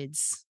our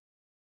kids?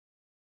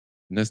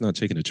 And that's not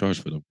taking a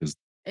charge for them because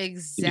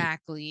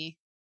Exactly.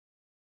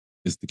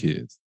 it's the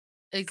kids.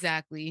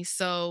 Exactly.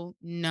 So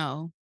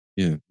no.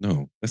 Yeah,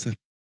 no, that's a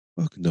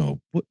fuck no.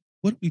 What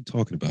are we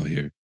talking about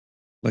here?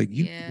 Like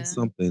you did Yeah.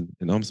 something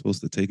and I'm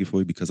supposed to take it for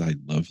you because I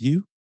love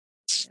you?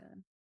 Yeah.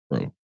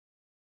 Bro,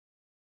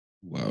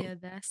 wow. Yeah,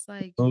 that's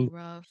like Love,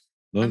 rough.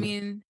 I love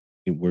mean,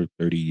 can work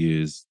 30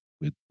 years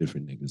with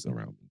different niggas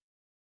around me.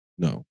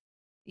 No.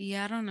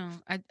 yeah, I don't know.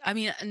 I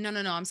mean, no,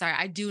 no, no. I'm sorry.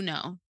 I do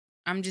know.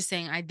 I'm just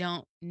saying I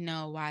don't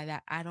know why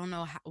that I don't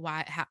know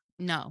why how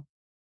no.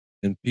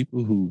 And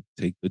people who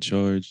take the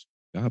charge,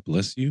 God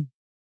bless you.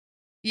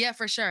 Yeah,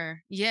 for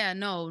sure. Yeah,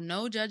 no,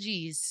 no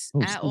judgies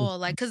Oh, at all.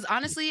 Like, seriously. cause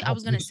honestly, I God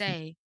was gonna bless you.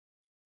 say,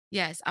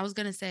 yes, I was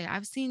gonna say,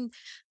 I've seen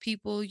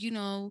people,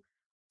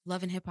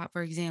 loving hip hop,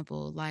 for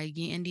example, like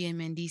the Indian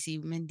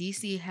Mendici.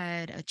 Mendici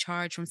had a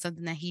charge from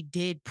something that he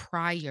did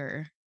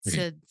prior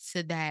Right.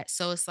 to that.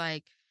 So it's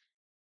like,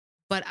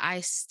 but I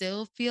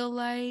still feel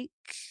like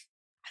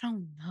I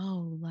don't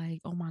know,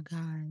 like, oh my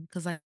God.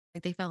 Cause like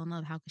they fell in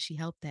love. How could she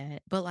help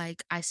that? But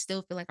like I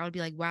still feel like I would be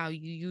like, wow,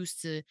 you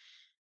used to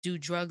do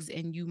drugs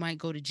and you might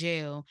go to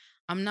jail.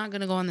 I'm not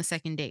gonna go on the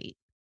second date.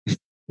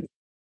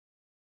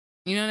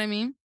 You know what I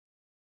mean?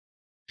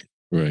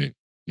 Right.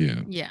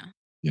 Yeah. Yeah.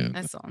 Yeah.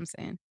 That's all I'm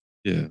saying.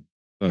 Yeah.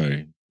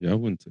 Sorry. Yeah, I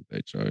wouldn't take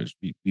that charge.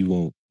 We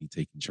won't be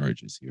taking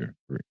charges here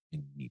for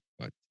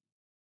anybody.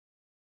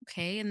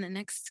 Okay. And the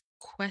next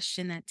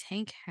question that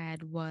Tank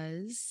had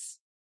was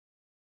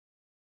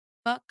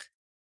fuck,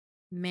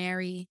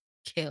 marry,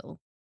 kill.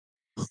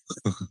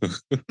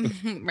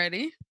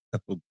 Ready?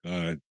 Oh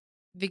God.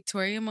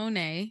 Victoria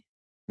Monet,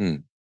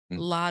 Mm, mm,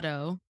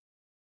 Lotto,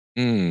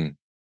 mm,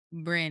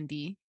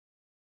 Brandy.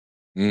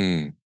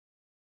 mm,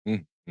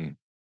 mm.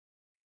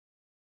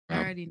 I Wow.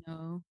 already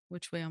know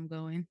which way I'm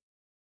going.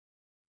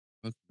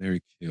 Fuck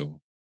Mary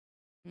Kill.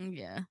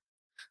 Yeah.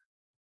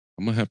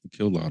 I'm gonna have to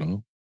kill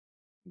Lotto.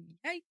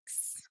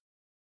 Yikes.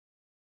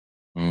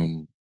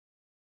 Um,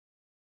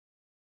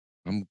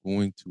 I'm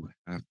going to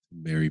have to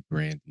marry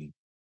Brandy.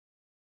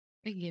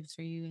 It gives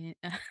for you.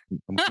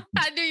 I'm,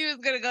 I knew you was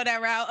gonna go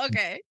that route.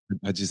 Okay.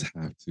 I just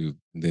have to.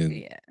 And then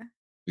Yeah. Y'all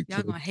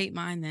Victoria, gonna hate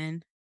mine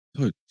then.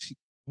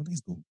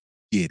 Tony's gonna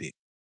get it.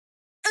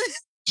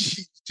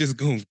 She's just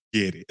gonna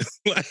get it.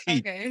 like,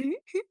 Okay.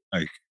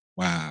 like,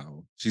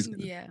 wow. She's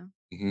gonna. Yeah.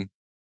 Mhm.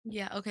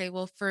 Yeah. Okay.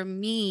 Well, for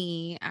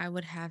me, I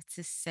would have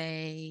to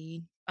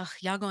say, ugh,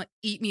 y'all gonna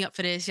eat me up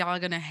for this. Y'all are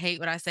gonna hate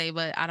what I say,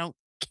 but I don't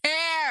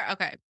care.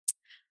 Okay.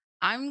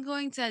 I'm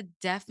going to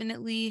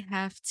definitely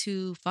have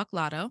to fuck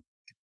Lotto.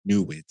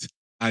 Knew it.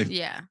 I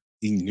Yeah.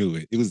 knew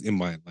it. It was in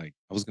my like.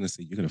 I was gonna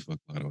say you're gonna fuck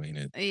Lotto, ain't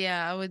it?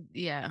 Yeah, I would.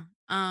 Yeah.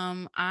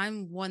 I'm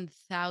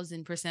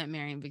 1000%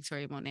 marrying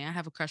Victoria Monet. I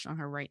have a crush on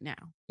her right now.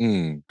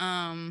 Mm.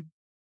 Um,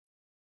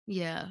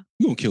 yeah.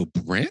 You gonna kill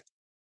Brent?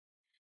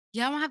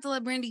 Yeah, I'm gonna have to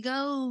let Brandy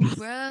go,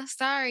 bruh.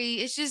 Sorry.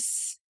 It's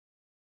just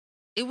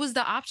it was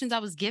the options I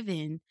was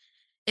given.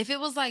 If it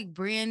was like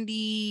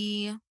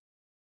Brandy,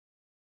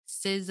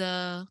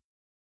 SZA,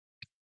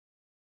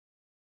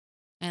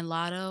 and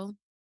Lotto,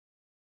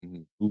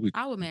 Who would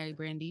I would marry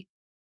Brandy.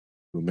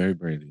 marry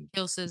Brandy?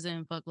 Kill SZA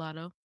and fuck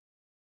Lotto.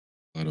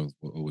 Lotto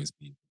will always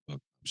be the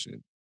fuck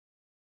option.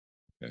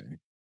 Okay.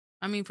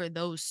 I mean, for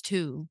those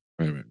two.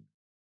 Right.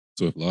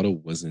 So if Lotto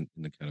wasn't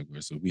in the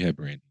category, so we had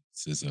Brandy,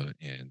 SZA,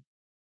 and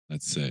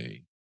let's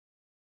say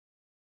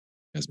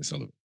Jasmine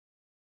Sullivan.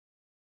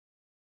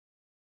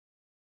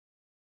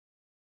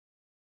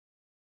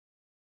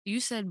 You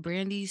said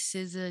Brandy,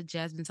 SZA,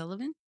 Jasmine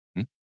Sullivan?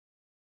 Hmm?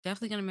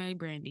 Definitely gonna marry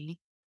Brandy.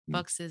 Hmm.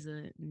 Fuck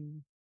SZA,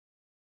 and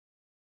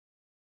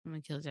I'm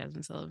gonna kill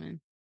Jasmine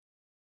Sullivan.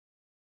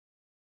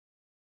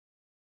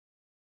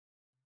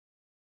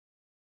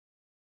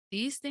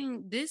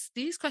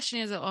 These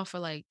questionnaires are all for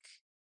like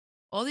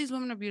all these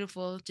women are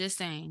beautiful. Just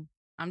saying.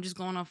 I'm just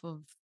going off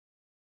of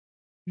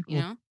You you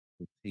go know.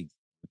 with taste,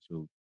 with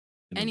your,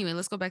 Anyway,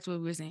 let's go back to what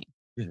we were saying.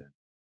 yeah.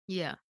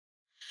 Yeah,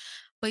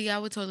 but yeah, I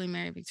would totally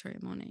marry Victoria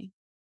Monet.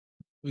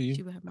 Well, you,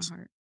 She would have my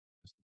heart.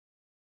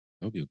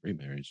 that would be a great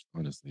marriage,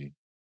 honestly.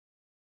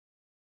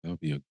 That would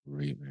be a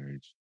great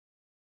marriage.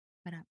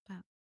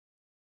 Ba-da-ba.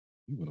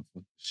 You want to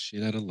fuck the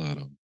shit out of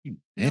Lotto. You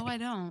No, nasty. I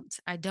don't.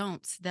 I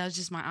don't. That was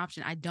just my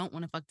option. I don't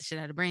want to fuck the shit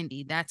out of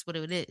Brandy. That's what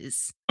it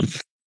is.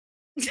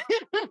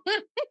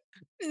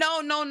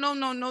 No, no, no,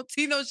 no, no.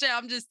 Tino shit.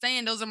 I'm just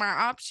saying those are my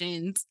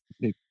options.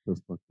 Pick to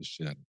fuck the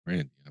shit out of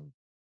Brandy.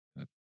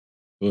 I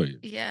adore you.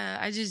 Yeah,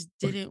 I just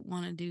Adore you. didn't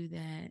want to do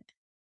that.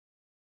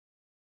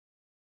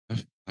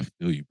 I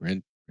feel you.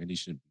 Brandy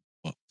shouldn't be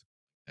fucked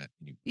like that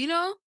anyway. You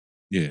know?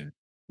 Yeah.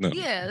 No.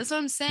 Yeah, that's what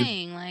I'm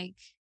saying. Like,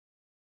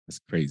 That's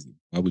crazy.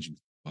 Why would you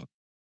fuck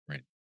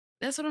Brandy?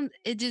 that's what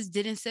it just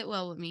didn't sit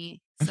well with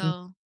me. I feel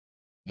So,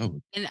 I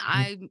would.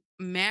 and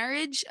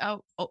marriage,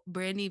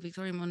 Brandy,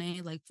 Victoria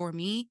Monet, like for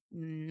me,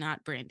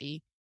 not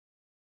Brandy.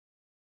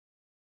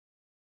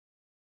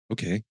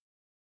 Okay.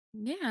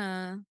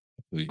 Yeah.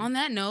 I feel you. On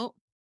that note,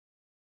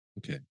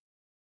 Okay.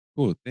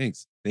 Cool.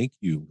 Thanks. Thank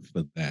you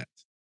for that.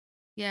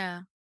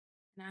 yeah.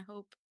 And I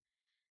hope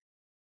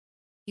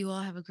you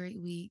all have a great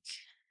week.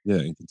 Yeah,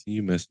 and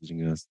continue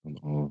messaging us on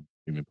all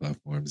streaming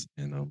platforms,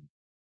 and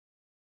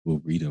we'll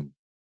read them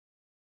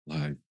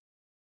live.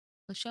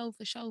 For sure,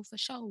 for sure, for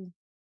sure. All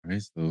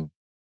right. So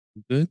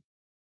you good?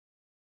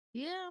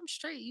 Yeah, I'm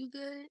straight. You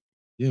good?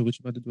 Yeah. What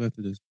you about to do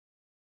after this?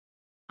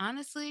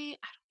 Honestly,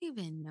 I don't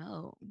even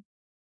know.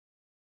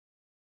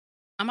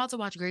 I'm about to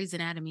watch Grey's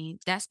Anatomy.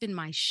 That's been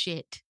my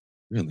shit.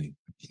 Really?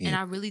 I And can't.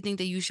 I really think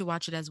that you should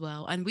watch it as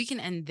well. And we can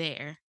end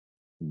there.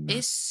 Not.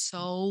 It's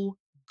so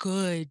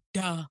good.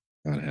 Not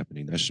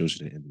happening. That show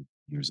should have ended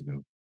years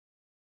ago.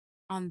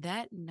 On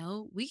that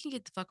note, we can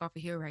get the fuck off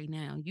of here right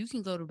now. You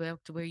can go to back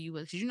to where you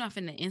was because you're not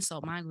finna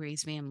insult my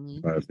Grace family.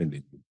 If I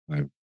offended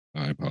you,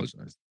 I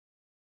apologize.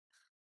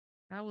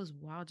 That was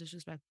wild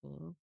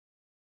disrespectful.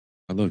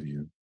 I love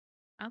you.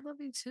 I love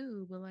you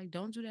too, but like,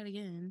 don't do that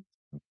again.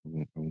 I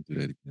won't do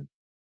that again.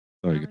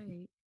 Sorry, All guys.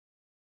 right.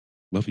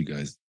 Love you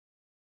guys.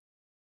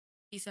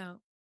 Peace out.